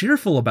so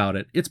cheerful about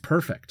it, it's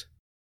perfect.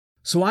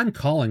 So I'm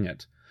calling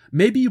it.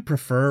 Maybe you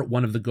prefer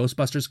one of the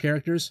Ghostbusters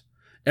characters?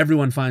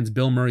 Everyone finds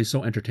Bill Murray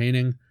so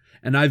entertaining,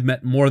 and I've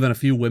met more than a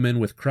few women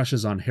with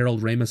crushes on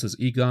Harold Ramis'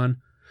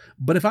 Egon.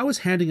 But if I was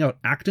handing out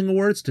acting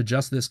awards to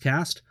just this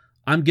cast,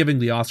 I'm giving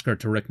the Oscar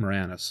to Rick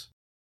Moranis.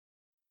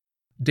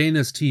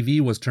 Dana's TV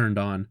was turned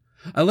on,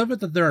 I love it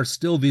that there are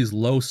still these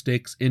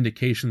low-stakes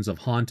indications of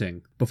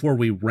haunting before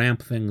we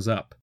ramp things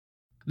up.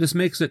 This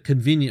makes it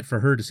convenient for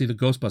her to see the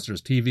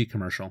Ghostbusters TV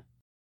commercial.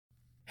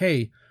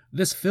 Hey,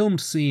 this filmed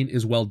scene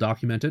is well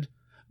documented.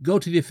 Go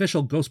to the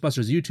official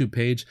Ghostbusters YouTube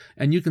page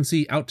and you can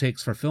see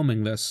outtakes for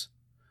filming this.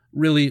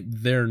 Really,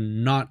 they're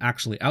not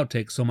actually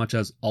outtakes so much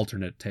as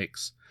alternate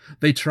takes.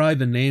 They try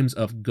the names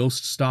of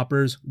Ghost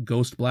Stoppers,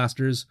 Ghost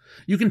Blasters.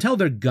 You can tell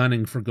they're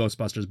gunning for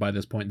Ghostbusters by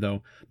this point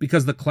though,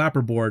 because the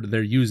clapperboard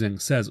they're using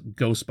says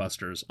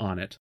Ghostbusters on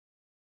it.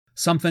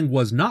 Something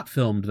was not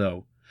filmed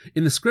though.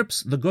 In the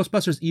scripts, the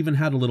Ghostbusters even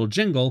had a little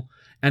jingle,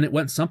 and it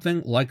went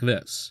something like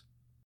this.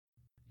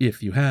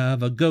 If you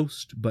have a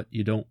ghost, but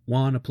you don't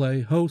want to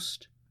play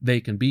host, they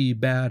can be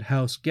bad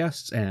house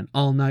guests and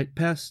all-night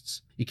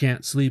pests. You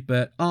can't sleep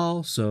at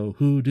all, so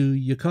who do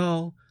you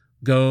call?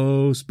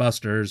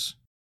 Ghostbusters.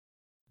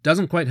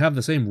 Doesn't quite have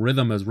the same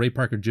rhythm as Ray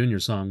Parker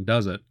Jr.'s song,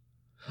 does it?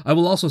 I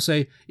will also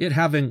say, it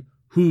having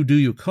Who Do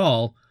You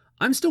Call,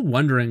 I'm still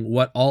wondering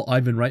what all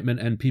Ivan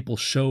Reitman and people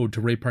showed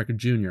to Ray Parker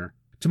Jr.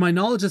 To my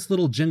knowledge, this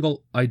little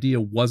jingle idea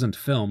wasn't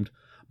filmed,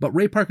 but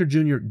Ray Parker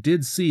Jr.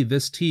 did see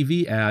this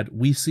TV ad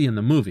we see in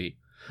the movie.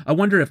 I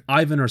wonder if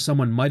Ivan or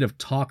someone might have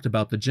talked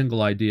about the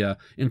jingle idea,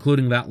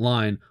 including that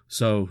line,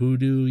 so who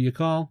do you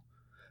call?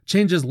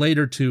 Changes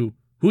later to,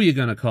 who you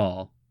gonna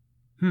call?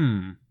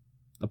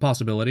 A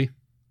possibility.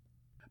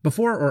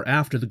 Before or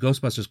after the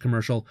Ghostbusters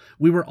commercial,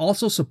 we were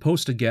also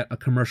supposed to get a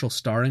commercial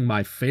starring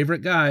my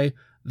favorite guy,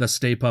 the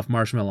Stay Puft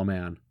Marshmallow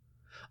Man.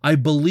 I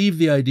believe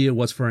the idea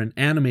was for an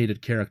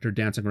animated character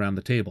dancing around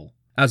the table,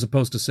 as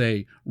opposed to,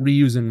 say,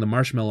 reusing the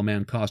Marshmallow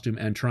Man costume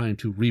and trying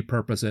to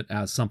repurpose it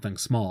as something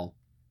small.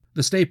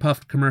 The Stay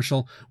Puft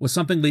commercial was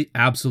something they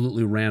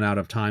absolutely ran out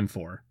of time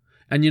for.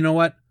 And you know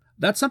what?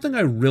 That's something I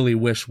really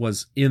wish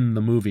was in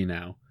the movie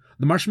now.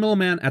 The Marshmallow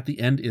Man at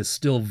the end is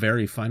still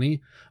very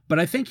funny, but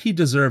I think he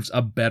deserves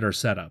a better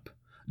setup.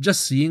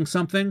 Just seeing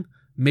something,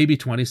 maybe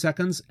 20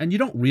 seconds, and you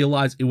don't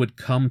realize it would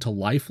come to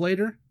life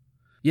later?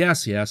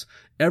 Yes,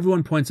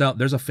 everyone points out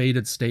there's a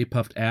faded Stay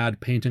Puft ad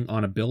painting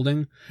on a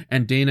building,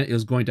 and Dana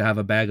is going to have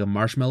a bag of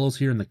marshmallows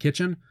here in the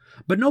kitchen,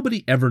 but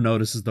nobody ever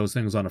notices those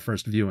things on a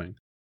first viewing.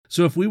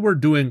 So if we were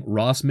doing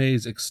Ross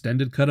May's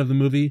extended cut of the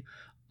movie,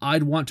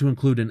 I'd want to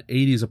include an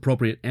 80s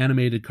appropriate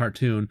animated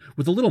cartoon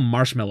with a little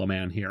Marshmallow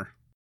Man here.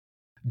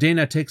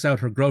 Dana takes out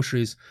her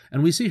groceries,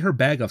 and we see her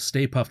bag of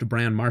Stay Puft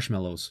brand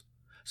marshmallows.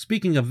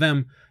 Speaking of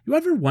them, you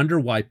ever wonder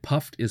why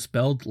puffed is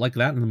spelled like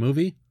that in the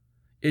movie?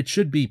 It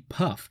should be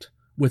puffed,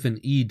 with an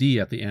ED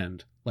at the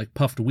end, like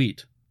puffed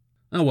wheat.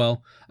 Oh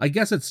well, I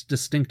guess it's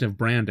distinctive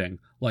branding,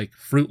 like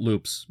Fruit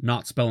Loops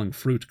not spelling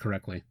fruit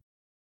correctly.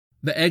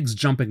 The eggs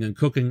jumping and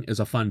cooking is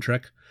a fun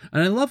trick,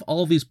 and I love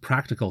all these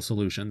practical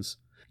solutions.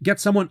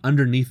 Get someone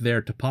underneath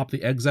there to pop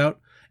the eggs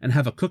out, and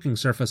have a cooking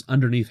surface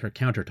underneath her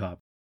countertop.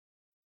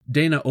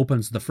 Dana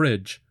opens the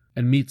fridge,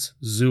 and meets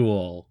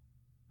Zuul.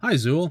 Hi,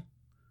 Zuul.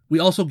 We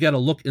also get a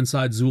look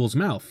inside Zuul's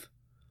mouth.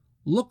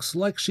 Looks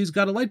like she's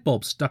got a light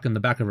bulb stuck in the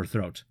back of her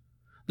throat.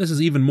 This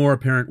is even more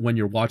apparent when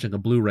you're watching a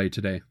Blu-ray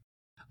today.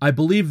 I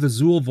believe the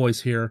Zuul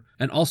voice here,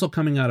 and also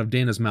coming out of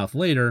Dana's mouth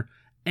later,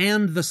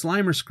 and the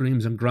Slimer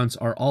screams and grunts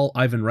are all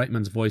Ivan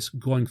Reitman's voice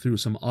going through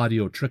some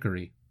audio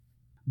trickery.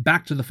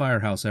 Back to the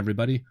firehouse,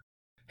 everybody.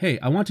 Hey,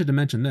 I wanted to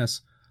mention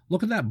this.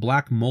 Look at that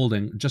black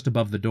molding just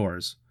above the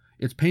doors.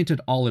 It's painted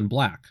all in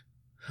black.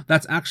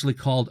 That's actually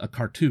called a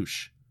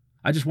cartouche.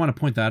 I just want to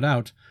point that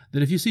out,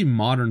 that if you see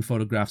modern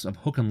photographs of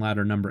Hook and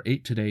Ladder number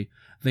 8 today,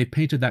 they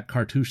painted that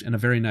cartouche in a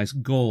very nice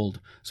gold,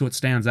 so it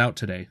stands out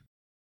today.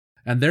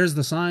 And there's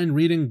the sign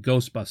reading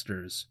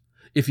Ghostbusters.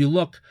 If you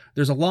look,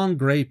 there's a long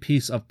gray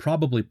piece of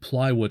probably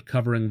plywood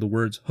covering the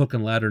words Hook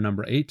and Ladder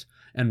number 8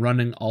 and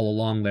running all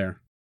along there.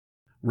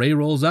 Ray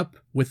rolls up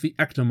with the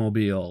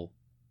Ectomobile.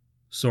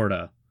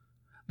 Sorta.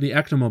 The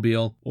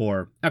Ectomobile,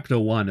 or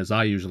Ecto-1 as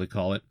I usually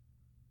call it.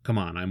 Come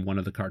on, I'm one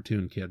of the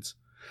cartoon kids.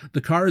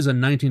 The car is a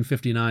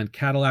 1959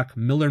 Cadillac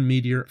Miller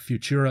Meteor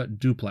Futura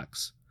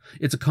Duplex.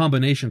 It's a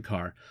combination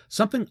car,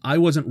 something I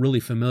wasn't really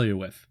familiar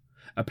with.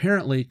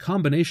 Apparently,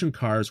 combination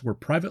cars were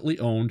privately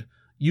owned,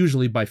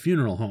 usually by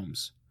funeral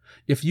homes.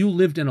 If you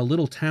lived in a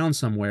little town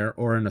somewhere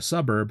or in a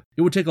suburb,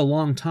 it would take a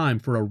long time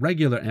for a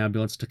regular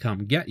ambulance to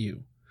come get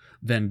you,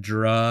 then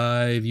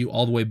drive you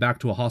all the way back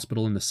to a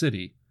hospital in the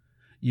city.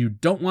 You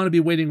don't want to be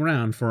waiting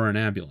around for an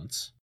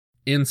ambulance.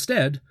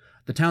 Instead,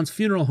 the town's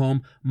funeral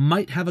home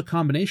might have a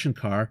combination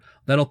car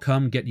that'll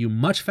come get you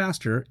much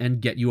faster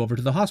and get you over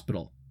to the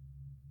hospital.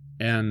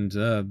 And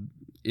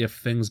if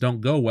things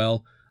don't go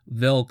well,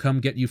 they'll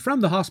come get you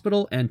from the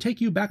hospital and take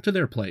you back to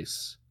their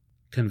place.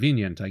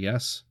 Convenient, I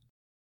guess.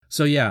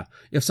 So yeah,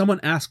 if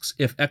someone asks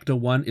if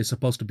Ecto-1 is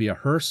supposed to be a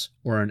hearse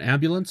or an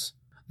ambulance,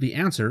 the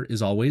answer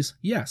is always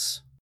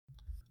yes.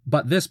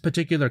 But this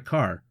particular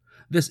car,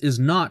 this is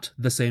not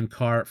the same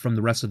car from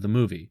the rest of the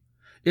movie.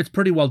 It's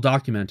pretty well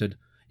documented.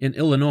 In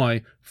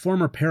Illinois,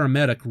 former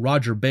paramedic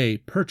Roger Bay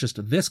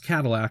purchased this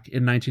Cadillac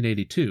in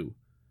 1982.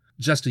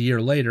 Just a year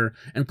later,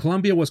 and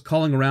Columbia was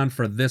calling around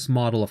for this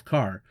model of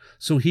car,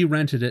 so he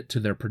rented it to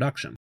their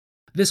production.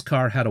 This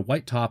car had a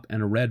white top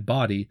and a red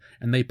body,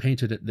 and they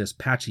painted it this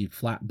patchy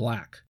flat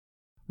black.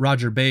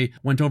 Roger Bay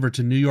went over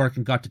to New York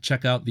and got to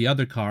check out the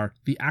other car,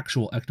 the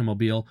actual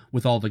Ectomobile,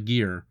 with all the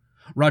gear.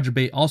 Roger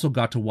Bay also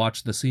got to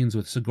watch the scenes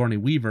with Sigourney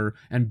Weaver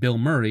and Bill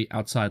Murray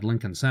outside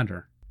Lincoln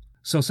Center.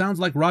 So sounds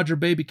like Roger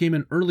Bay became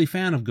an early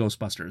fan of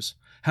Ghostbusters,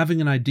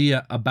 having an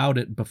idea about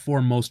it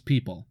before most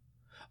people.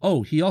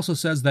 Oh, he also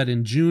says that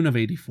in June of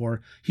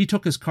 '84, he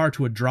took his car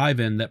to a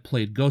drive-in that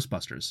played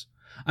Ghostbusters.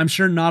 I'm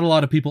sure not a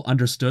lot of people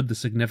understood the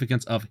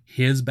significance of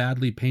his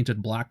badly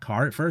painted black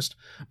car at first,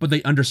 but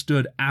they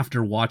understood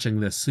after watching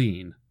this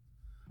scene.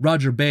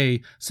 Roger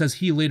Bay says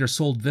he later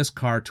sold this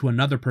car to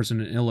another person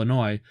in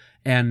Illinois,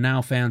 and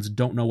now fans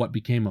don't know what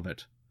became of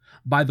it.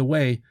 By the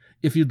way,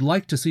 if you'd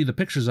like to see the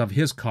pictures of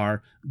his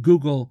car,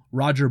 Google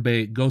Roger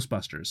Bay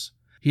Ghostbusters.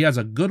 He has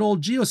a good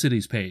old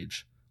GeoCities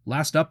page,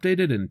 last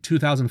updated in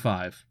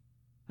 2005.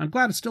 I'm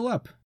glad it's still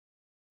up.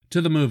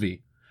 To the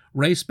movie.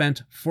 Ray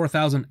spent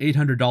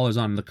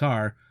 $4,800 on the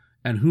car,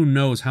 and who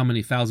knows how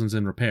many thousands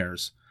in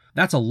repairs.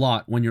 That's a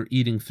lot when you're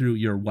eating through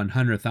your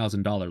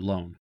 $100,000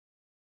 loan.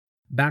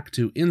 Back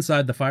to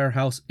inside the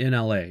firehouse in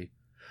LA.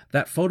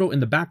 That photo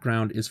in the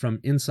background is from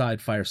inside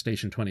Fire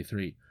Station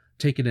 23,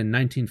 taken in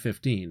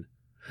 1915.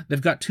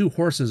 They've got 2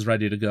 horses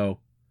ready to go.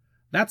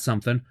 That's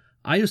something.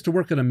 I used to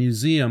work at a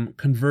museum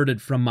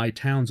converted from my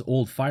town's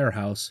old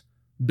firehouse,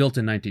 built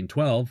in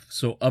 1912,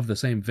 so of the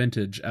same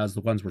vintage as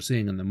the ones we're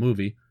seeing in the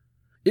movie.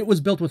 It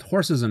was built with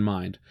horses in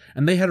mind,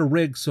 and they had a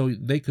rig so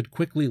they could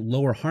quickly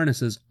lower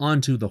harnesses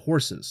onto the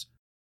horses.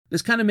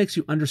 This kind of makes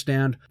you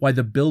understand why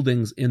the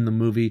buildings in the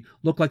movie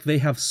look like they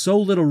have so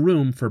little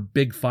room for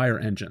big fire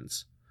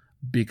engines.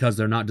 Because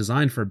they're not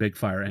designed for big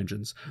fire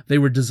engines. They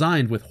were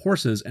designed with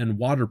horses and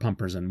water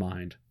pumpers in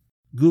mind.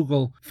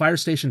 Google Fire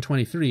Station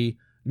 23,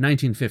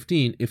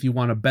 1915 if you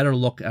want a better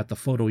look at the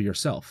photo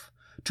yourself.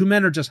 2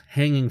 men are just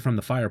hanging from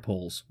the fire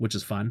poles, which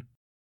is fun.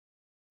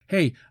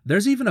 Hey,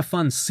 there's even a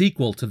fun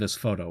sequel to this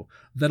photo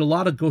that a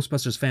lot of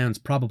Ghostbusters fans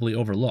probably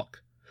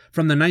overlook.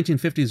 From the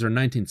 1950s or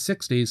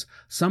 1960s,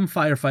 some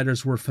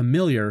firefighters were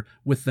familiar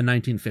with the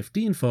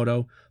 1915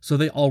 photo, so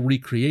they all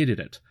recreated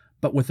it,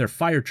 but with their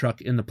fire truck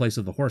in the place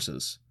of the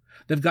horses.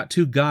 They've got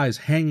 2 guys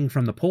hanging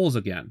from the poles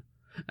again.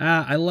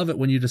 I love it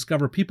when you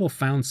discover people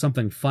found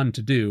something fun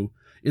to do,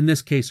 in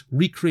this case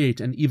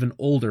recreate an even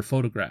older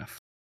photograph.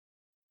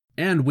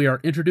 And we are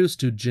introduced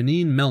to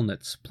Janine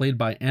Melnitz, played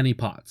by Annie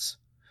Potts.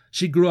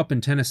 She grew up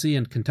in Tennessee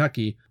and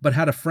Kentucky, but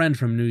had a friend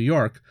from New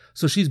York,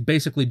 so she's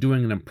basically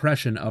doing an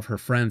impression of her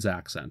friend's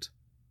accent.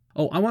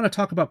 Oh, I want to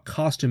talk about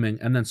costuming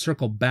and then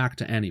circle back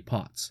to Annie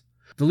Potts.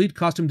 The lead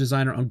costume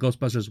designer on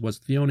Ghostbusters was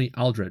Theone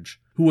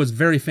Aldridge, who was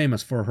very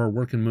famous for her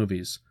work in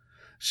movies.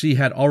 She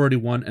had already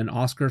won an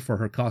Oscar for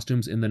her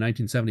costumes in the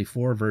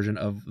 1974 version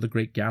of The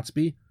Great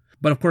Gatsby,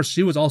 but of course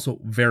she was also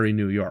very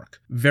New York,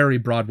 very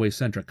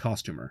Broadway-centric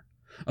costumer.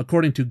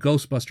 According to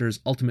Ghostbusters'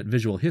 Ultimate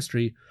Visual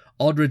History,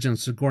 Aldridge and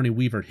Sigourney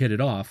Weaver hit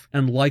it off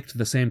and liked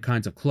the same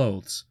kinds of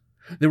clothes.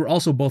 They were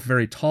also both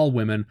very tall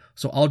women,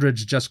 so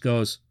Aldridge just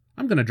goes,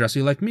 "I'm going to dress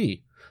you like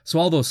me." So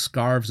all those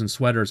scarves and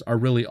sweaters are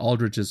really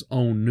Aldridge's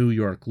own New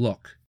York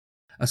look.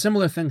 A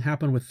similar thing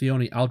happened with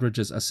Theone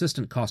Aldridge's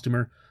assistant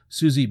costumer,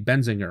 Susie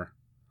Benzinger.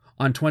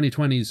 On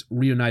 2020's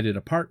Reunited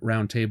Apart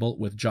roundtable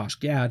with Josh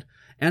Gad,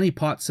 Annie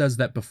Potts says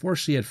that before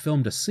she had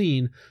filmed a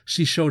scene,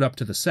 she showed up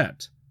to the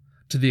set,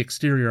 to the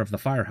exterior of the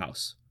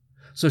firehouse.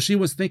 So she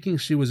was thinking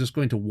she was just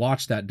going to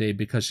watch that day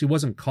because she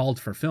wasn't called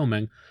for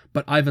filming,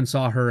 but Ivan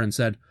saw her and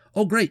said,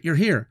 "Oh great, you're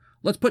here,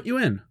 let's put you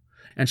in."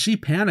 And she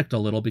panicked a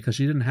little because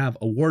she didn't have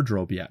a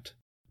wardrobe yet.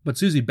 But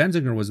Susie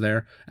Benzinger was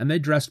there, and they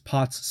dressed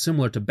Potts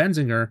similar to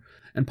Benzinger,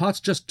 and Potts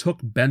just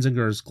took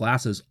Benzinger's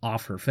glasses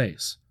off her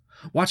face.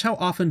 Watch how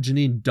often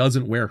Janine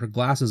doesn't wear her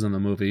glasses in the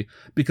movie,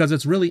 because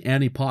it's really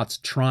Annie Potts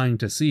trying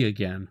to see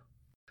again.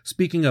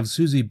 Speaking of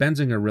Susie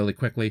Benzinger really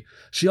quickly,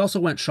 she also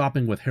went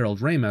shopping with Harold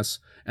Ramis,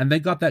 and they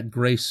got that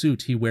gray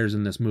suit he wears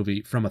in this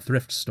movie from a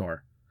thrift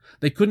store.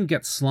 They couldn't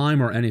get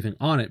slime or anything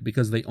on it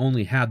because they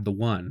only had the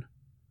one.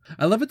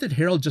 I love it that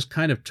Harold just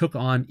kind of took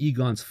on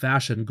Egon's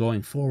fashion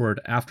going forward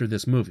after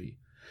this movie.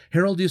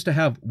 Harold used to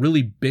have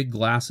really big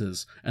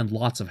glasses and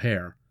lots of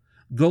hair.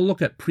 Go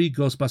look at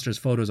pre-Ghostbusters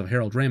photos of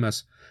Harold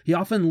Ramis. He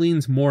often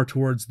leans more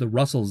towards the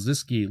Russell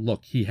Zisky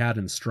look he had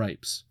in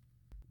Stripes.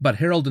 But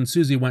Harold and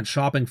Susie went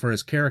shopping for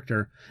his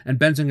character, and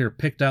Benzinger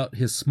picked out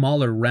his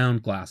smaller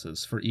round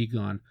glasses for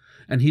Egon,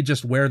 and he'd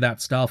just wear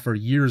that style for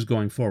years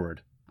going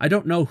forward. I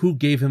don't know who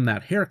gave him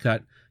that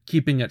haircut,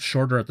 keeping it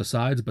shorter at the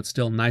sides but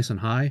still nice and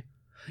high.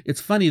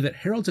 It's funny that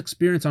Harold's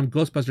experience on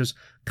Ghostbusters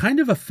kind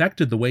of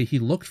affected the way he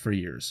looked for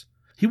years.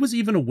 He was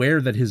even aware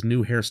that his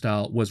new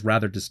hairstyle was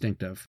rather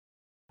distinctive.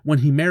 When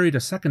he married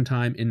a second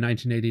time in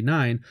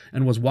 1989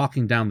 and was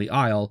walking down the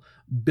aisle,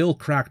 Bill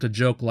cracked a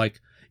joke like,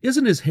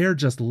 "Isn't his hair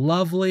just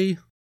lovely?"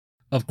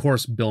 Of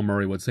course, Bill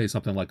Murray would say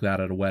something like that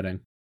at a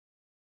wedding.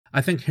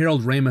 I think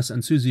Harold Ramis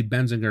and Susie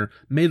Benzinger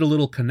made a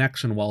little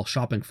connection while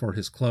shopping for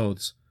his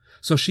clothes.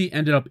 So she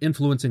ended up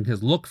influencing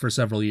his look for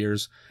several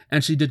years,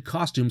 and she did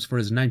costumes for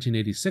his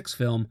 1986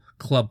 film,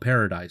 Club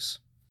Paradise.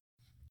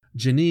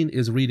 Janine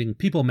is reading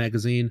People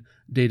magazine,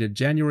 dated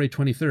January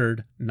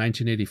 23rd,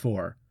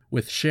 1984,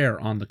 with Cher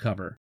on the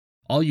cover.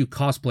 All you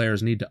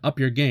cosplayers need to up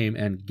your game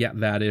and get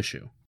that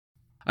issue.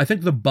 I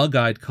think the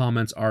bug-eyed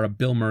comments are a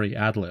Bill Murray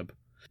ad-lib.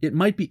 It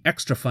might be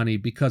extra funny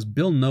because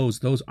Bill knows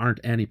those aren't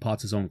Annie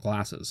Potts' own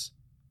glasses.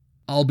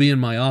 "I'll be in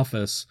my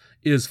office"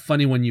 is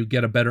funny when you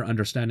get a better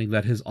understanding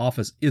that his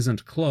office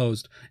isn't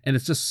closed and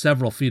it's just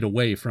several feet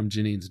away from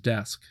Janine's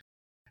desk.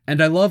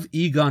 And I love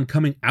Egon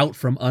coming out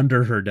from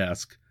under her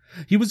desk.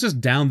 He was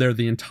just down there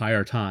the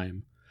entire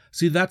time.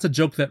 See, that's a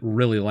joke that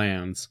really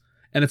lands,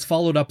 and it's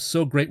followed up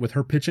so great with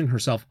her pitching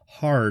herself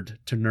hard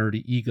to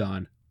nerdy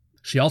Egon.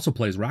 She also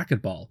plays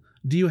racquetball.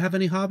 Do you have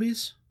any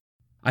hobbies?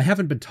 I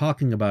haven't been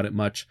talking about it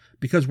much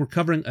because we're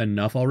covering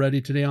enough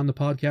already today on the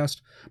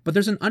podcast, but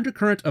there's an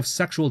undercurrent of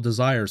sexual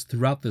desires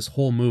throughout this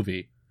whole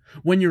movie.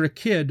 When you're a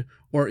kid,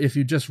 or if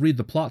you just read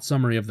the plot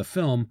summary of the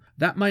film,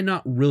 that might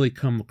not really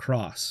come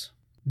across.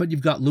 But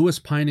you've got Louis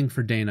pining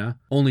for Dana,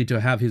 only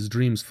to have his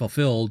dreams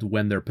fulfilled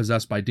when they're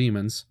possessed by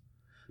demons.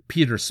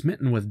 Peter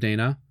smitten with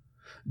Dana.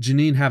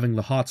 Janine having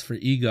the hots for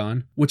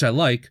Egon, which I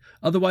like,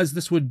 otherwise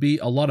this would be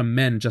a lot of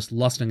men just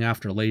lusting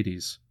after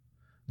ladies.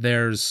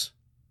 There's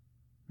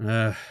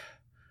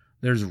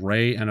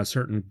Ray and a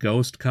certain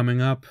ghost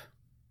coming up.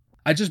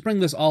 I just bring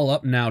this all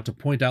up now to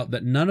point out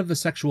that none of the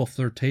sexual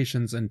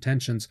flirtations and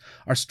tensions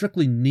are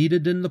strictly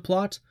needed in the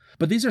plot,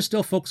 but these are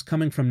still folks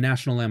coming from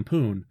National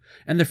Lampoon,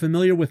 and they're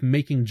familiar with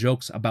making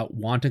jokes about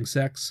wanting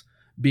sex,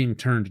 being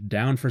turned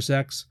down for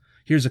sex,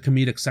 here's a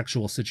comedic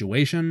sexual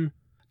situation.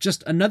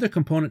 Just another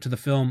component to the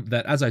film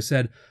that, as I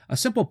said, a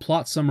simple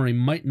plot summary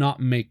might not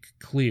make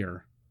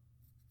clear.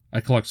 I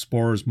collect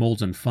spores,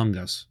 molds, and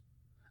fungus.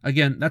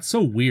 Again, that's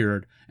so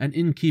weird, and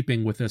in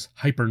keeping with this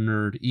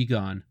hyper-nerd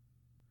Egon.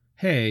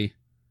 Hey,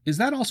 is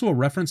that also a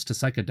reference to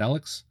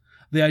psychedelics?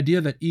 The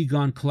idea that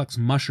Egon collects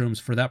mushrooms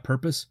for that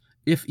purpose,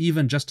 if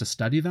even just to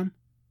study them?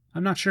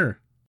 I'm not sure.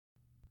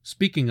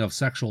 Speaking of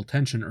sexual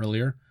tension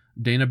earlier,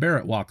 Dana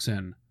Barrett walks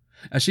in.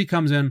 As she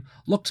comes in,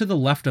 look to the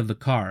left of the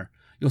car.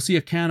 You'll see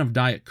a can of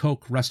Diet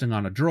Coke resting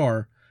on a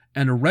drawer,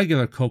 and a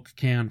regular Coke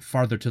can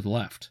farther to the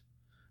left.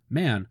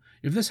 Man,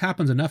 if this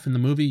happens enough in the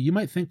movie, you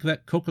might think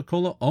that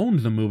Coca-Cola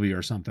owned the movie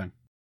or something.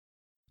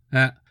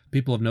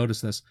 People have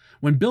noticed this.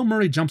 When Bill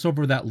Murray jumps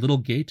over that little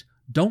gate,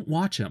 don't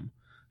watch him.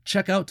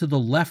 Check out to the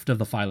left of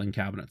the filing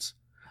cabinets.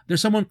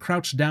 There's someone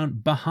crouched down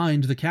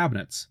behind the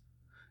cabinets.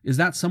 Is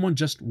that someone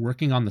just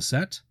working on the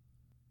set?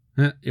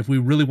 If we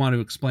really want to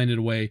explain it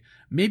away,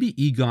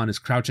 maybe Egon is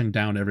crouching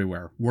down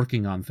everywhere,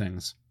 working on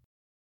things.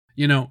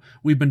 You know,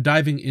 we've been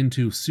diving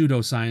into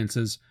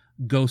pseudosciences,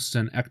 ghosts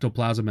and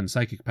ectoplasm and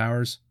psychic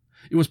powers.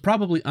 It was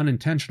probably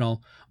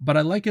unintentional, but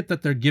I like it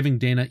that they're giving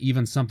Dana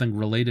even something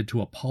related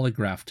to a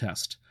polygraph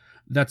test.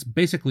 That's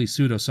basically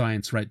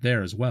pseudoscience right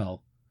there as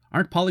well.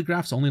 Aren't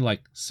polygraphs only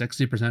like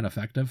 60%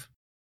 effective?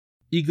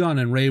 Egon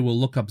and Ray will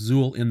look up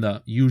Zool in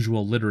the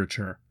usual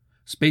literature,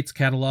 Spate's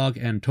Catalog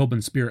and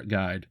Tobin's Spirit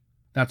Guide.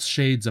 That's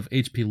shades of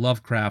H.P.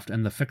 Lovecraft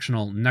and the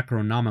fictional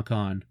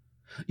Necronomicon.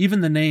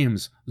 Even the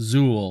names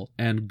Zool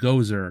and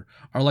Gozer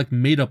are like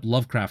made-up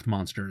Lovecraft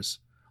monsters,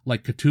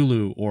 like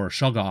Cthulhu or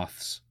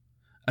Shoggoths.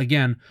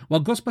 Again,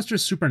 while Ghostbusters'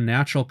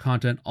 supernatural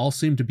content all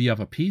seem to be of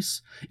a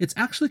piece, it's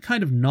actually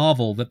kind of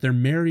novel that they're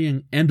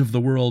marrying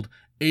end-of-the-world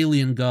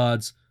alien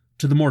gods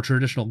to the more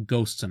traditional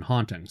ghosts and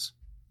hauntings.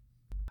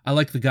 I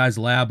like the guys'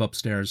 lab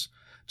upstairs.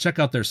 Check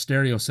out their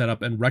stereo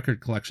setup and record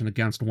collection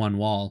against one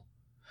wall.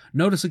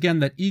 Notice again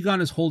that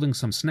Egon is holding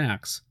some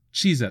snacks,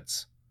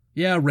 Cheez-Its.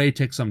 Yeah, Ray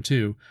takes some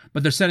too,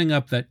 but they're setting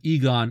up that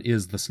Egon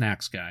is the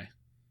snacks guy.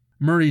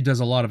 Murray does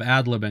a lot of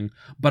ad-libbing,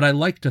 but I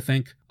like to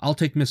think, I'll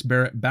take Miss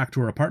Barrett back to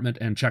her apartment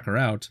and check her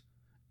out,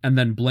 and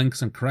then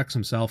blinks and corrects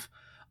himself.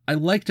 I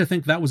like to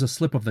think that was a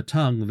slip of the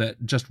tongue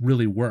that just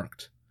really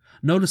worked.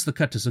 Notice the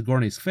cut to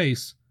Sigourney's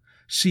face.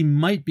 She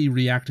might be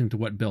reacting to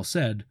what Bill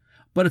said,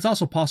 but it's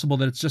also possible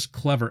that it's just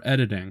clever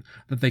editing,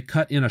 that they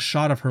cut in a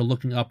shot of her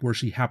looking up where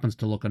she happens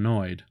to look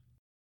annoyed.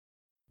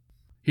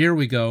 Here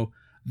we go,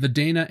 the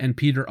Dana and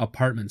Peter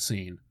apartment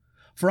scene.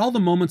 For all the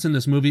moments in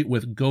this movie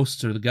with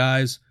ghosts or the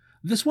guys,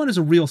 this one is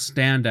a real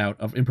standout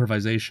of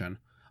improvisation,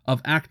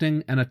 of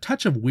acting, and a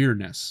touch of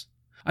weirdness.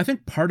 I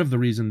think part of the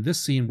reason this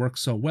scene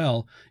works so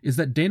well is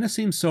that Dana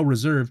seems so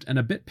reserved and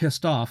a bit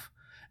pissed off,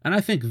 and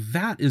I think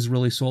that is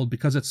really sold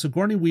because it's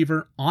Sigourney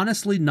Weaver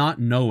honestly not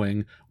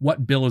knowing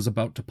what Bill is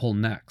about to pull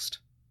next.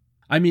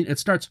 I mean, it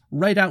starts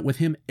right out with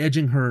him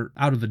edging her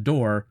out of the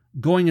door,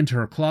 going into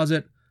her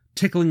closet,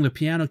 tickling the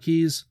piano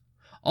keys,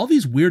 all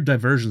these weird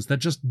diversions that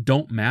just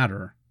don't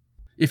matter.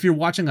 If you're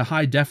watching a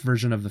high-def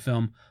version of the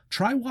film,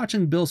 try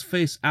watching Bill's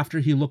face after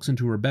he looks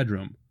into her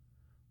bedroom.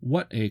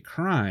 "What a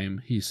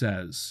crime," he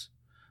says.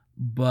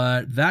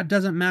 But that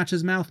doesn't match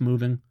his mouth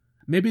moving.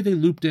 Maybe they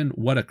looped in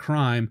 "what a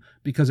crime"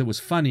 because it was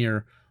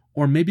funnier,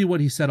 or maybe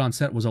what he said on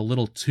set was a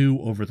little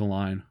too over the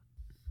line.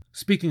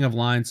 Speaking of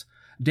lines,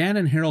 Dan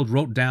and Harold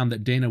wrote down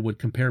that Dana would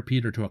compare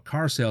Peter to a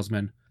car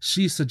salesman.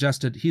 She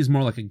suggested he's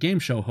more like a game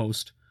show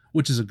host,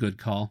 which is a good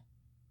call.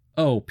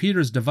 Oh,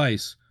 Peter's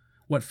device,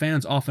 what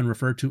fans often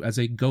refer to as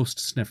a ghost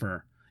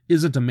sniffer,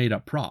 isn't a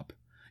made-up prop.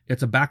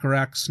 It's a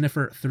Bacharach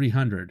Sniffer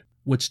 300,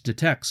 which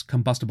detects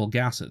combustible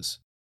gases.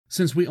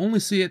 Since we only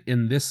see it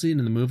in this scene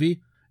in the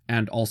movie,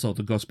 and also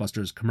the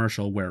Ghostbusters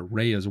commercial where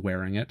Ray is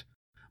wearing it,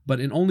 but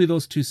in only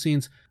those two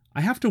scenes,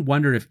 I have to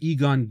wonder if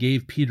Egon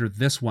gave Peter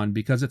this one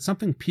because it's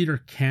something Peter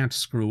can't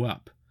screw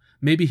up.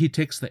 Maybe he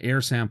takes the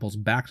air samples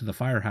back to the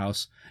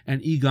firehouse,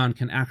 and Egon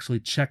can actually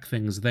check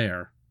things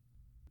there.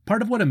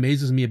 Part of what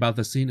amazes me about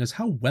this scene is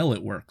how well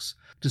it works,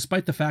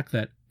 despite the fact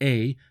that,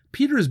 A,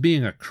 Peter is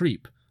being a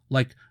creep.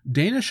 Like,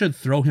 Dana should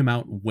throw him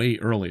out way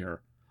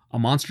earlier. A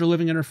monster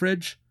living in her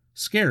fridge?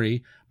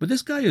 Scary, but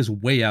this guy is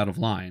way out of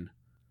line.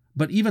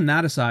 But even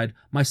that aside,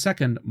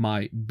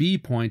 my B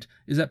point,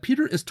 is that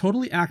Peter is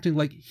totally acting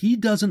like he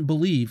doesn't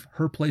believe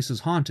her place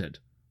is haunted.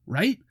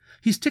 Right?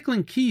 He's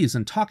tickling keys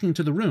and talking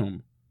to the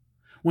room.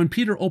 When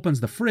Peter opens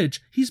the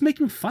fridge, he's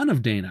making fun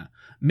of Dana,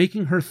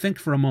 making her think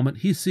for a moment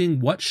he's seeing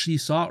what she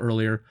saw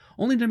earlier,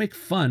 only to make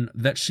fun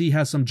that she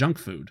has some junk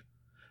food.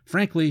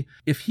 Frankly,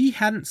 if he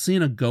hadn't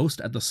seen a ghost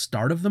at the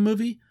start of the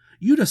movie,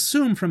 you'd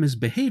assume from his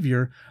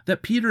behavior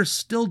that Peter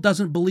still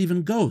doesn't believe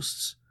in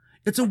ghosts.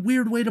 It's a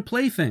weird way to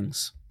play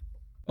things.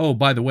 Oh,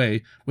 by the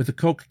way, with the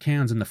Coke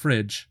cans in the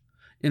fridge,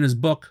 in his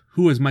book,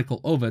 Who is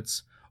Michael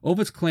Ovitz,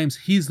 Ovitz claims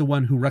he's the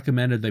one who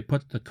recommended they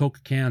put the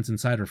Coke cans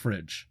inside her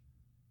fridge.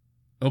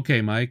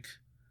 Okay, Mike.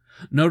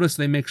 Notice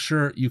they make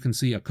sure you can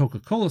see a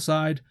Coca-Cola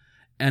side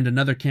and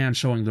another can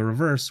showing the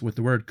reverse with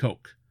the word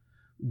Coke.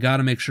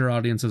 Gotta make sure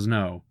audiences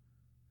know.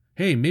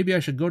 Hey, maybe I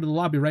should go to the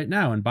lobby right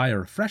now and buy a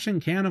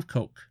refreshing can of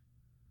Coke.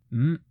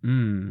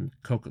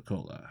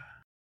 Coca-Cola.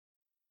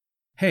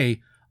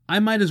 Hey, I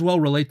might as well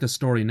relate this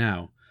story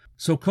now.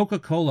 So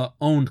Coca-Cola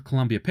owned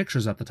Columbia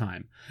Pictures at the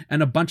time,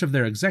 and a bunch of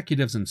their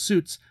executives in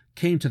suits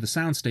came to the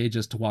sound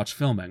stages to watch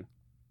filming.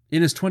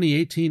 In his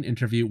 2018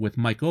 interview with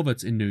Mike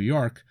Ovitz in New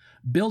York,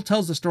 Bill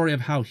tells the story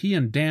of how he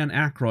and Dan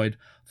Aykroyd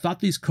thought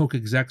these Coke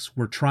execs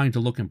were trying to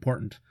look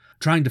important,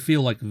 trying to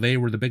feel like they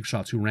were the big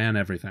shots who ran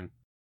everything.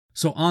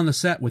 So on the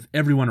set with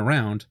everyone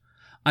around,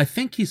 I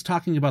think he's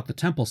talking about the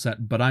Temple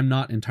set, but I'm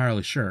not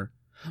entirely sure.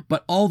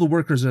 But all the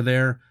workers are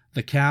there,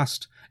 the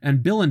cast,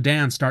 and Bill and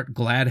Dan start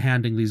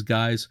glad-handing these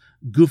guys,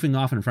 goofing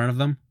off in front of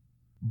them.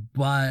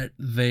 But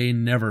they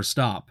never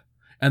stop.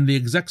 And the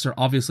execs are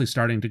obviously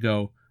starting to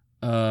go,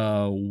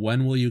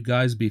 when will you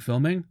guys be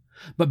filming?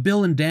 But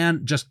Bill and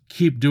Dan just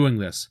keep doing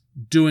this.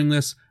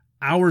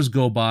 Hours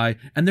go by,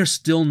 and they're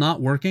still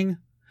not working,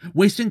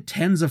 wasting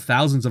tens of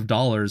thousands of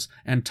dollars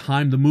and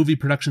time the movie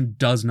production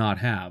does not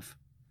have.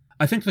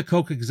 I think the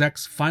Coke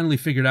execs finally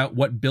figured out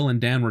what Bill and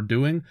Dan were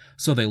doing,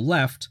 so they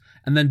left,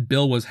 and then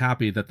Bill was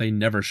happy that they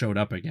never showed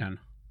up again.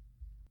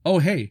 Oh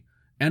hey,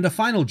 and a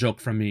final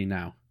joke from me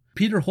now.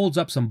 Peter holds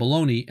up some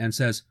bologna and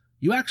says,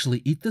 "You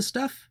actually eat this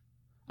stuff?"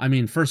 I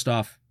mean, first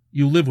off,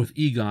 you live with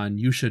Egon,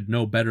 you should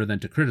know better than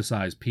to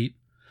criticize, Pete.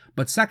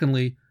 But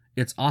secondly,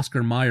 it's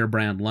Oscar Mayer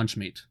brand lunch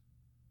meat.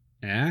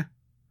 Eh?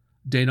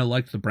 Dana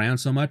liked the brand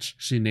so much,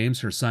 she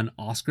names her son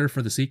Oscar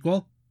for the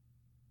sequel?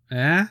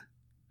 Eh?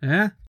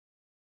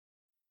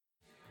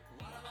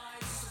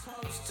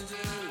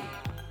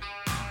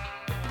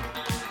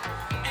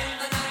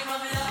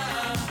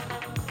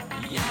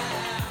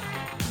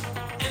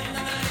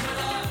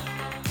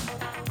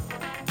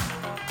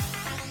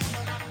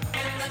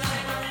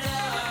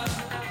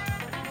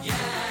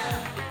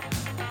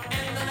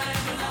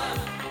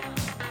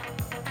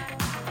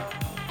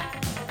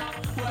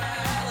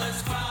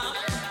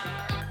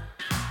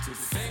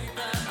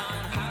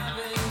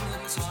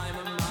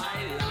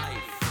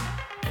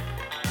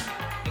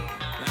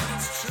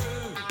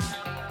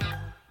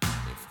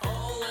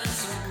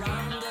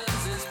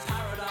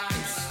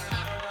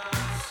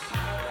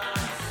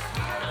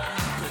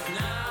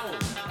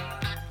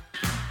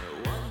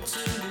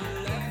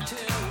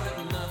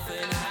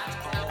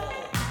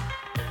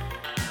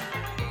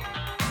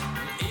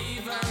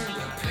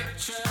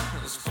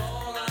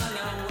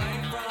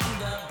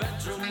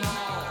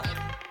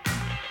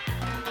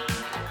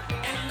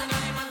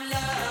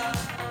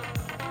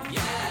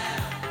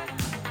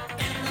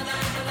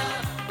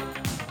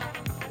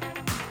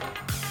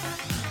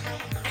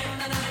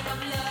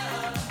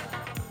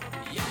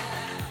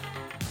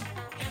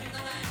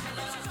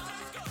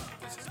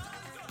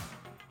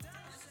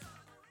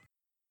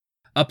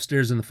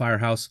 Upstairs in the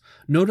firehouse,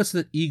 notice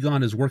that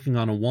Egon is working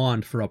on a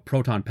wand for a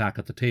proton pack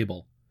at the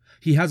table.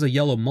 He has a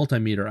yellow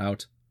multimeter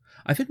out.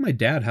 I think my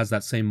dad has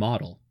that same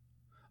model.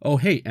 Oh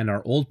hey, and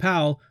our old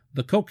pal,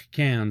 the Coke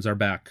cans, are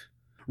back.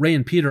 Ray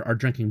and Peter are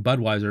drinking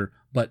Budweiser,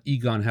 but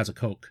Egon has a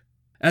Coke.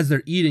 As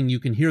they're eating, you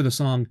can hear the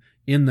song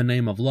In the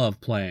Name of Love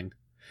playing.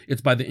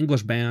 It's by the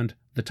English band,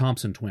 the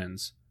Thompson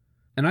Twins.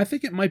 And I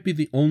think it might be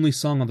the only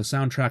song on the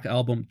soundtrack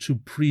album to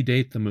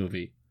predate the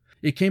movie.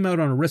 It came out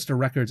on Arista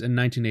Records in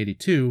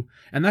 1982,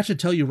 and that should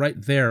tell you right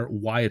there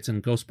why it's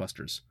in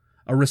Ghostbusters.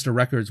 Arista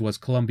Records was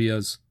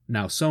Columbia's,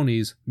 now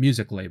Sony's,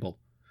 music label.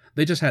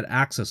 They just had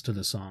access to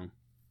the song.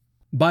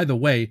 By the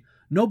way,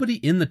 nobody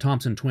in the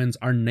Thompson Twins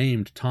are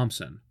named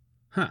Thompson.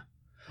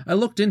 I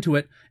looked into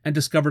it and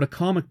discovered a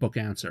comic book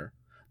answer.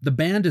 The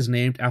band is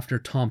named after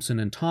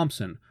Thompson &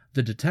 Thompson,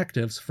 the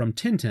detectives from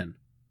Tintin.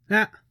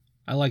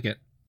 I like it.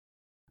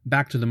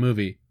 Back to the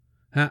movie.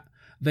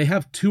 They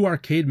have 2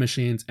 arcade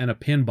machines and a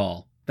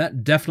pinball.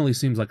 That definitely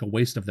seems like a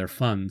waste of their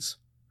funds.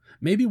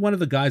 Maybe one of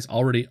the guys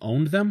already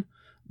owned them,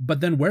 but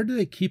then where do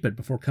they keep it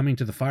before coming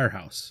to the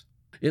firehouse?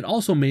 It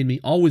also made me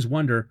always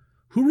wonder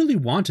who really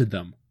wanted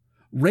them.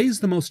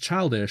 Ray's the most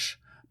childish,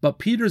 but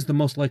Peter's the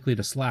most likely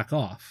to slack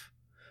off.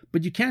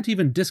 But you can't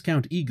even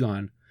discount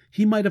Egon.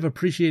 He might have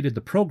appreciated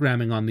the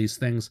programming on these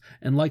things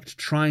and liked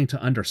trying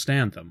to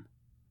understand them.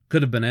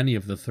 Could have been any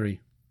of the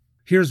 3.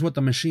 Here's what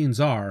the machines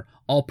are,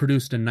 all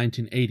produced in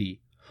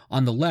 1980.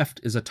 On the left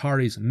is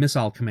Atari's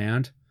Missile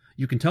Command.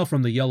 You can tell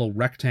from the yellow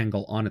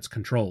rectangle on its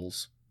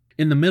controls.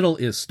 In the middle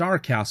is Star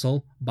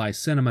Castle by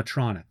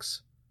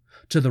Cinematronics.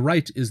 To the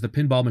right is the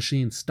pinball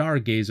machine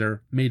Stargazer,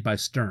 made by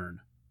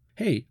Stern.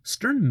 Hey,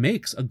 Stern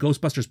makes a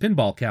Ghostbusters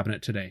pinball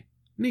cabinet today.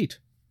 Neat.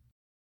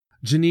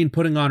 Janine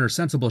putting on her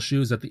sensible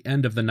shoes at the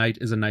end of the night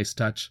is a nice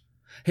touch.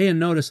 Hey, and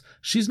notice,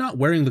 she's not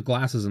wearing the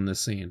glasses in this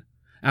scene.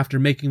 After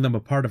making them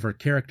a part of her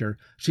character,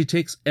 she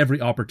takes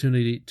every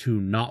opportunity to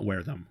not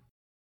wear them.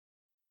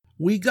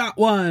 We got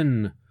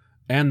one!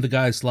 And the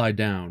guys slide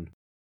down.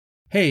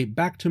 Hey,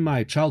 back to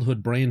my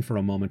childhood brain for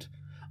a moment.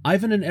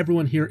 Ivan and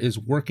everyone here is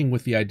working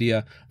with the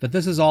idea that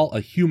this is all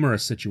a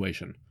humorous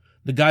situation.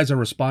 The guys are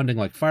responding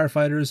like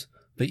firefighters.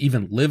 They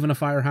even live in a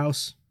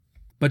firehouse.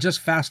 But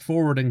just fast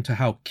forwarding to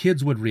how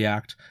kids would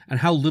react and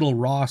how little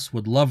Ross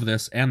would love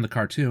this and the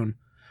cartoon,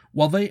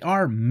 while they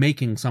are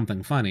making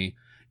something funny,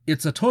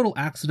 it's a total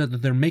accident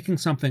that they're making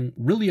something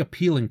really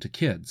appealing to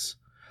kids.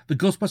 The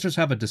Ghostbusters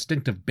have a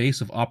distinctive base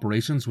of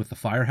operations with the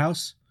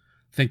firehouse.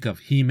 Think of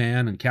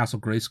He-Man and Castle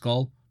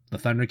Grayskull, the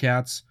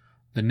Thundercats,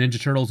 the Ninja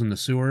Turtles in the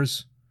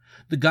sewers.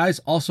 The guys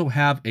also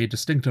have a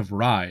distinctive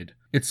ride.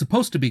 It's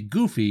supposed to be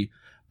goofy,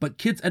 but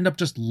kids end up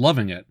just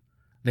loving it.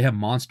 They have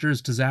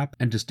monsters to zap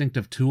and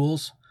distinctive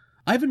tools.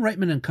 Ivan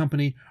Reitman and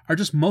company are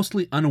just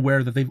mostly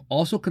unaware that they've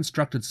also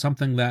constructed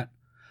something that,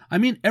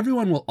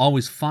 everyone will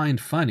always find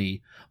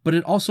funny, but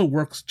it also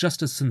works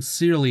just as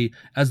sincerely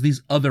as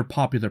these other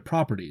popular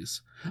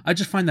properties. I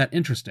just find that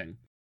interesting.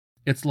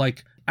 It's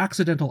like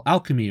accidental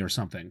alchemy or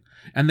something,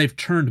 and they've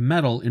turned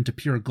metal into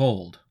pure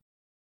gold.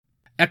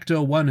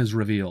 Ecto-1 is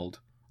revealed,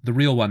 the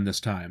real one this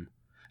time.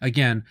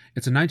 Again,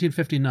 it's a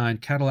 1959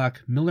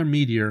 Cadillac Miller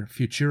Meteor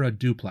Futura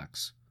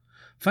duplex.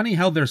 Funny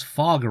how there's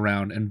fog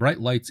around and bright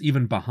lights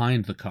even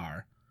behind the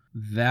car.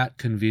 That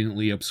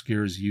conveniently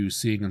obscures you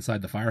seeing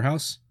inside the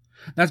firehouse.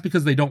 That's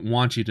because they don't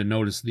want you to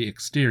notice the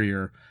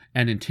exterior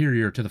and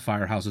interior to the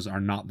firehouses are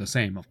not the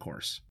same, of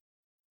course.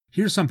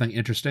 Here's something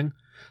interesting.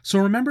 So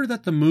remember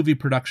that the movie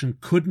production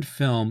couldn't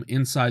film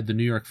inside the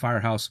New York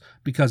firehouse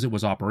because it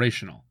was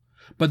operational.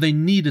 But they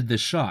needed this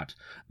shot.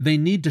 They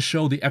need to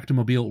show the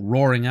Ectomobile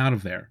roaring out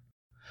of there.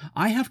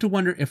 I have to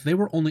wonder if they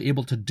were only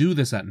able to do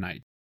this at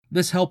night.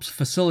 This helps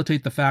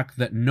facilitate the fact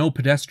that no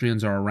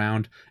pedestrians are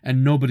around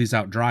and nobody's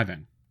out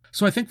driving.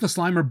 So I think the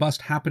Slimer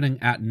bust happening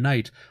at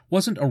night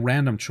wasn't a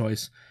random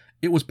choice.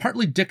 It was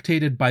partly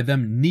dictated by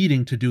them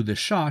needing to do this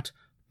shot,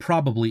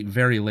 probably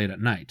very late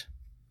at night.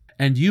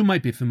 And you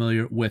might be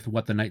familiar with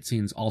what the night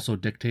scenes also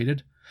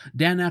dictated.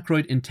 Dan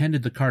Aykroyd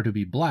intended the car to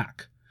be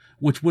black,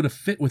 which would have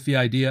fit with the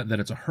idea that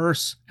it's a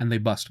hearse and they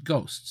bust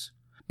ghosts.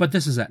 But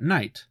this is at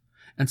night,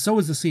 and so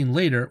is the scene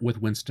later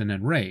with Winston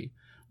and Ray,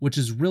 which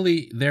is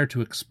really there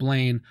to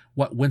explain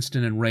what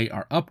Winston and Ray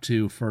are up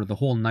to for the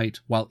whole night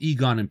while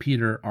Egon and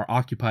Peter are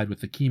occupied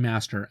with the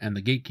Keymaster and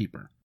the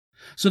Gatekeeper.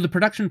 So the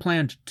production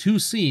planned 2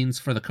 scenes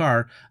for the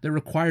car that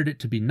required it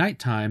to be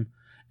nighttime,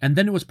 and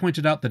then it was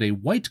pointed out that a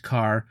white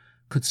car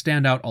could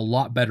stand out a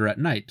lot better at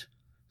night.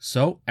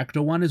 So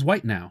Ecto-1 is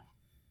white now.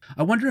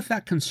 I wonder if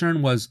that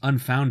concern was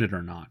unfounded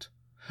or not.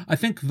 I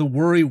think the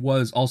worry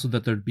was also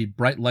that there'd be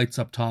bright lights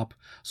up top,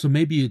 so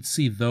maybe you'd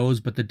see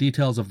those, but the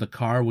details of the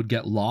car would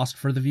get lost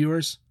for the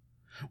viewers.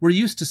 We're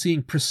used to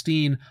seeing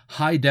pristine,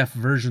 high-def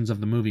versions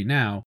of the movie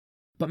now,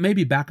 but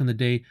maybe back in the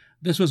day,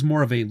 this was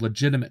more of a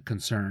legitimate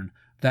concern,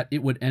 that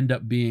it would end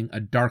up being a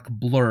dark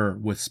blur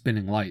with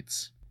spinning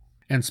lights.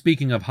 And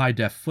speaking of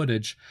high-def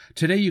footage,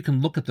 today you can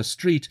look at the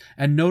street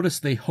and notice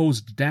they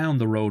hosed down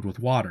the road with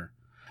water.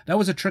 That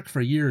was a trick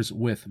for years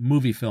with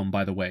movie film,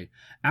 by the way.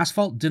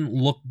 Asphalt didn't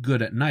look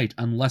good at night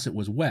unless it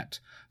was wet,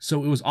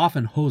 so it was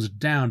often hosed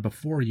down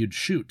before you'd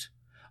shoot.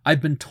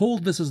 I've been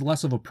told this is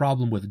less of a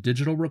problem with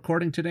digital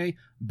recording today,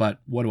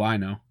 but what do I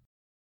know?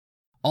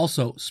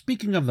 Also,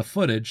 speaking of the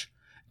footage,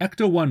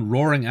 Ecto-1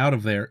 roaring out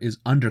of there is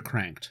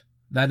undercranked.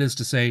 That is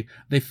to say,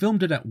 they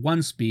filmed it at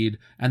 1 speed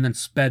and then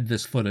sped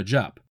this footage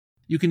up.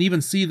 You can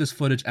even see this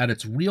footage at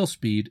its real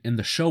speed in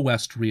the Show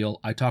West reel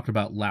I talked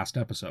about last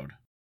episode.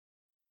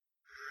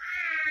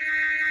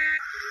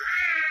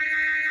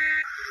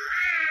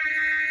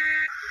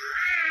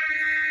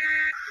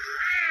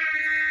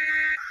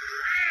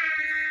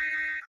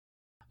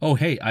 Oh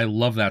hey, I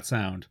love that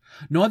sound.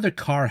 No other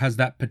car has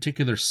that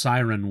particular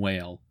siren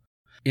wail.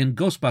 In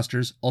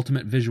Ghostbusters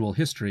Ultimate Visual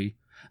History,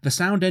 the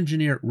sound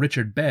engineer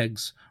Richard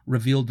Beggs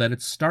revealed that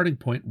its starting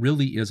point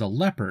really is a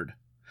leopard.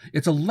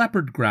 It's a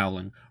leopard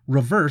growling,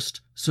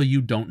 reversed so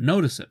you don't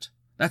notice it.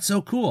 That's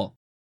so cool.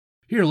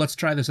 Here, let's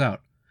try this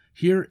out.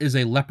 Here is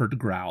a leopard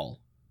growl.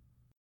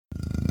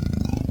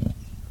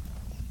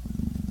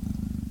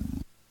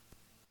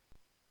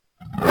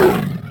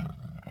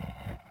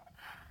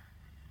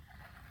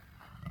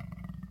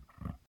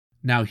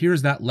 Now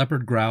here's that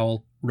leopard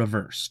growl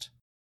reversed.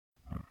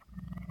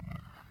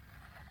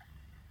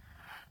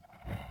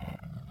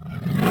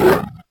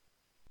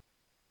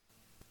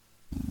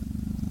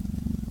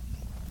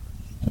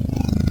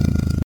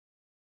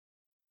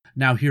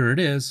 Now here it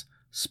is,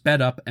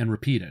 sped up and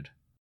repeated.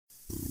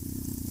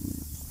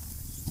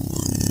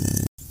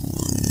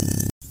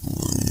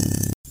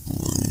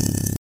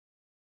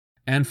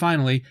 And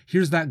finally,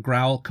 here's that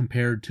growl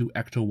compared to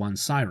Ecto-1's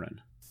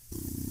siren.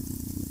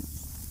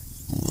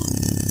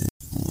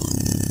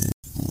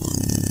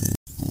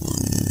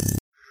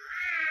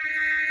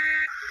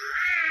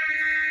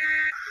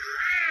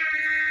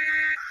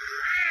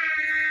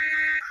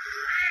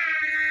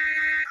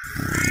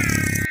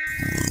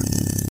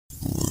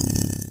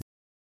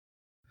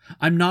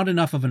 I'm not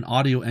enough of an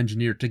audio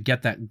engineer to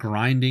get that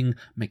grinding,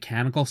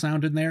 mechanical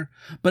sound in there,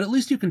 but at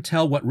least you can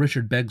tell what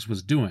Richard Beggs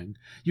was doing.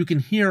 You can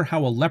hear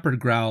how a leopard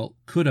growl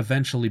could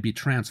eventually be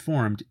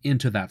transformed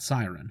into that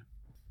siren.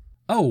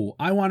 Oh,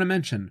 I want to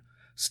mention,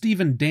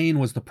 Stephen Dane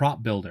was the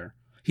prop builder.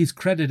 He's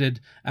credited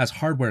as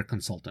hardware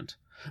consultant.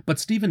 But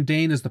Stephen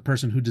Dane is the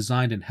person who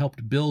designed and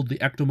helped build the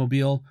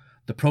Ectomobile,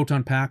 the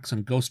proton packs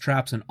and ghost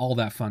traps and all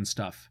that fun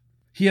stuff.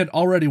 He had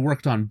already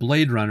worked on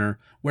Blade Runner,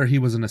 where he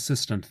was an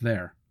assistant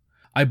there.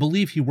 I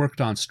believe he worked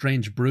on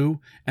Strange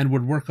Brew and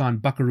would work on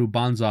Buckaroo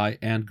Banzai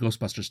and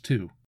Ghostbusters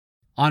 2.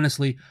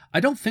 Honestly, I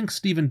don't think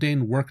Stephen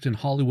Dane worked in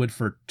Hollywood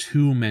for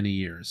too many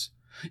years.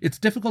 It's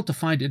difficult to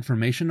find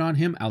information on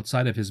him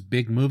outside of his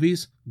big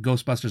movies,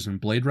 Ghostbusters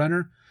and Blade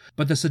Runner,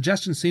 but the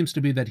suggestion seems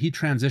to be that he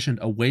transitioned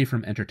away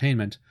from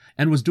entertainment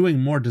and was doing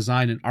more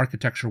design and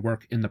architecture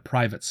work in the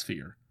private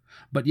sphere.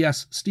 But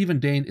yes, Stephen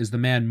Dane is the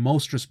man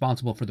most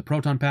responsible for the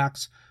proton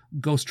packs,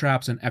 ghost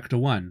traps, and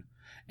Ecto-1,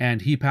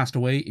 and he passed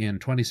away in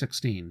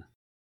 2016.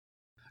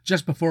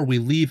 Just before we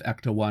leave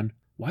Ecto-1,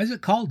 why is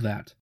it called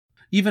that?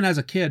 Even as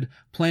a kid,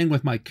 playing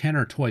with my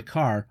Kenner toy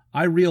car,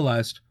 I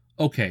realized,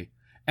 okay,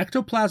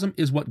 ectoplasm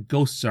is what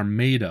ghosts are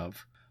made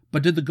of,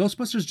 but did the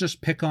Ghostbusters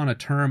just pick on a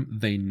term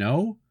they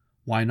know?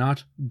 Why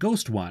not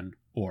Ghost One,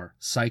 or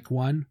Psych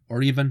One,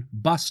 or even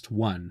Bust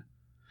One?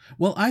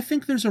 Well, I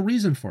think there's a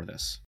reason for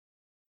this.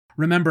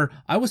 Remember,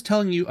 I was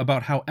telling you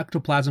about how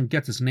ectoplasm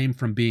gets its name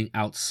from being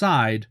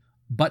outside,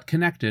 but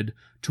connected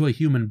to a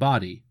human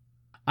body.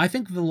 I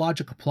think the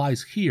logic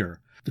applies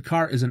here. The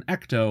car is an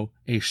ecto,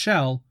 a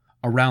shell,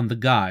 around the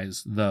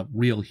guys, the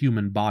real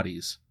human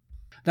bodies.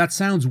 That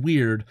sounds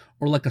weird,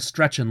 or like a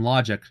stretch in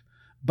logic,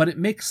 but it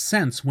makes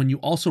sense when you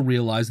also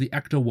realize the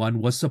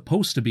Ecto-1 was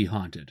supposed to be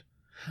haunted.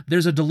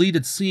 There's a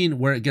deleted scene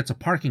where it gets a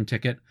parking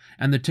ticket,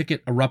 and the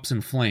ticket erupts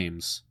in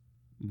flames.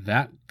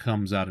 That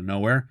comes out of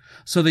nowhere.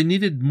 So they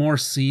needed more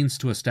scenes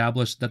to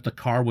establish that the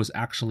car was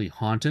actually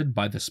haunted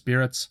by the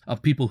spirits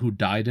of people who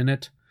died in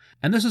it.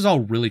 And this is all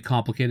really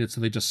complicated,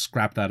 so they just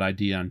scrapped that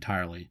idea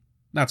entirely.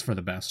 That's for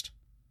the best.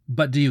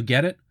 But do you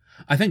get it?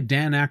 I think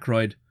Dan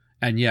Aykroyd,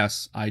 and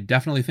yes, I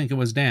definitely think it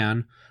was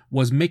Dan,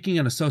 was making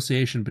an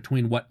association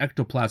between what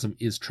ectoplasm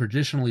is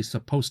traditionally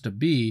supposed to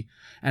be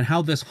and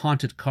how this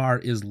haunted car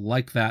is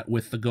like that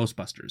with the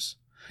Ghostbusters.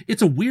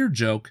 It's a weird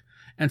joke,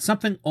 and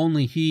something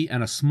only he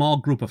and a small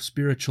group of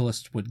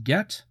spiritualists would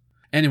get.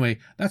 Anyway,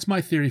 that's my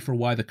theory for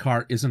why the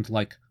car isn't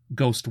like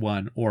Ghost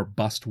One or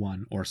Bust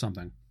One or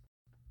something.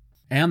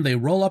 And they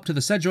roll up to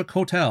the Sedgwick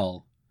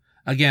Hotel.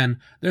 Again,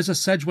 there's a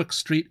Sedgwick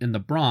Street in the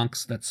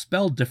Bronx that's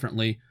spelled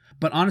differently,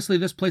 but honestly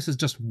this place is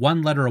just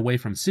one letter away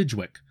from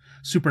Sidgwick,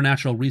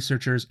 supernatural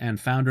researchers and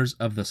founders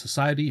of the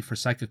Society for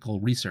Psychical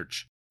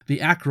Research. The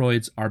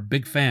Aykroyds are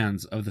big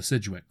fans of the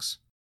Sidgwicks.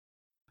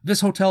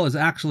 This hotel is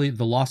actually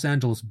the Los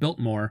Angeles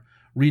Biltmore,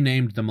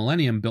 renamed the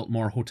Millennium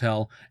Biltmore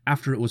Hotel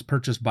after it was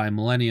purchased by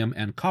Millennium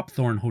and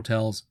Copthorne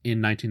Hotels in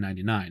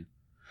 1999.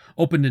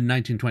 Opened in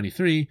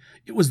 1923,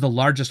 it was the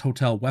largest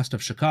hotel west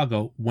of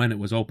Chicago when it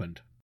was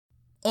opened.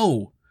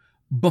 Oh,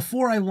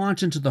 before I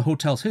launch into the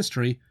hotel's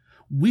history,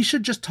 we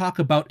should just talk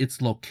about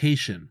its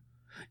location.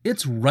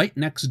 It's right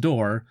next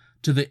door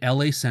to the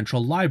LA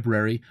Central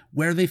Library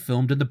where they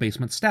filmed in the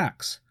basement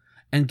stacks.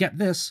 And get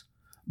this,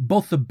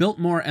 both the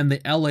Biltmore and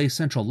the LA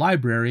Central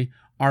Library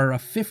are a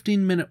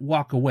 15-minute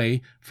walk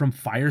away from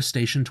Fire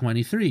Station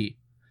 23.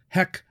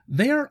 Heck,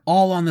 they are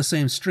all on the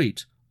same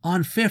street,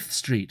 on 5th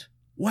Street.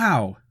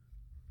 Wow!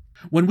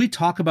 When we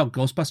talk about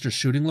Ghostbusters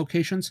shooting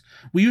locations,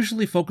 we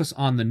usually focus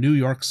on the New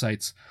York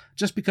sites,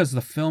 just because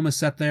the film is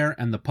set there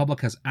and the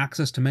public has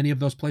access to many of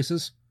those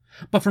places.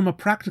 But from a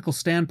practical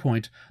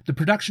standpoint, the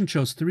production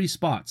chose 3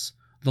 spots: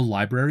 the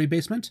library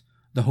basement,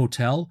 the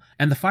hotel,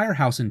 and the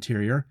firehouse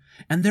interior,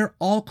 and they're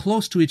all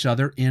close to each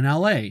other in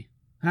LA.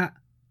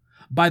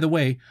 By the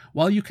way,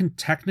 while you can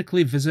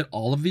technically visit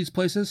all of these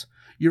places,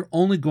 you're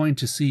only going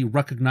to see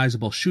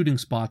recognizable shooting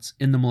spots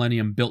in the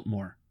Millennium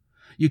Biltmore.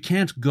 You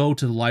can't go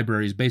to the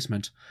library's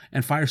basement,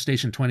 and Fire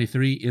Station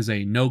 23 is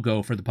a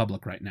no-go for the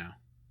public right now.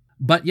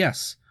 But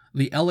yes,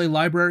 the LA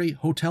Library,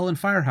 Hotel, and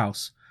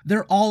Firehouse,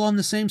 they're all on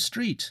the same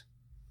street.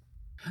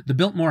 The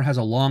Biltmore has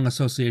a long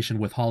association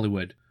with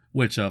Hollywood,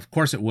 which of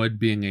course it would,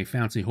 being a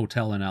fancy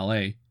hotel in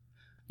LA.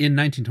 In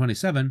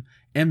 1927,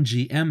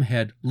 MGM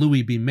head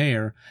Louis B.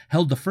 Mayer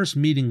held the first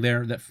meeting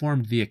there that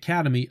formed the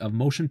Academy of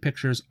Motion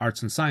Pictures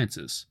Arts and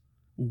Sciences,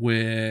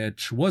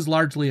 which was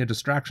largely a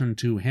distraction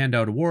to hand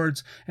out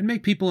awards and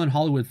make people in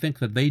Hollywood think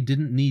that they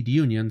didn't need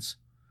unions.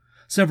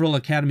 Several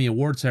Academy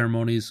Award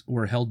ceremonies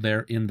were held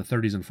there in the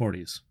 30s and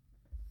 40s.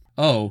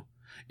 Oh,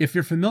 if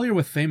you're familiar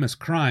with famous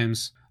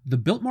crimes, the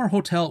Biltmore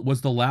Hotel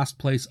was the last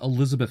place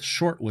Elizabeth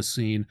Short was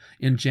seen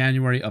in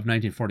January of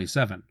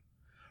 1947.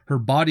 Her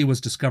body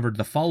was discovered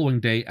the following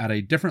day at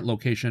a different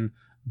location,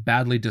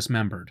 badly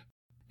dismembered.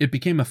 It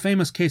became a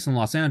famous case in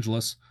Los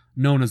Angeles,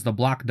 known as the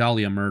Black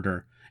Dahlia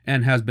murder,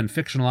 and has been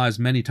fictionalized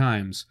many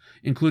times,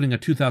 including a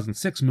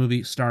 2006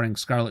 movie starring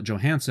Scarlett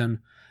Johansson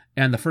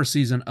and the first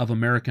season of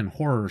American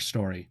Horror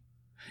Story.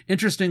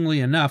 Interestingly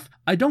enough,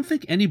 I don't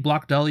think any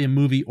Black Dahlia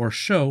movie or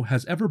show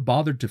has ever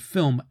bothered to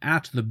film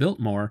at the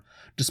Biltmore,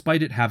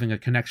 despite it having a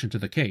connection to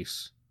the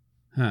case.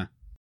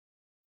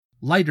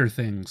 Lighter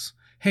things.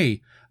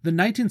 Hey, the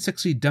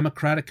 1960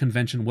 Democratic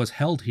Convention was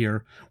held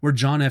here, where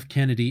John F.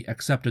 Kennedy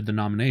accepted the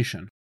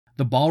nomination.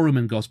 The ballroom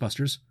in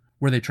Ghostbusters,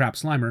 where they trap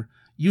Slimer,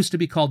 used to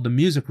be called the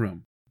Music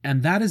Room,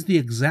 and that is the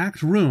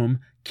exact room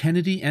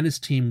Kennedy and his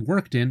team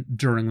worked in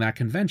during that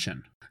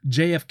convention.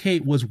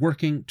 JFK was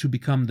working to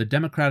become the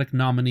Democratic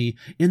nominee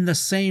in the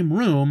same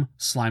room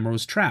Slimer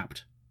was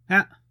trapped.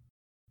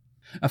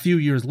 A few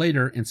years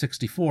later, in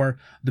 '64,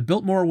 the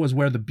Biltmore was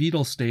where the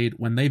Beatles stayed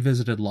when they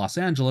visited Los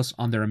Angeles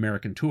on their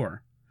American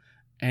tour.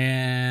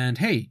 And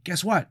hey,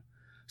 guess what?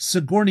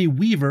 Sigourney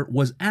Weaver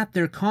was at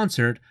their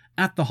concert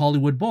at the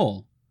Hollywood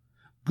Bowl.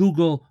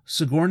 Google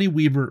Sigourney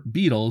Weaver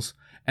Beatles,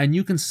 and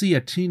you can see a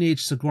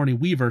teenage Sigourney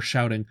Weaver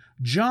shouting,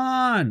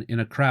 "John!" in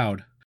a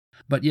crowd.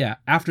 But yeah,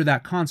 after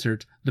that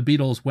concert, the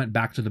Beatles went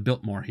back to the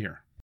Biltmore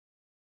here.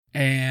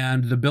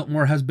 And the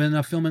Biltmore has been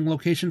a filming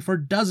location for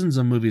dozens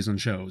of movies and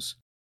shows.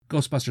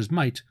 Ghostbusters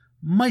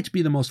might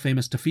be the most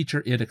famous to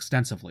feature it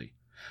extensively.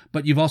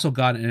 But you've also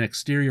got an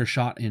exterior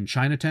shot in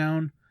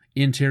Chinatown,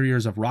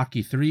 interiors of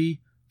Rocky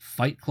III,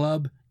 Fight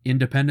Club,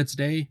 Independence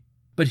Day.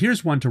 But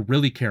here's one to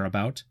really care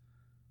about.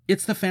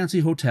 It's the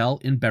fancy hotel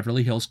in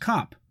Beverly Hills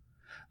Cop.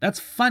 That's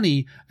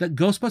funny that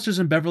Ghostbusters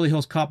and Beverly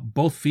Hills Cop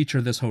both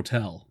feature this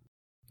hotel.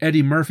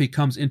 Eddie Murphy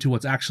comes into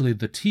what's actually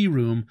the tea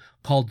room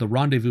called the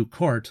Rendezvous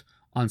Court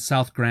on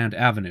South Grand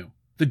Avenue.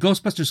 The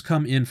Ghostbusters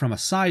come in from a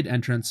side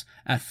entrance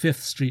at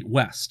 5th Street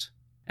West.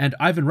 And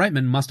Ivan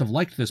Reitman must have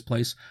liked this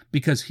place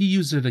because he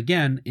used it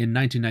again in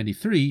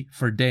 1993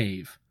 for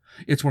Dave.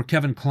 It's where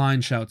Kevin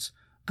Kline shouts,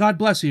 "God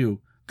bless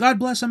you! God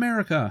bless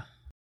America!"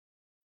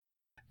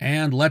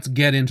 And let's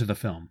get into the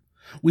film.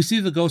 We see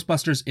the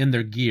Ghostbusters in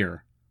their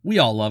gear. We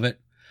all love it.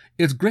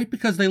 It's great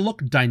because they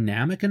look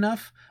dynamic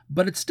enough,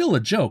 but it's still a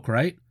joke,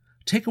 right?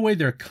 Take away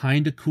their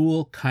kinda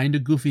cool, kinda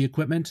goofy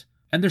equipment,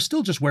 and they're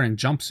still just wearing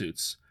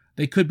jumpsuits.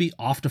 They could be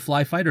off to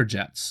fly fighter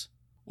jets.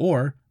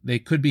 Or they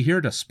could be here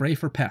to spray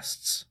for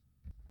pests.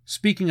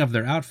 Speaking of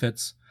their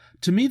outfits,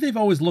 to me they've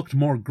always looked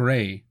more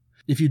gray.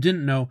 If you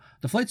didn't know,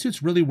 the flight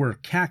suits really were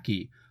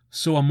khaki,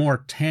 so a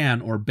more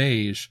tan or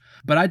beige,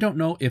 but I don't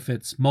know if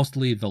it's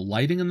mostly the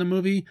lighting in the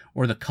movie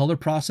or the color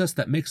process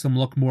that makes them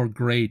look more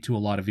gray to a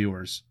lot of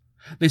viewers.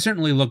 They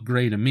certainly look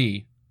gray to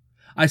me.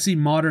 I see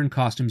modern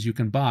costumes you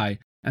can buy,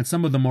 and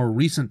some of the more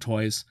recent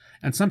toys,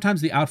 and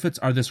sometimes the outfits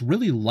are this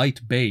really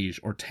light beige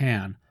or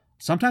tan,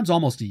 sometimes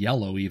almost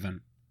yellow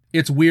even.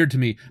 It's weird to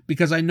me,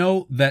 because I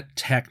know that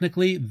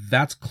technically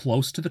that's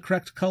close to the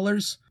correct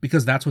colors,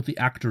 because that's what the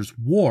actors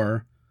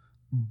wore,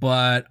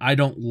 but I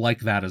don't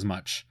like that as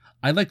much.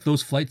 I like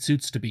those flight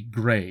suits to be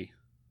gray.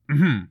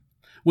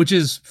 Which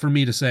is, for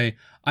me to say,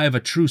 I have a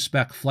true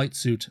spec flight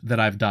suit that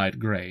I've dyed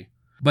gray.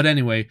 But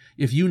anyway,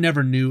 if you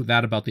never knew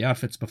that about the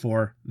outfits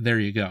before, there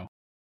you go.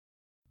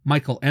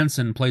 Michael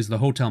Ensign plays the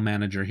hotel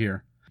manager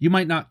here. You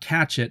might not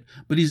catch it,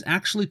 but he's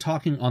actually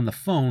talking on the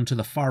phone to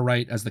the far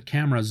right as the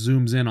camera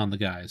zooms in on the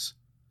guys.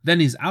 Then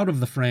he's out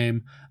of the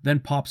frame, then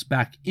pops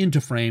back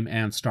into frame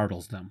and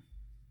startles them.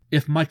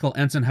 If Michael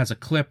Ensign has a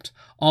clipped,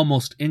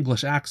 almost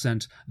English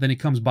accent, then he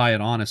comes by it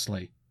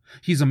honestly.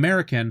 He's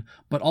American,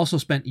 but also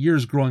spent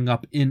years growing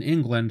up in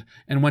England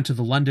and went to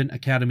the London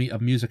Academy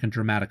of Music and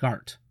Dramatic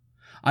Art.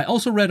 I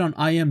also read on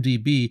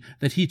IMDb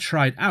that he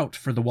tried out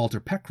for the Walter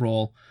Peck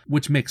role,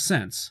 which makes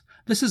sense.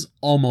 This is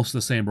almost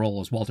the same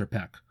role as Walter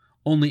Peck,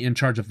 only in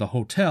charge of the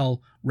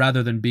hotel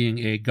rather than being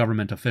a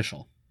government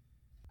official.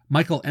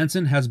 Michael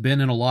Ensign has been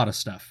in a lot of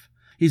stuff.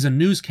 He's a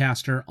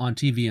newscaster on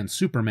TV in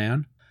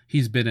Superman.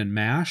 He's been in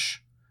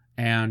MASH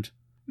and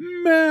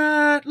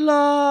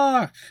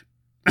Matlock.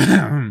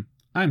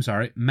 I'm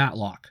sorry,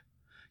 Matlock.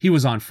 He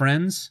was on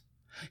Friends.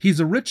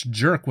 He's a rich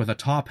jerk with a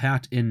top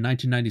hat in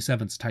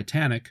 1997's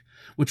Titanic,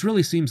 which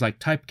really seems like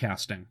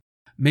typecasting.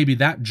 Maybe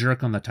that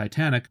jerk on the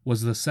Titanic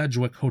was the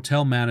Sedgwick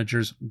hotel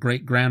manager's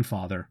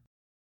great-grandfather.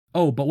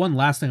 Oh, but one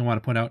last thing I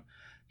want to point out.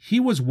 He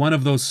was one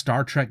of those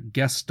Star Trek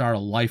guest star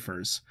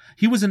lifers.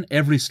 He was in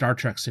every Star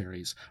Trek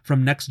series,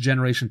 from Next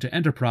Generation to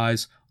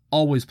Enterprise,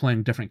 always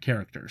playing different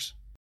characters.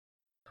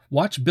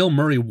 Watch Bill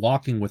Murray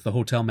walking with the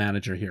hotel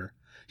manager here.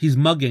 He's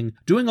mugging,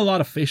 doing a lot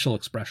of facial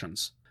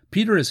expressions.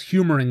 Peter is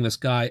humoring this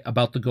guy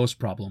about the ghost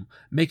problem,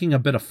 making a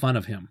bit of fun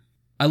of him.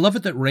 I love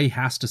it that Ray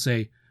has to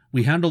say,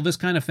 "We handle this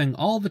kind of thing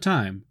all the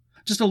time."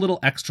 Just a little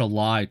extra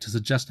lie to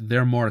suggest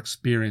they're more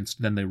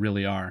experienced than they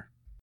really are.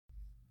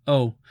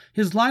 Oh,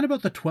 his line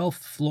about the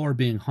 12th floor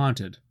being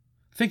haunted.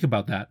 Think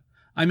about that.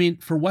 I mean,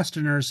 for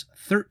Westerners,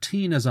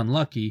 13 is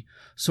unlucky,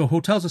 so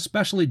hotels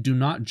especially do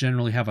not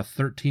generally have a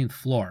 13th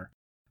floor.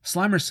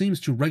 Slimer seems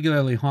to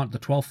regularly haunt the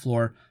 12th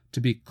floor to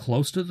be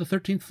close to the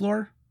 13th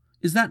floor?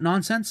 Is that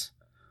nonsense?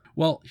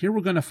 Well, here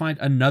we're going to find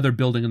another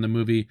building in the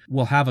movie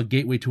will have a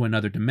gateway to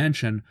another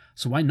dimension,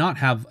 so why not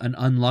have an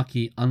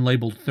unlucky,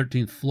 unlabeled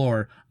 13th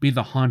floor be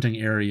the haunting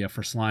area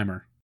for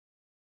Slimer?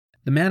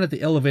 The man at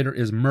the elevator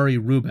is Murray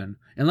Rubin,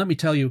 and let me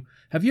tell you,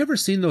 have you ever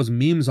seen those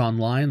memes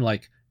online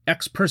like,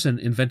 X person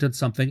invented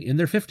something in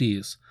their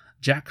 50s,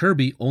 Jack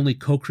Kirby only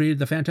co-created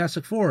the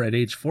Fantastic Four at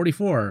age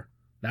 44,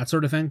 that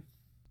sort of thing?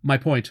 My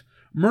point,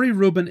 Murray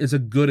Rubin is a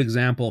good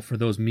example for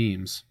those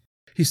memes.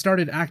 He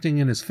started acting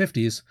in his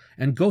 50s,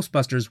 and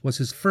Ghostbusters was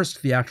his first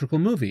theatrical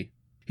movie.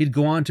 He'd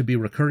go on to be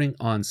recurring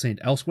on St.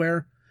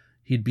 Elsewhere.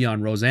 He'd be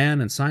on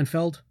Roseanne and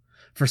Seinfeld.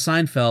 For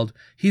Seinfeld,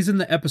 he's in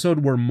the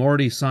episode where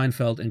Morty,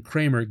 Seinfeld, and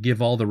Kramer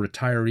give all the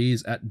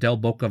retirees at Del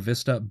Boca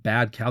Vista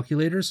bad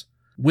calculators.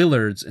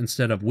 Willards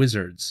instead of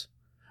wizards.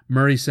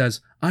 Murray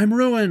says, "I'm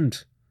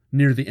ruined,"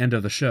 near the end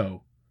of the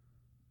show.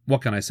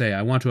 What can I say?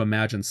 I want to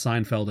imagine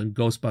Seinfeld and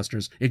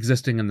Ghostbusters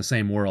existing in the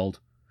same world.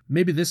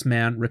 Maybe this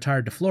man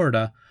retired to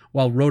Florida,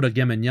 while Rhoda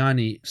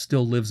Gemignani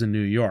still lives in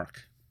New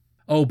York.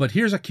 Oh, but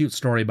here's a cute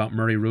story about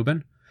Murray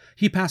Rubin.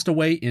 He passed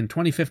away in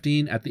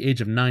 2015 at the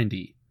age of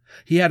 90.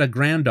 He had a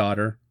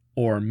granddaughter,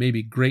 or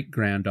maybe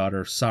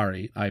great-granddaughter,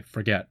 sorry, I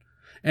forget.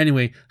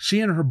 Anyway, she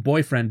and her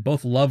boyfriend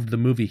both loved the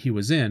movie he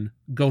was in,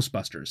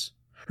 Ghostbusters.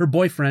 Her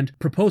boyfriend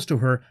proposed to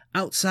her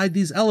outside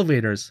these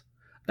elevators.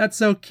 That's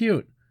so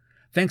cute.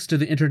 Thanks to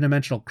the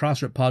Interdimensional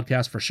Crossrip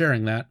podcast for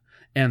sharing that,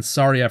 and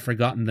sorry I've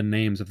forgotten the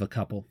names of the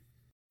couple.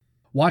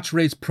 Watch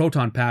Ray's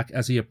proton pack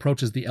as he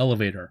approaches the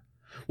elevator.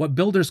 What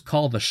builders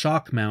call the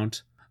shock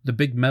mount, the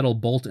big metal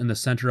bolt in the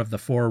center of the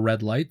 4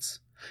 red lights,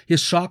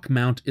 his shock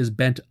mount is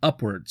bent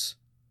upwards.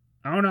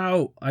 Oh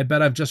no, I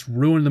bet I've just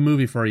ruined the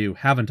movie for you,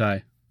 haven't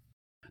I?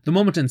 The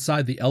moment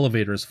inside the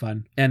elevator is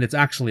fun, and it's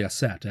actually a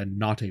set and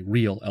not a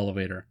real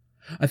elevator.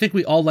 I think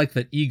we all like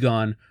that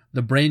Egon,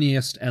 the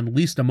brainiest and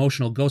least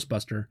emotional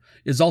Ghostbuster,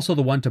 is also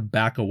the one to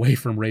back away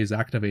from Ray's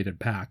activated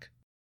pack.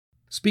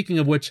 Speaking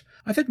of which,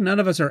 I think none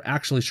of us are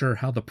actually sure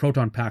how the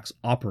proton packs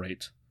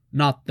operate.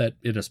 Not that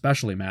it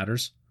especially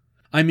matters.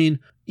 I mean,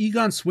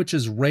 Egon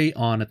switches Ray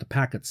on at the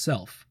pack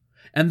itself,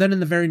 and then in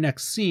the very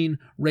next scene,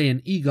 Ray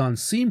and Egon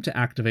seem to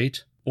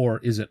activate, or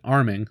is it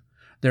arming,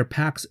 their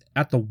packs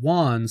at the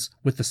wands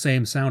with the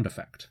same sound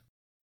effect.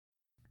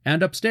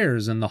 And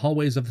upstairs in the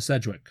hallways of the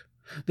Sedgwick.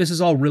 This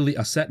is all really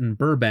a set in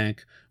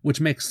Burbank,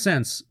 which makes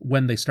sense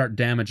when they start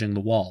damaging the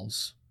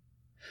walls.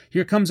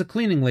 Here comes a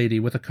cleaning lady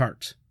with a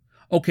cart.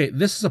 Okay,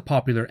 this is a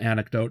popular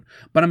anecdote,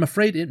 but I'm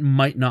afraid it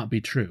might not be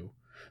true.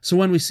 So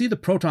when we see the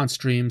proton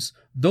streams,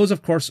 those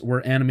of course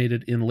were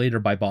animated in later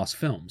by Boss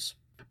Films.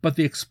 But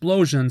the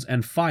explosions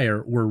and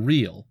fire were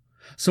real.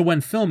 So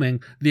when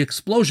filming, the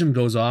explosion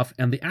goes off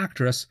and the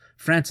actress,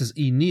 Frances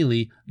E.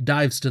 Neely,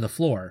 dives to the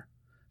floor.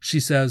 She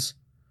says,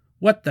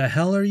 "What the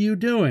hell are you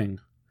doing?"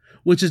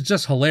 Which is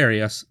just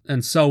hilarious,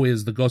 and so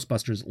is the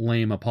Ghostbusters'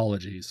 lame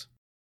apologies.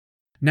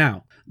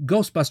 Now,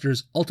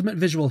 Ghostbusters' Ultimate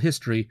Visual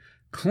History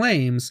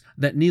claims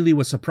that Neely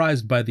was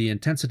surprised by the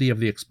intensity of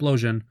the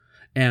explosion,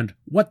 and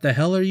 "What the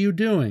hell are you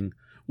doing?"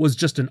 was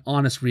just an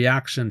honest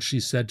reaction she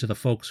said to the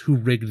folks who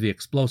rigged the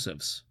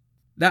explosives.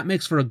 That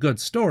makes for a good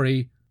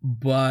story,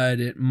 but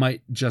it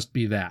might just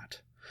be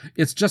that.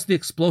 It's just the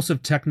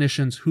explosive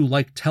technicians who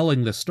like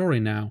telling this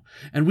story now,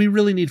 and we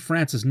really need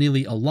Frances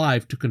Neely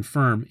alive to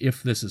confirm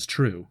if this is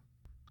true.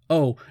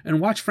 Oh, and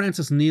watch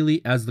Frances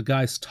Neely as the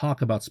guys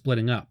talk about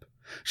splitting up.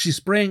 She's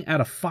spraying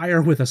at a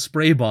fire with a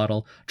spray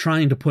bottle,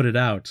 trying to put it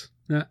out.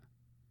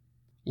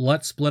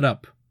 Let's split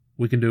up.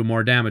 We can do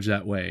more damage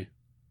that way.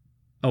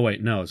 Oh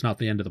wait, no, it's not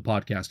the end of the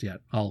podcast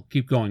yet. I'll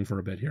keep going for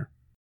a bit here.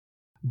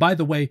 By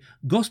the way,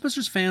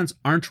 Ghostbusters fans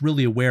aren't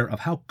really aware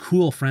of how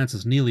cool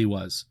Frances Neely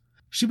was.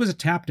 She was a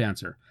tap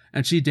dancer,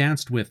 and she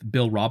danced with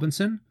Bill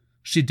Robinson.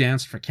 She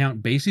danced for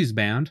Count Basie's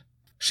band.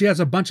 She has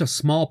a bunch of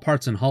small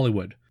parts in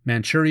Hollywood,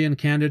 Manchurian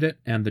Candidate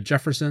and The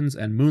Jeffersons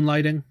and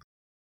Moonlighting.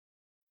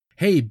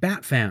 Hey,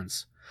 Bat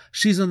fans!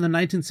 She's in the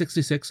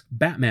 1966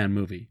 Batman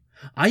movie.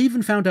 I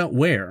even found out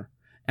where.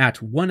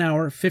 At 1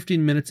 hour,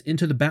 15 minutes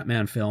into the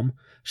Batman film,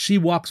 she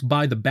walks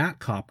by the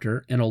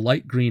Batcopter in a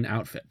light green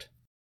outfit.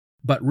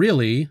 But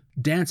really,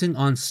 dancing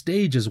on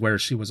stage is where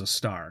she was a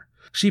star.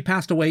 She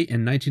passed away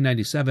in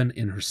 1997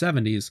 in her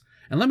 70s,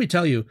 and let me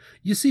tell you,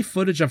 you see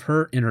footage of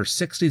her in her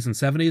 60s and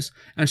 70s,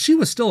 and she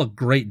was still a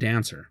great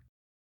dancer.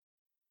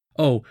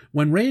 Oh,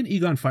 when Ray and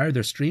Egon fire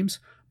their streams,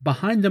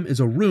 behind them is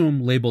a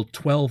room labeled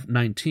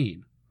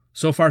 1219.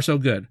 So far so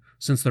good.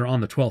 Since they're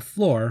on the 12th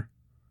floor,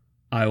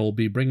 I will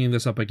be bringing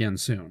this up again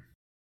soon.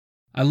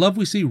 I love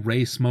we see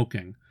Ray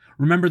smoking.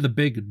 Remember the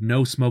big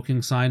no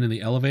smoking sign in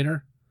the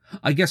elevator?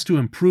 I guess to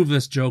improve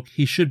this joke,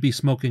 he should be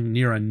smoking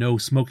near a no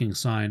smoking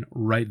sign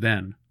right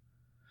then.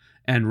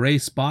 And Ray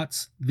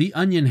spots the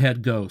onion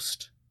head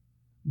ghost.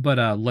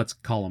 But let's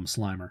call him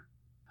Slimer.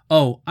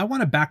 Oh, I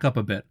want to back up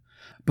a bit.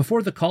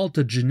 Before the call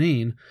to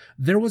Janine,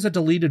 there was a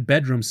deleted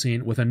bedroom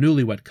scene with a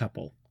newlywed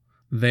couple.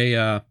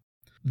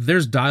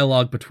 There's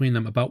dialogue between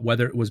them about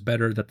whether it was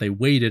better that they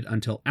waited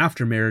until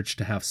after marriage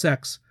to have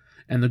sex,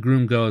 and the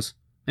groom goes,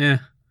 it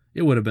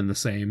would have been the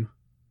same.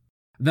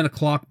 Then a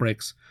clock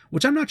breaks,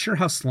 which I'm not sure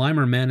how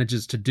Slimer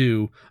manages to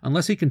do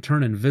unless he can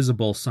turn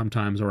invisible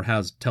sometimes or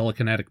has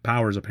telekinetic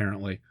powers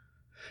apparently.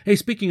 Hey,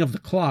 speaking of the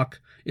clock,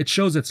 it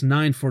shows it's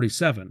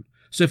 9:47,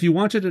 so if you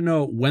wanted to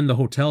know when the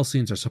hotel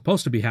scenes are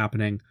supposed to be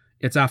happening,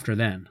 it's after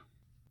then.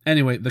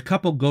 Anyway, the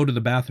couple go to the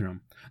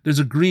bathroom. There's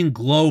a green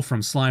glow from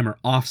Slimer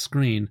off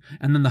screen,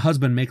 and then the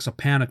husband makes a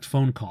panicked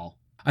phone call.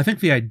 I think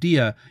the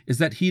idea is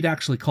that he'd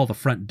actually call the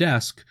front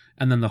desk,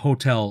 and then the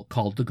hotel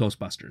called the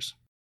Ghostbusters.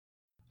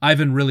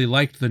 Ivan really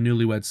liked the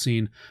newlywed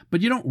scene,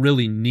 but you don't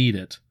really need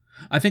it.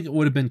 I think it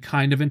would have been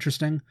kind of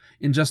interesting,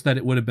 in just that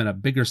it would have been a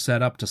bigger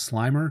setup to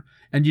Slimer,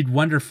 and you'd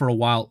wonder for a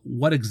while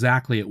what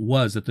exactly it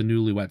was that the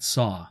newlyweds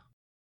saw.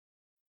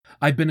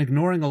 I've been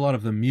ignoring a lot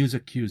of the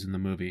music cues in the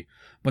movie,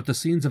 but the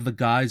scenes of the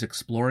guys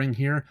exploring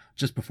here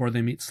just before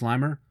they meet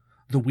Slimer,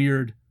 the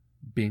weird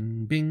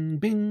bing, bing,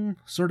 bing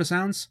sort of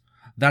sounds,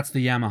 that's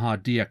the Yamaha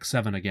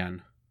DX7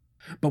 again.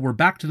 But we're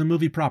back to the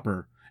movie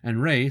proper,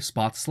 and Ray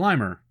spots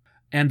Slimer,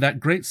 and that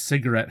great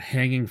cigarette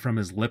hanging from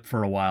his lip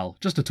for a while,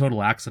 just a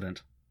total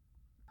accident.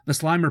 The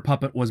Slimer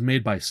puppet was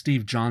made by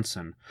Steve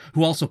Johnson,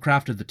 who also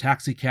crafted the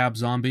taxi cab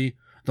zombie,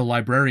 the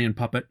librarian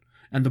puppet,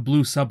 and the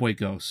blue subway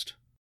ghost.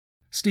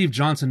 Steve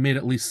Johnson made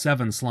at least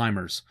 7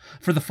 Slimers.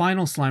 For the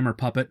final Slimer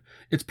puppet,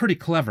 it's pretty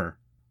clever.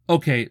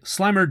 Okay,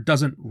 Slimer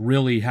doesn't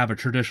really have a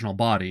traditional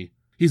body.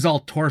 He's all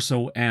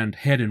torso and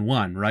head in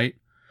one, right?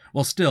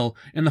 Well, still,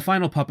 in the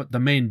final puppet, the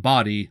main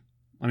body,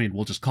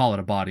 we'll just call it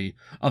a body,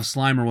 of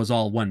Slimer was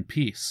all one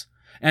piece,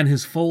 and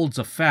his folds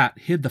of fat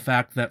hid the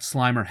fact that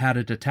Slimer had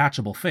a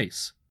detachable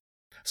face.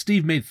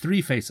 Steve made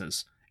 3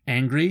 faces: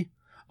 angry,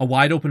 a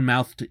wide-open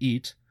mouth to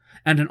eat,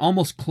 and an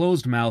almost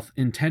closed mouth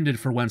intended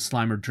for when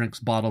Slimer drinks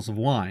bottles of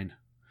wine.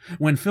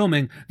 When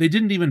filming, they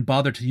didn't even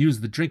bother to use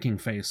the drinking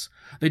face,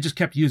 they just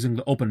kept using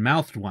the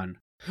open-mouthed one.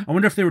 I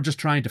wonder if they were just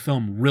trying to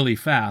film really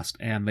fast,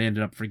 and they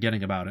ended up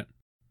forgetting about it.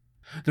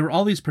 There were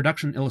all these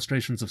production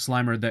illustrations of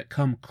Slimer that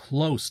come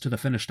close to the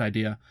finished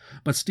idea,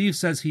 but Steve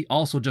says he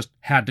also just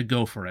had to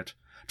go for it,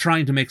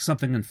 trying to make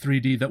something in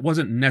 3D that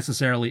wasn't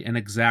necessarily an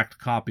exact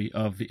copy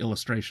of the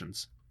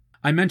illustrations.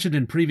 I mentioned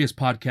in previous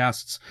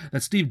podcasts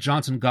that Steve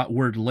Johnson got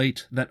word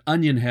late that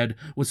Onion Head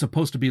was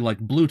supposed to be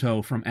like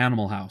Bluto from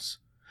Animal House,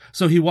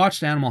 so he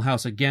watched Animal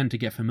House again to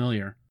get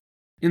familiar.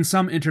 In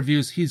some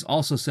interviews, he's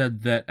also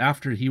said that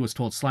after he was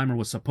told Slimer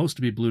was supposed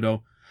to be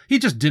Bluto, he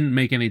just didn't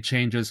make any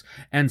changes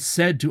and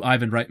said to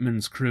Ivan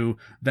Reitman's crew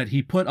that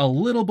he put a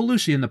little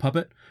Belushi in the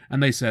puppet,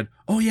 and they said,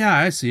 "Oh yeah,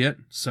 I see it,"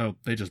 so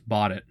they just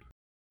bought it.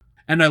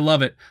 And I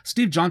love it.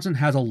 Steve Johnson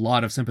has a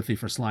lot of sympathy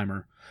for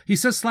Slimer. He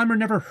says Slimer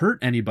never hurt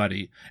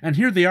anybody, and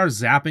here they are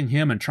zapping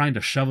him and trying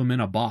to shove him in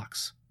a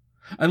box.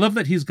 I love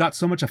that he's got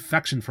so much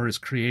affection for his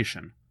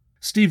creation.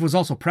 Steve was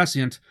also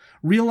prescient,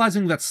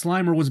 realizing that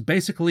Slimer was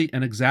basically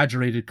an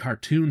exaggerated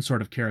cartoon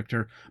sort of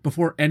character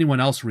before anyone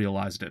else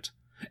realized it.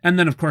 And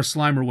then, of course,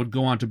 Slimer would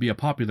go on to be a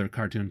popular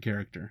cartoon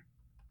character.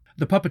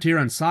 The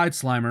puppeteer inside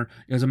Slimer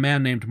is a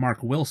man named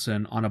Mark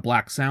Wilson on a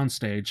black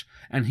soundstage,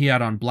 and he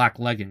had on black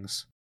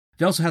leggings.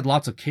 They also had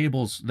lots of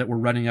cables that were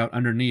running out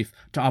underneath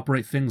to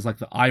operate things like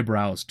the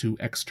eyebrows to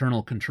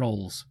external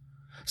controls.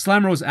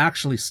 Slimer was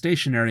actually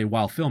stationary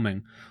while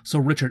filming, so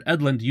Richard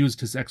Edlund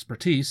used his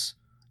expertise,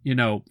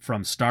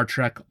 from Star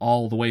Trek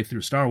all the way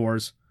through Star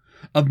Wars,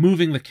 of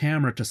moving the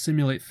camera to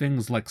simulate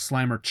things like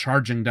Slimer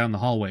charging down the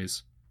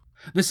hallways.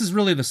 This is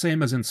really the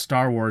same as in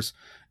Star Wars.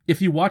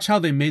 If you watch how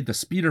they made the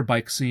speeder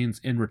bike scenes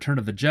in Return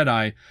of the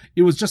Jedi,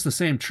 it was just the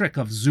same trick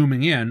of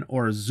zooming in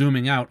or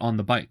zooming out on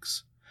the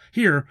bikes.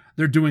 Here,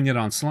 they're doing it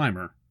on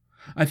Slimer.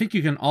 I think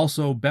you can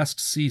also best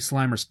see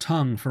Slimer's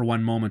tongue for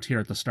one moment here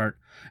at the start,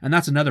 and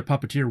that's another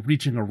puppeteer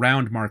reaching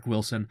around Mark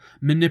Wilson,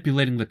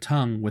 manipulating the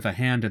tongue with a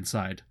hand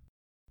inside.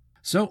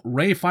 So,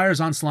 Ray fires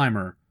on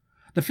Slimer.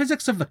 The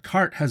physics of the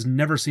cart has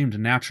never seemed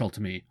natural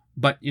to me,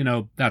 but,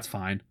 that's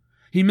fine.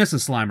 He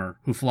misses Slimer,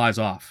 who flies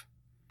off.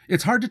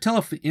 It's hard to tell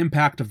if the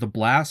impact of the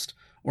blast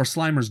or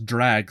Slimer's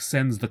drag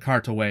sends the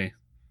cart away.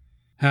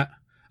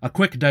 A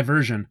quick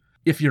diversion.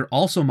 If you're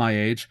also my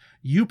age,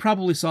 you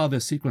probably saw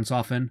this sequence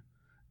often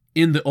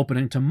in the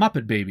opening to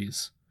Muppet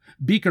Babies.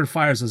 Beaker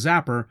fires a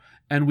zapper,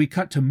 and we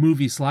cut to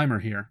movie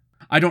Slimer here.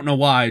 I don't know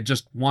why, I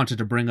just wanted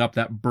to bring up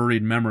that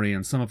buried memory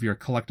in some of your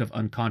collective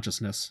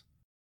unconsciousness.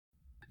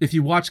 If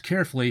you watch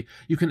carefully,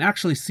 you can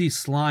actually see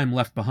slime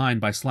left behind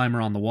by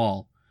Slimer on the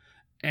wall.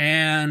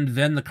 And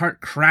then the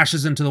cart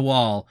crashes into the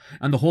wall,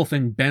 and the whole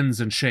thing bends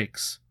and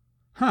shakes.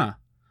 Huh.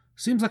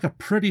 Seems like a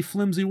pretty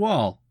flimsy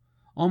wall.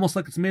 Almost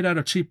like it's made out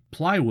of cheap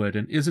plywood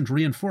and isn't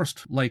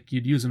reinforced like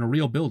you'd use in a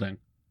real building.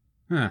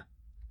 Huh.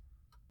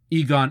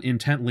 Egon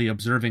intently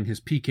observing his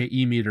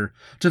PKE meter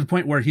to the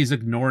point where he's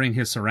ignoring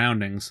his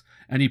surroundings,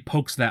 and he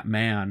pokes that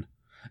man.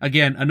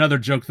 Again, another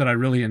joke that I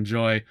really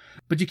enjoy,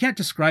 but you can't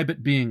describe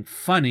it being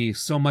funny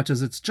so much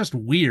as it's just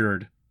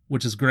weird,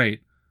 which is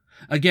great.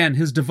 Again,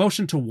 his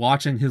devotion to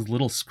watching his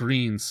little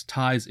screens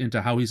ties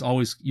into how he's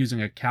always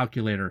using a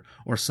calculator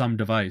or some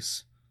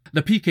device.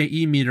 The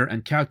PKE meter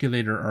and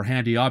calculator are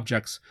handy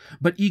objects,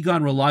 but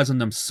Egon relies on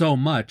them so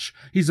much,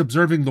 he's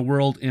observing the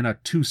world in a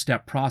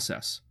two-step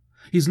process.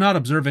 He's not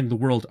observing the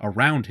world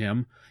around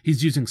him,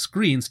 he's using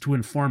screens to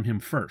inform him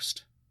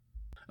first.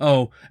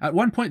 Oh, at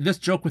one point this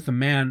joke with the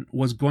man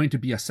was going to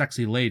be a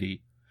sexy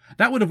lady.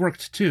 That would have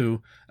worked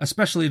too,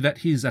 especially that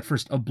he's at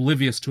first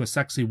oblivious to a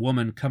sexy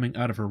woman coming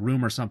out of her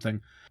room or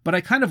something, but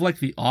I kind of like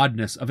the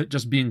oddness of it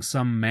just being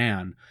some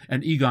man,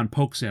 and Egon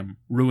pokes him,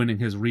 ruining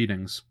his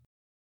readings.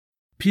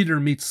 Peter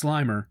meets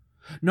Slimer.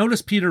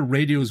 Notice Peter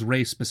radios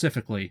Ray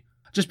specifically,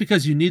 just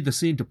because you need the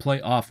scene to play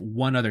off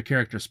one other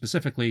character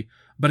specifically,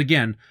 but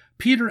again,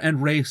 Peter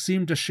and Ray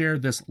seem to share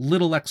this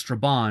little extra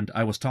bond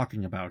I was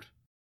talking about.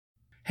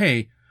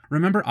 Hey,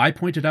 remember I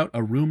pointed out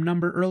a room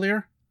number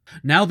earlier?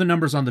 Now the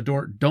numbers on the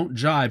door don't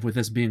jive with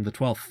this being the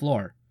 12th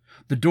floor.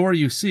 The door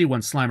you see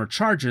when Slimer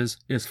charges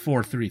is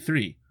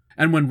 433,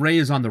 and when Ray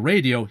is on the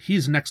radio,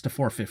 he's next to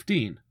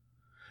 415.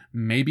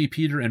 Maybe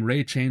Peter and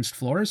Ray changed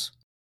floors?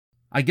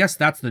 I guess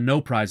that's the no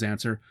prize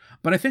answer,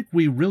 but I think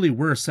we really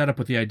were set up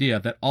with the idea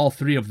that all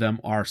three of them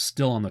are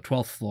still on the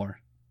 12th floor.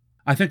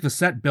 I think the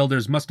set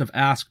builders must have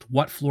asked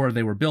what floor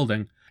they were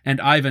building,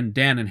 and Ivan,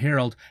 Dan, and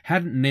Harold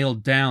hadn't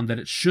nailed down that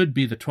it should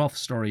be the 12th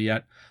story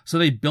yet, so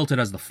they built it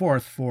as the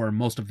 4th for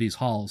most of these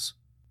halls.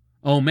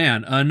 Oh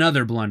man,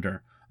 another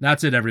blunder.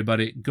 That's it,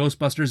 everybody.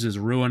 Ghostbusters is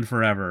ruined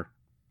forever.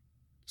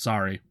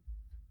 Sorry.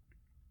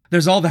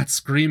 There's all that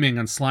screaming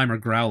and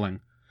Slimer growling.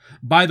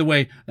 By the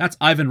way, that's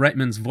Ivan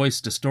Reitman's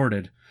voice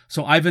distorted,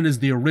 so Ivan is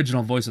the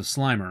original voice of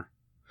Slimer.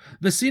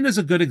 The scene is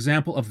a good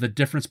example of the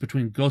difference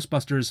between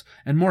Ghostbusters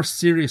and more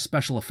serious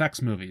special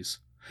effects movies.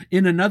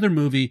 In another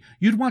movie,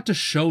 you'd want to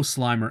show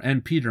Slimer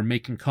and Peter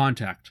making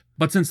contact,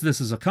 but since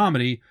this is a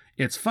comedy,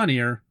 it's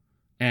funnier,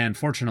 and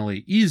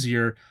fortunately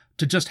easier,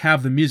 to just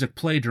have the music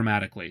play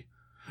dramatically.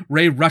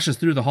 Ray rushes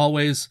through the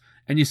hallways,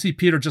 and you see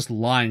Peter just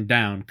lying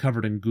down,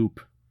 covered in goop.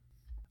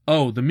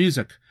 Oh, the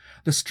music.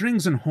 The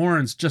strings and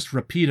horns just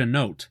repeat a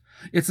note.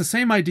 It's the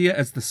same idea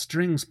as the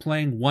strings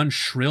playing one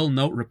shrill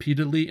note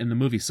repeatedly in the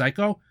movie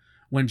Psycho,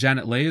 when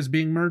Janet Leigh is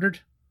being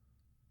murdered.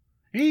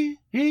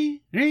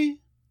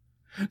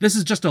 This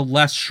is just a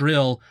less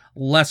shrill,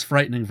 less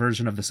frightening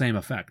version of the same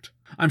effect.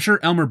 I'm sure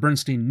Elmer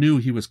Bernstein knew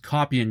he was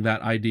copying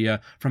that idea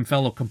from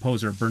fellow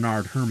composer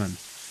Bernard Herrmann.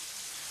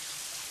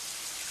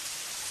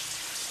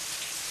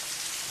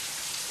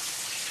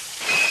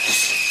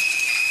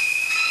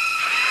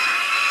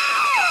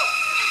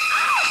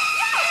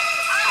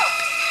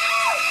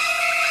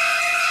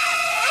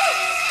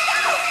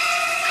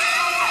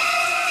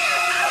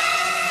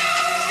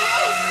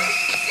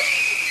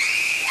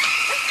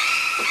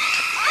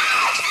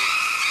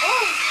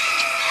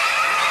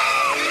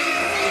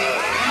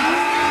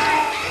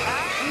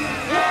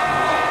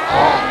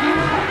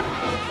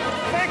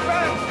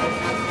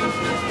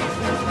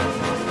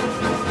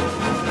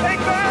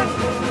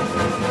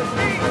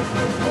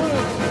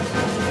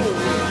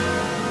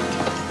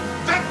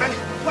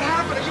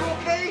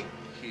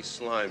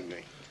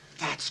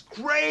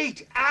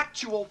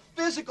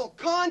 Physical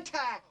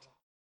contact!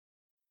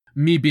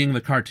 Me being the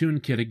cartoon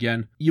kid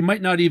again, you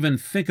might not even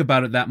think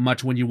about it that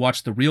much when you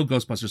watch the real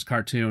Ghostbusters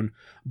cartoon,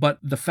 but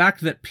the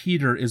fact that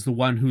Peter is the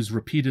one who's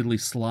repeatedly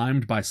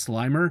slimed by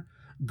Slimer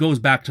goes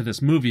back to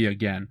this movie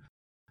again.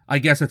 I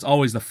guess it's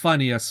always the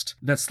funniest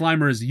that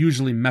Slimer is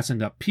usually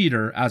messing up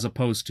Peter as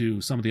opposed to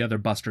some of the other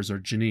Busters or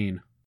Janine.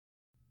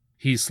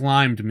 He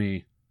slimed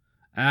me.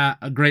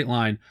 A great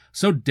line.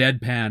 So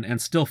deadpan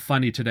and still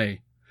funny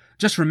today.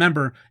 Just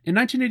remember, in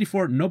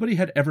 1984, nobody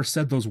had ever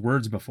said those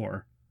words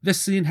before.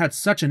 This scene had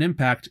such an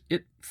impact,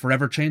 it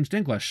forever changed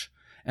English.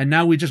 And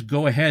now we just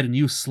go ahead and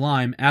use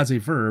slime as a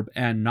verb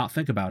and not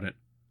think about it.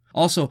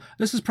 Also,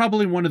 this is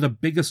probably one of the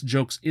biggest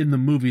jokes in the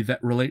movie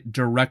that relate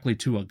directly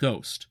to a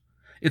ghost.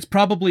 It's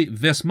probably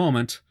this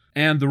moment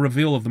and the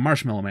reveal of the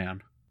Marshmallow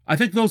Man. I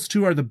think those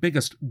two are the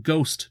biggest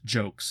ghost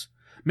jokes.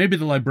 Maybe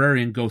the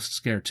librarian ghost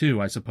scare too,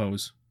 I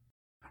suppose.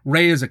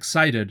 Ray is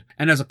excited,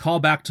 and as a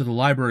callback to the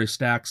library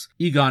stacks,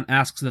 Egon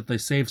asks that they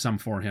save some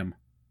for him.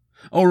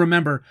 Oh,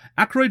 remember,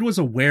 Aykroyd was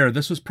aware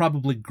this was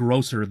probably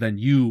grosser than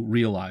you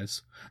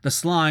realize. The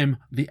slime,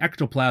 the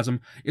ectoplasm,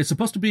 is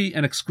supposed to be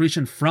an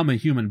excretion from a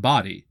human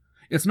body.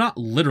 It's not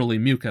literally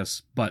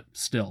mucus, but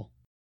still.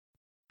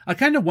 I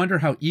kind of wonder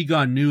how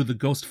Egon knew the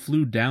ghost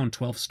flew down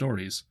 12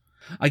 stories.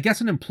 I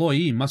guess an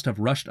employee must have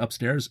rushed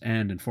upstairs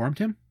and informed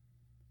him?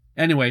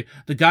 Anyway,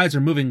 the guys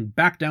are moving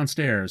back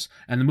downstairs,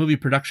 and the movie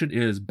production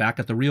is back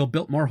at the real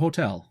Biltmore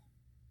Hotel.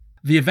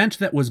 The event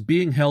that was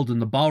being held in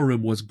the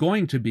ballroom was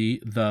going to be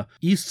the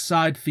East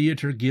Side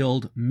Theater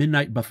Guild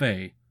Midnight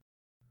Buffet.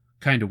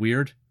 Kinda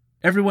weird.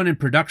 Everyone in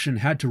production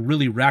had to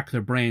really rack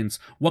their brains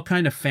what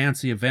kind of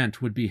fancy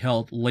event would be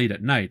held late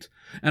at night,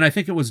 and I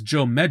think it was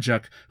Joe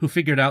Medjuk who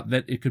figured out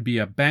that it could be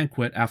a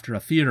banquet after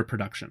a theater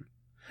production.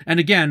 And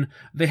again,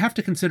 they have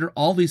to consider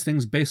all these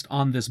things based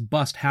on this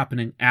bust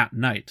happening at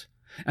night,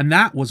 and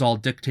that was all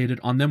dictated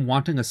on them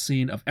wanting a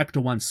scene of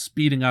Ecto-1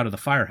 speeding out of the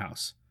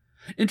firehouse.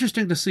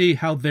 Interesting to see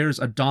how there's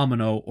a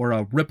domino or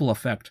a ripple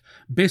effect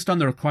based on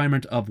the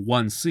requirement of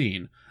one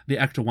scene, the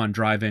Ecto-1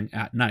 driving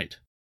at night.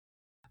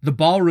 The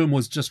ballroom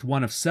was just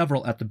one of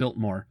several at the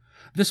Biltmore.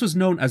 This was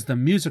known as the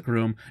Music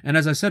Room, and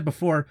as I said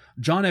before,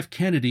 John F.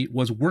 Kennedy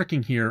was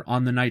working here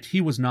on the night he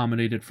was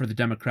nominated for the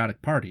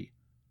Democratic Party.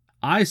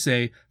 I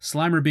say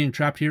Slimer being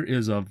trapped here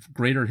is of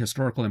greater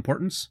historical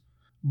importance,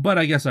 but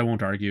I guess I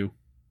won't argue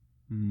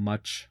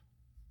much.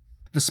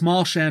 The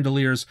small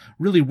chandeliers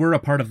really were a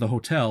part of the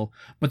hotel,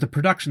 but the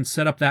production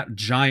set up that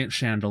giant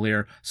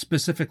chandelier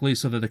specifically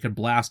so that they could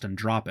blast and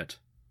drop it.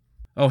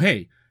 Oh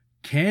hey,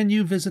 can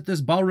you visit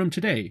this ballroom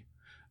today?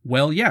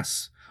 Well,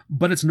 yes,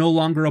 but it's no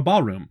longer a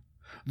ballroom.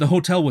 The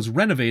hotel was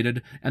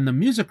renovated, and the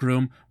music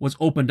room was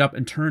opened up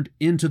and turned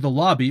into the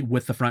lobby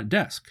with the front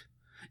desk.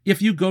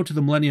 If you go to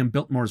the Millennium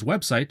Biltmore's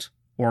website,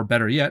 or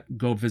better yet,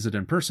 go visit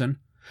in person,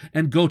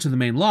 and go to the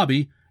main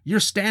lobby, you're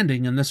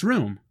standing in this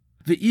room.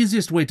 The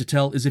easiest way to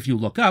tell is if you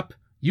look up,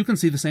 you can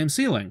see the same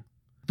ceiling.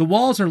 The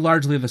walls are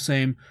largely the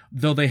same,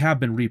 though they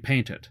have been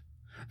repainted.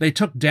 They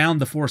took down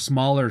the 4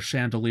 smaller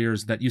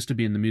chandeliers that used to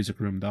be in the music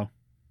room, though.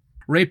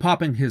 Ray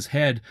popping his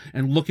head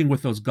and looking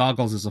with those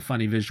goggles is a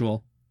funny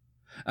visual.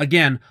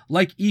 Again,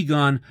 like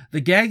Egon,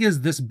 the gag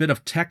is this bit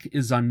of tech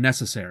is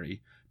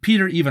unnecessary.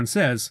 Peter even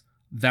says,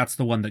 "That's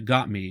the one that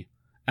got me,"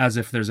 as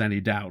if there's any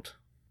doubt.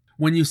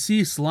 When you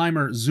see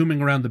Slimer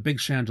zooming around the big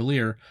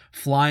chandelier,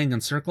 flying in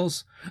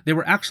circles, they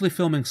were actually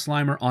filming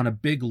Slimer on a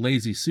big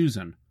Lazy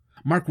Susan.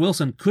 Mark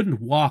Wilson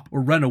couldn't walk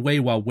or run away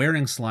while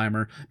wearing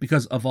Slimer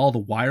because of all the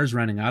wires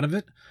running out of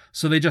it,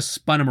 so they just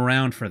spun him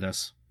around for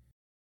this.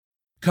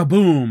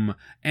 Kaboom!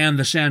 And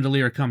the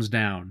chandelier comes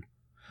down.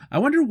 I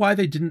wonder why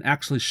they didn't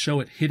actually show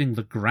it hitting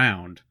the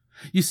ground.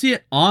 You see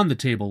it on the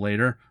table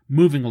later,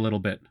 moving a little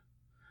bit.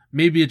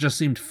 Maybe it just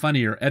seemed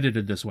funnier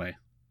edited this way.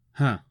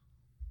 Huh.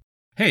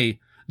 Hey,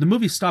 the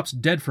movie stops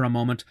dead for a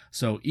moment,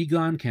 so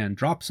Egon can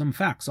drop some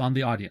facts on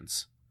the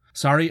audience.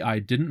 Sorry I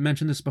didn't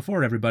mention this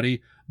before,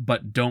 everybody,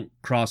 but don't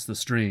cross the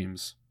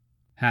streams.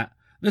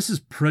 This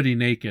is pretty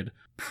naked,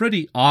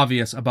 pretty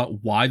obvious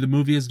about why the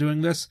movie is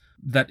doing this,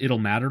 that it'll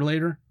matter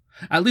later.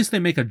 At least they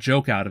make a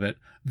joke out of it,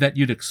 that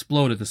you'd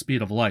explode at the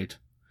speed of light.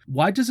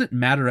 Why does it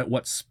matter at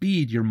what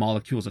speed your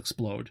molecules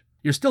explode?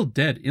 You're still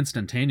dead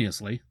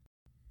instantaneously.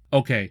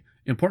 Okay,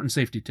 important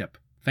safety tip.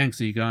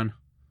 Thanks, Egon.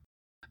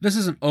 This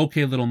is an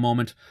okay little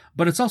moment,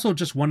 but it's also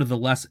just one of the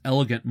less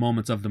elegant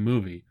moments of the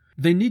movie.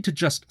 They need to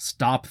just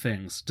stop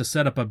things to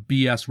set up a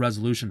BS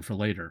resolution for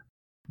later.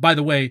 By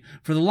the way,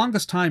 for the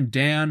longest time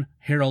Dan,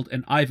 Harold,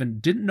 and Ivan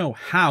didn't know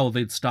how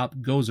they'd stop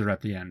Gozer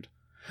at the end.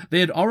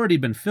 They had already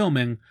been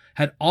filming,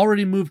 had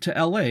already moved to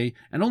LA,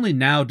 and only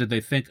now did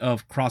they think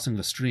of crossing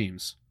the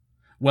streams.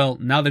 Well,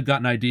 now they've got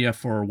an idea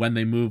for when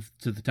they move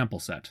to the temple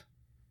set.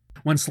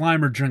 When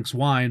Slimer drinks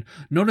wine,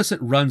 notice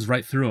it runs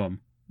right through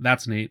him.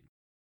 That's neat.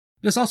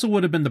 This also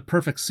would have been the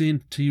perfect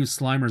scene to use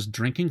Slimer's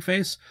drinking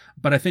face,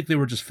 but I think they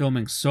were just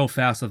filming so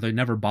fast that they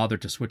never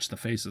bothered to switch the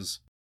faces.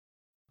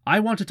 I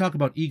want to talk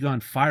about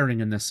Egon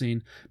firing in this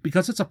scene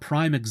because it's a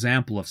prime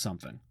example of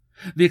something.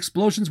 The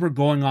explosions were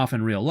going off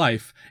in real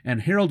life,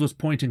 and Harold was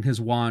pointing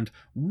his wand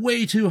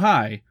way too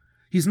high.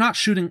 He's not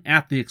shooting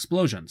at the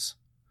explosions.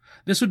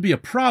 This would be a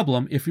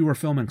problem if you were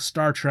filming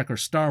Star Trek or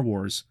Star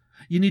Wars.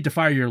 You need to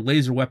fire your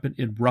laser weapon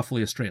in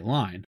roughly a straight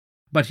line.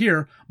 But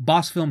here,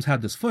 Boss Films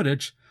had this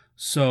footage,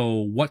 so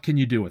what can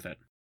you do with it?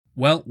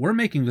 Well, we're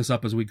making this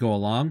up as we go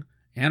along,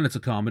 and it's a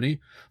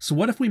comedy, so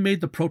what if we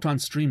made the proton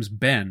streams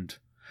bend?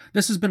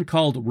 This has been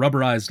called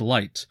rubberized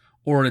light,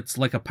 or it's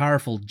like a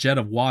powerful jet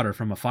of water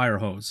from a fire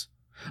hose.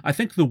 I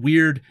think the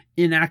weird,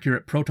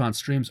 inaccurate proton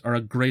streams are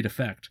a great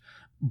effect,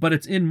 but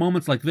it's in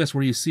moments like this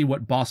where you see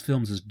what Boss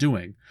Films is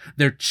doing.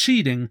 They're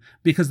cheating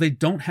because they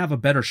don't have a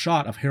better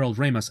shot of Harold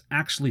Ramis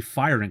actually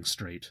firing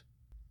straight.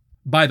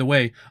 By the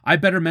way, I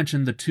better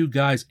mention the 2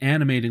 guys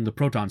animating the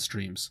proton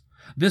streams.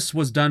 This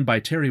was done by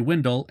Terry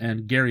Windle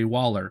and Gary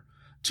Waller,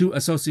 2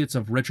 associates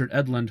of Richard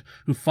Edlund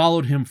who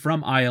followed him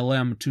from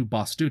ILM to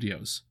Boss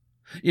Studios.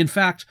 In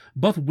fact,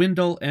 both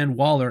Windle and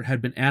Waller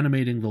had been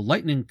animating the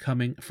lightning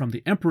coming from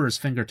the Emperor's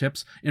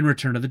fingertips in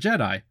Return of the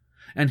Jedi.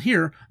 And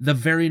here, the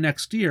very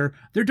next year,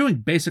 they're doing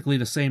basically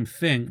the same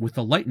thing with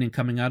the lightning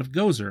coming out of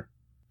Gozer.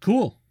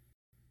 Cool.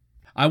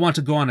 I want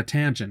to go on a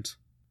tangent.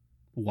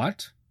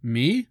 What?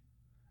 Me?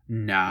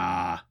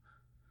 Nah.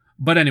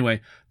 But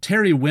anyway,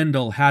 Terry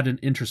Windle had an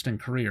interesting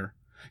career.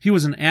 He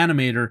was an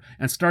animator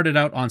and started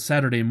out on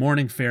Saturday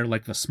morning fare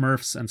like the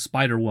Smurfs and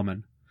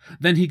Spider-Woman.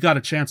 Then he got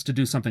a chance to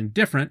do something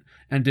different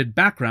and did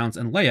backgrounds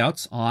and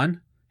layouts on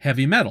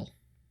Heavy Metal.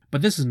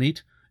 But this is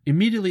neat.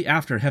 Immediately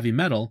after Heavy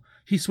Metal,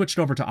 he switched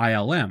over to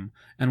ILM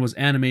and was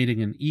animating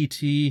in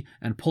E.T.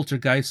 and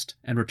Poltergeist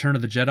and Return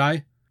of the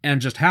Jedi, and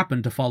just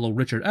happened to follow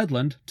Richard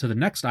Edlund to the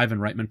next Ivan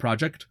Reitman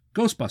project,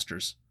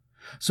 Ghostbusters.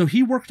 So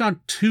he worked on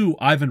 2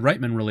 Ivan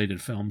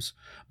Reitman-related films,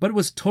 but it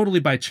was totally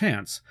by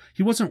chance.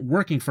 He wasn't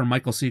working for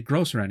Michael C.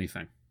 Gross or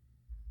anything.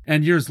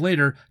 And years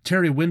later,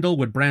 Terry Windle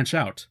would branch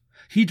out.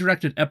 He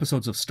directed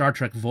episodes of Star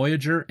Trek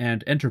Voyager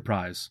and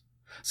Enterprise.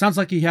 Sounds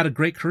like he had a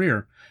great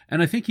career,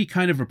 and I think he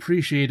kind of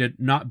appreciated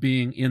not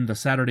being in the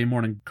Saturday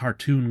morning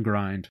cartoon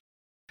grind.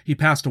 He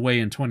passed away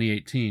in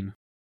 2018.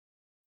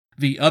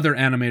 The other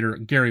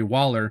animator, Gary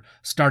Waller,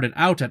 started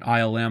out at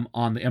ILM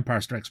on The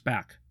Empire Strikes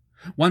Back.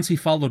 Once he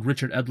followed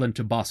Richard Edlund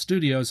to Boss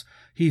Studios,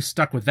 he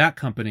stuck with that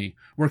company,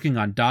 working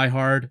on Die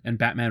Hard and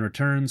Batman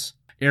Returns,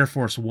 Air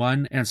Force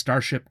One and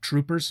Starship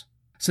Troopers.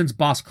 Since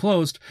Boss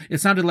closed, it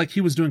sounded like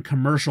he was doing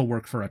commercial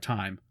work for a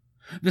time.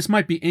 This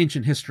might be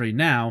ancient history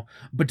now,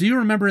 but do you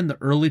remember in the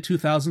early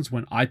 2000s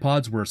when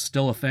iPods were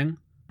still a thing?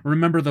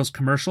 Remember those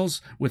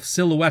commercials with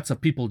silhouettes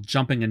of people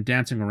jumping and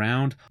dancing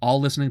around, all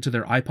listening to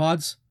their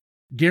iPods?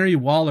 Gary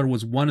Waller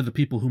was one of the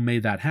people who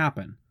made that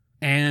happen.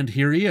 And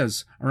here he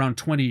is, around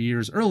 20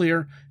 years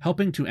earlier,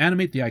 helping to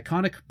animate the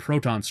iconic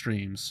Proton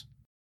Streams.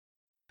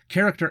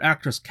 Character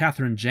actress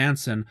Katherine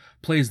Jansen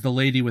plays the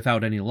lady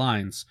without any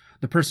lines,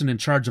 the person in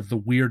charge of the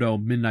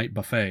weirdo midnight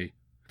buffet.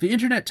 The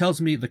internet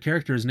tells me the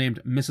character is named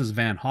Mrs.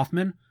 Van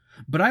Hoffman,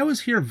 but I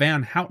always hear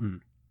Van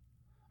Houten.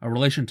 A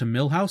relation to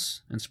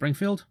Milhouse in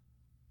Springfield?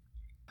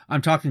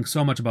 I'm talking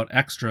so much about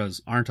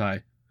extras, aren't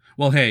I?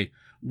 Well, hey,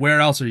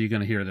 where else are you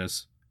going to hear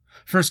this?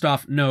 First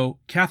off, no,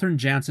 Katherine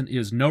Jansen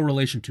is no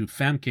relation to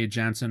Famke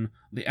Janssen,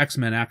 the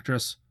X-Men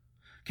actress.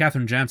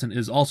 Katherine Jansen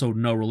is also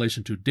no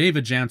relation to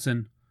David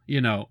Jansen,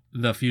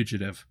 the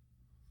fugitive.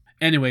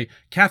 Anyway,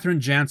 Katherine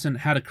Jansen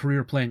had a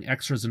career playing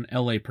extras in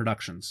LA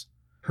productions.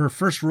 Her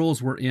first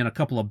roles were in a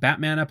couple of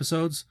Batman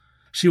episodes.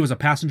 She was a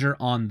passenger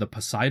on the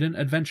Poseidon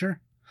Adventure.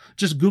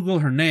 Just Google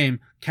her name,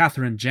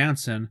 Katherine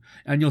Jansen,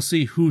 and you'll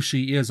see who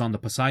she is on the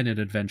Poseidon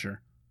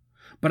Adventure.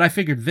 But I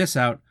figured this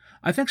out.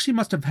 I think she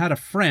must have had a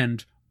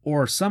friend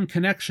or some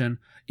connection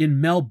in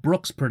Mel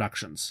Brooks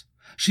productions.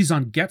 She's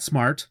on Get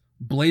Smart,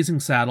 Blazing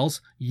Saddles,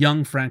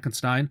 Young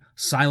Frankenstein,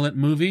 Silent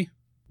Movie.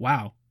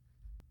 Wow.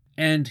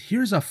 And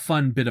here's a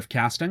fun bit of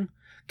casting.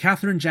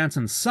 Katherine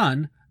Jansen's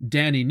son,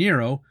 Danny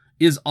Nero,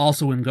 is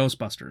also in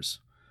Ghostbusters.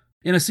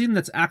 In a scene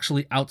that's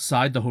actually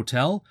outside the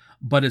hotel,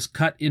 but is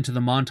cut into the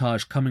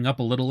montage coming up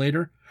a little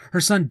later,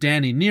 her son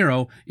Danny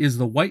Nero is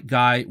the white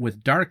guy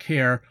with dark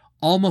hair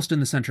almost in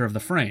the center of the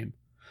frame.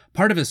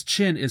 Part of his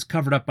chin is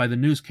covered up by the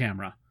news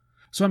camera.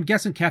 So I'm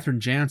guessing Katherine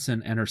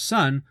Jansen and her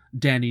son,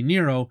 Danny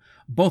Nero,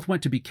 both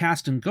went to be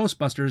cast in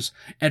Ghostbusters,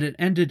 and it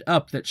ended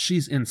up that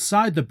she's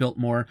inside the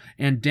Biltmore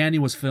and Danny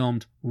was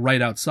filmed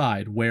right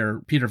outside, where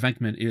Peter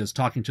Venkman is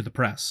talking to the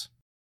press.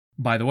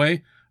 By the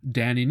way,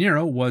 Danny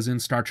Nero was in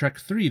Star Trek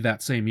III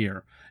that same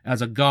year,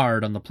 as a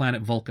guard on the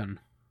planet Vulcan.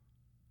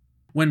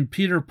 When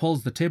Peter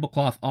pulls the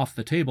tablecloth off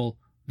the table,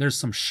 there's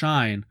some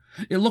shine.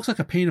 It looks like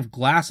a pane of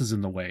glass is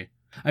in the way.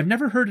 I've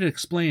never heard it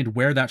explained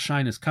where that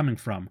shine is coming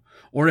from,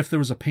 or if there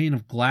was a pane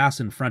of glass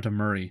in front of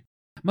Murray.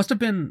 Must have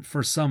been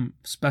for some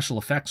special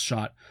effects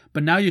shot,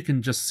 but now you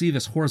can just see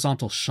this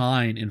horizontal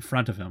shine in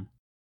front of him.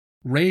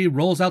 Ray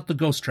rolls out the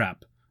ghost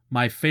trap,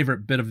 my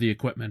favorite bit of the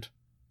equipment.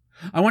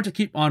 I want to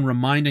keep on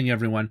reminding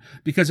everyone,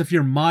 because if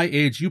you're my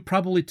age, you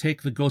probably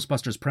take the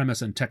Ghostbusters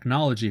premise and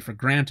technology for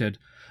granted,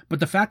 but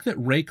the fact that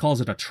Ray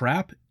calls it a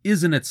trap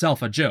is in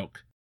itself a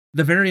joke.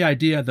 The very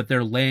idea that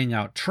they're laying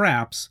out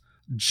traps,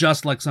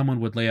 just like someone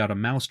would lay out a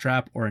mouse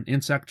trap or an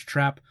insect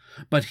trap,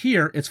 but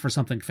here it's for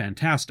something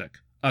fantastic,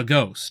 a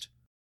ghost.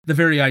 The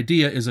very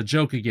idea is a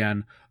joke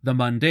again, the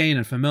mundane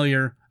and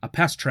familiar, a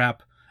pest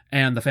trap,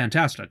 and the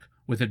fantastic,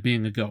 with it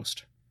being a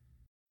ghost.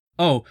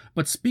 Oh,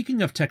 but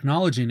speaking of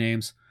technology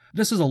names,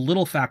 this is a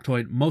little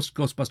factoid most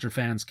Ghostbuster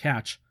fans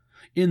catch.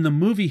 In the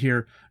movie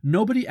here,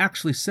 nobody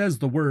actually says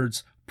the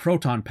words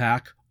proton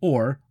pack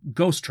or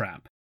ghost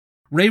trap.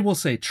 Ray will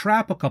say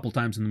trap a couple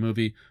times in the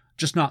movie,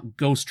 just not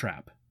ghost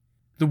trap.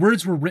 The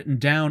words were written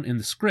down in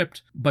the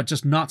script, but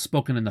just not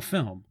spoken in the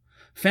film.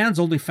 Fans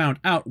only found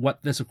out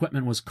what this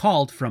equipment was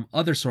called from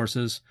other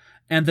sources,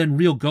 and then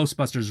real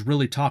Ghostbusters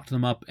really talked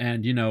them up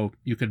and,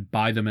 you could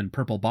buy them in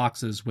purple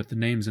boxes with the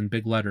names in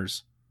big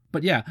letters.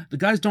 But yeah, the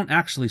guys don't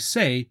actually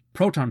say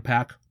proton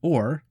pack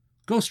or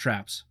ghost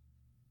traps.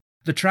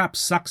 The trap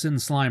sucks in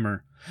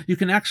Slimer. You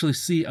can actually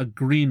see a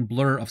green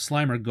blur of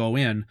Slimer go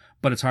in,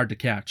 but it's hard to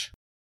catch.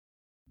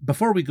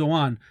 Before we go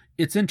on,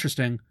 it's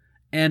interesting,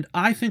 and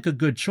I think a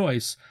good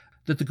choice,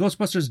 that the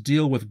Ghostbusters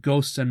deal with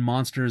ghosts and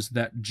monsters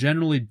that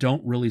generally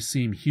don't really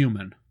seem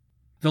human.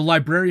 The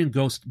librarian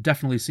ghost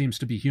definitely seems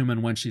to be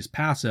human when she's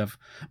passive,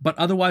 but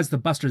otherwise the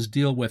Busters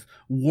deal with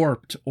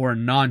warped or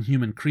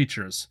non-human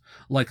creatures,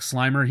 like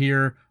Slimer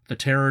here, the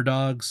Terror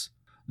Dogs,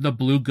 the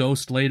blue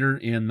ghost later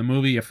in the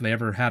movie if they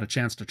ever had a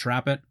chance to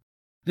trap it.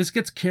 This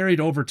gets carried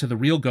over to the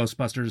real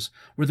Ghostbusters,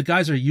 where the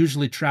guys are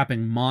usually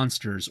trapping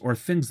monsters or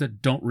things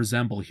that don't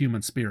resemble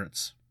human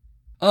spirits.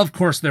 Of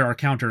course, there are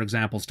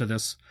counterexamples to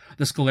this.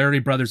 The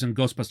Scoleri brothers in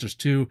Ghostbusters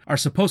 2 are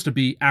supposed to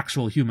be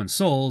actual human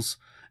souls,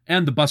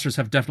 and the Busters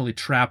have definitely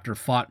trapped or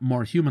fought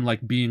more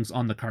human-like beings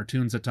on the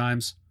cartoons at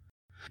times.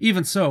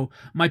 Even so,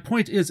 my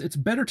point is it's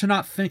better to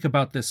not think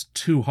about this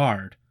too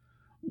hard.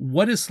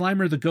 What is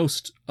Slimer the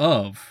ghost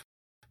of?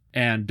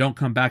 And don't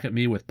come back at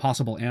me with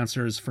possible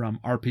answers from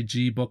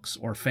RPG books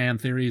or fan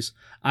theories.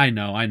 I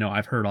know,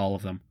 I've heard all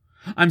of them.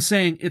 I'm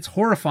saying it's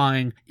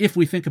horrifying if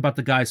we think about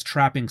the guys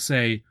trapping,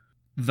 say,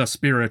 the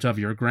spirit of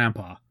your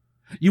grandpa.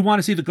 You want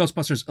to see the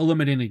Ghostbusters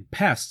eliminating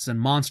pests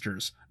and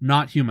monsters,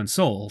 not human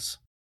souls.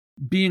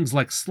 Beings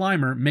like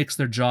Slimer makes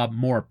their job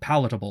more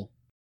palatable.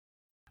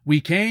 We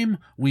came,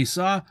 we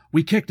saw,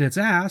 we kicked its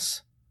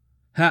ass.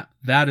 Ha,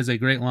 that is a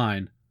great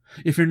line.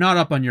 If you're not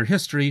up on your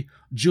history,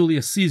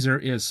 Julius Caesar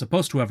is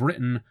supposed to have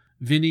written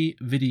Vini,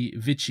 Vidi,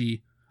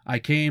 Vici, I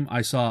came,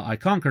 I saw, I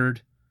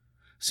conquered.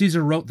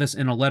 Caesar wrote this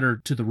in a letter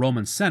to the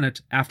Roman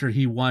Senate after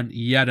he won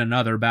yet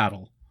another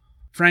battle.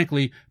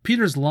 Frankly,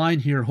 Peter's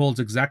line here holds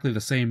exactly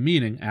the same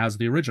meaning as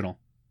the original.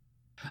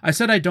 I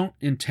said I don't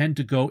intend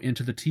to go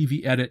into the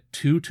TV edit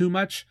too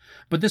much,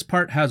 but this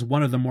part has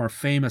one of the more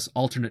famous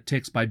alternate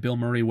takes by Bill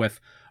Murray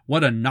with,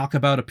 "What a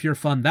knockabout of pure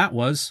fun that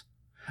was."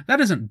 That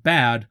isn't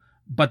bad,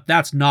 but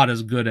that's not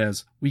as good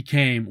as, "We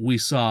came, we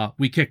saw,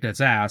 we kicked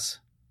its ass."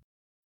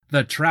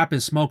 The trap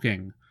is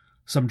smoking.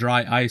 Some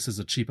dry ice is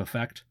a cheap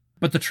effect.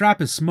 But the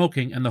trap is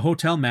smoking, and the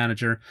hotel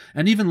manager,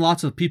 and even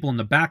lots of people in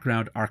the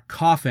background, are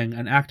coughing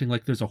and acting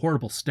like there's a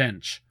horrible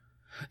stench.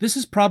 This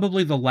is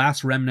probably the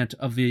last remnant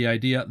of the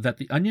idea that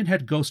the Onion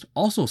Head ghost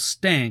also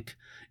stank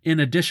in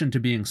addition to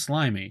being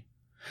slimy.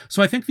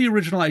 So I think the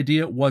original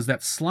idea was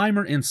that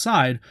Slimer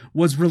inside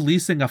was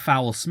releasing a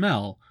foul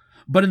smell,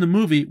 but in the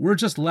movie we're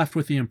just left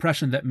with the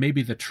impression that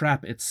maybe the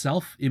trap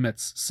itself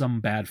emits some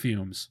bad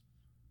fumes.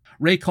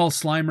 Ray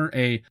calls Slimer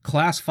a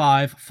Class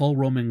 5 full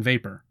roaming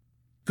vapor.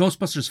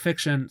 Ghostbusters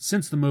fiction,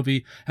 since the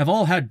movie, have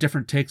all had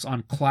different takes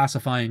on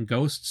classifying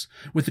ghosts,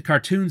 with the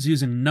cartoons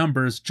using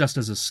numbers just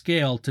as a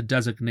scale to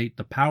designate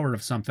the power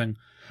of something,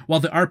 while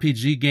the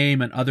RPG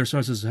game and other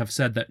sources have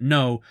said that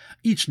no,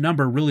 each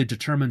number really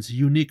determines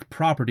unique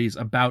properties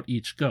about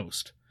each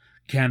ghost.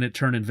 Can it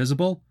turn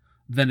invisible?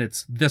 Then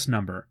it's this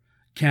number.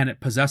 Can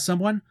it possess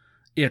someone?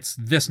 It's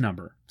this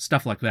number.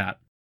 Stuff like that.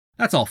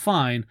 That's all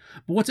fine,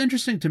 but what's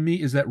interesting to me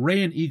is that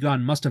Ray and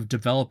Egon must have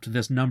developed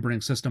this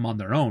numbering system on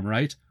their own,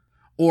 right?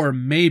 Or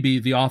maybe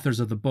the authors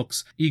of the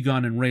books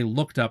Egon and Ray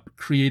looked up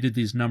created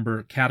these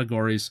number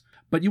categories,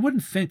 but you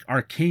wouldn't think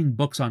arcane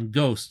books on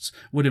ghosts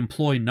would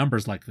employ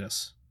numbers like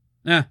this.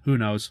 Who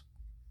knows?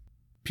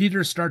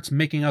 Peter starts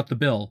making out the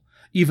bill,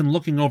 even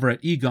looking over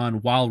at Egon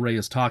while Ray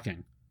is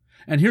talking.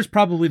 And here's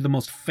probably the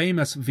most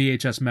famous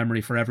VHS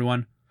memory for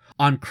everyone.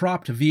 On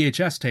cropped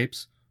VHS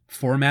tapes,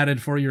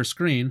 formatted for your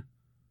screen.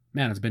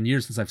 Man, it's been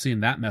years since I've seen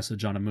that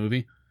message on a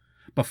movie.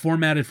 But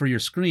formatted for your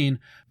screen,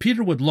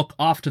 Peter would look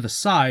off to the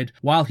side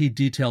while he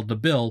detailed the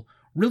bill,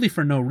 really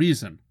for no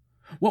reason.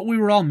 What we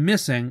were all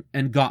missing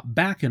and got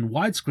back in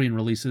widescreen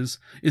releases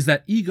is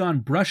that Egon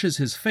brushes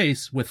his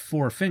face with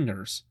 4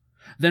 fingers,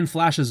 then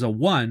flashes a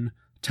 1,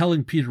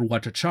 telling Peter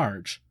what to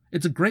charge.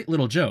 It's a great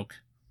little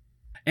joke.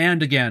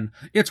 And again,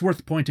 it's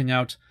worth pointing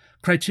out,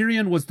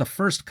 Criterion was the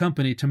first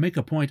company to make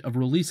a point of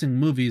releasing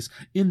movies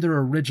in their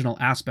original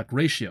aspect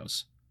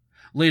ratios.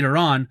 Later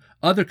on,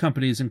 other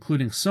companies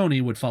including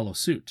Sony would follow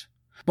suit.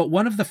 But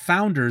one of the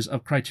founders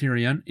of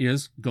Criterion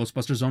is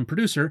Ghostbusters' own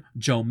producer,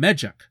 Joe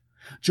Medjuck.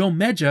 Joe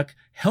Medjuck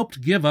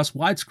helped give us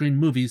widescreen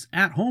movies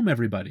at home,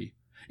 everybody.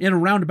 In a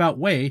roundabout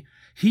way,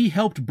 he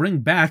helped bring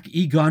back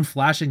Egon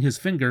flashing his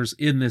fingers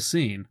in this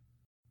scene.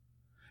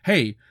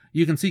 Hey,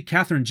 you can see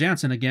Katherine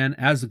Jansen again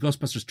as the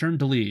Ghostbusters turn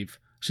to leave.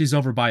 She's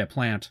over by a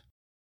plant.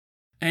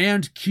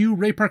 And cue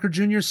Ray Parker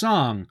Jr.'s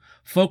song.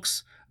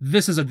 Folks,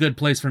 this is a good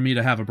place for me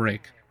to have a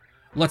break.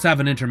 Let's have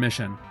an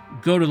intermission.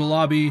 Go to the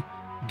lobby,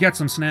 get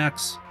some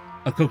snacks.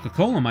 A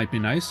Coca-Cola might be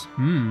nice.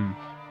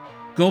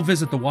 Go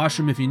visit the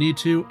washroom if you need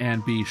to,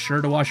 and be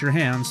sure to wash your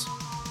hands.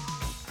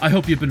 I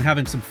hope you've been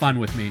having some fun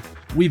with me.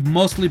 We've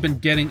mostly been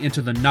getting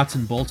into the nuts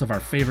and bolts of our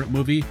favorite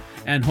movie,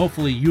 and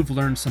hopefully you've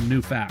learned some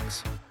new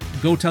facts.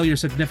 Go tell your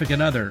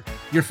significant other,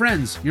 your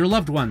friends, your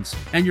loved ones,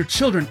 and your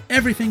children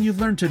everything you've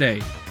learned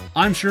today.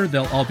 I'm sure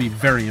they'll all be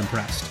very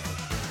impressed.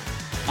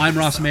 I'm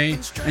Ross May,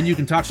 and you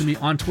can talk to me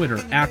on Twitter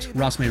at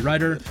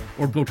RossMayWriter,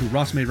 or go to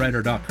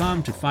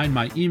rossmaywriter.com to find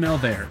my email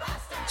there.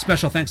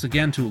 Special thanks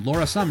again to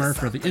Laura Summer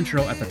for the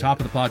intro at the top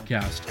of the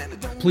podcast.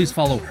 Please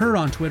follow her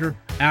on Twitter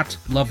at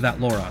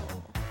LoveThatLaura.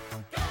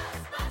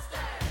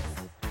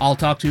 I'll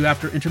talk to you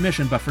after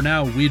intermission, but for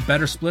now, we'd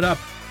better split up.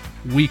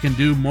 We can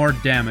do more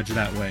damage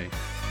that way.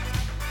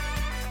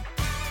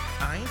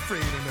 I ain't afraid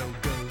of no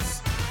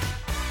ghosts.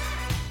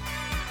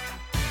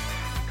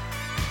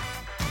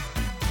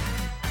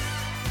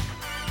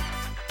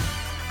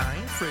 I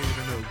ain't afraid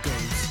of no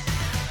ghosts.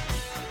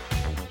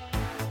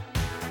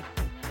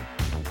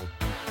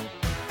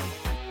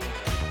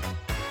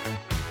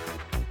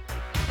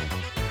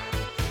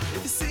 If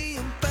you're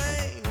seeing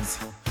things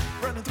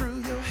running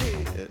through your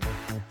head,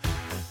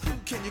 who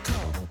can you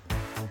call?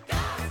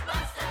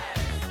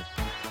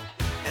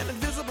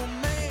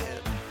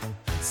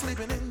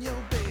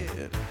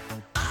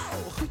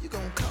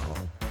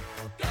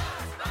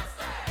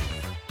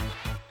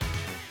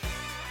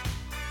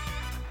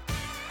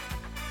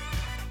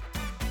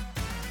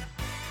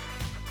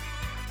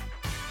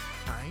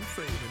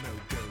 afraid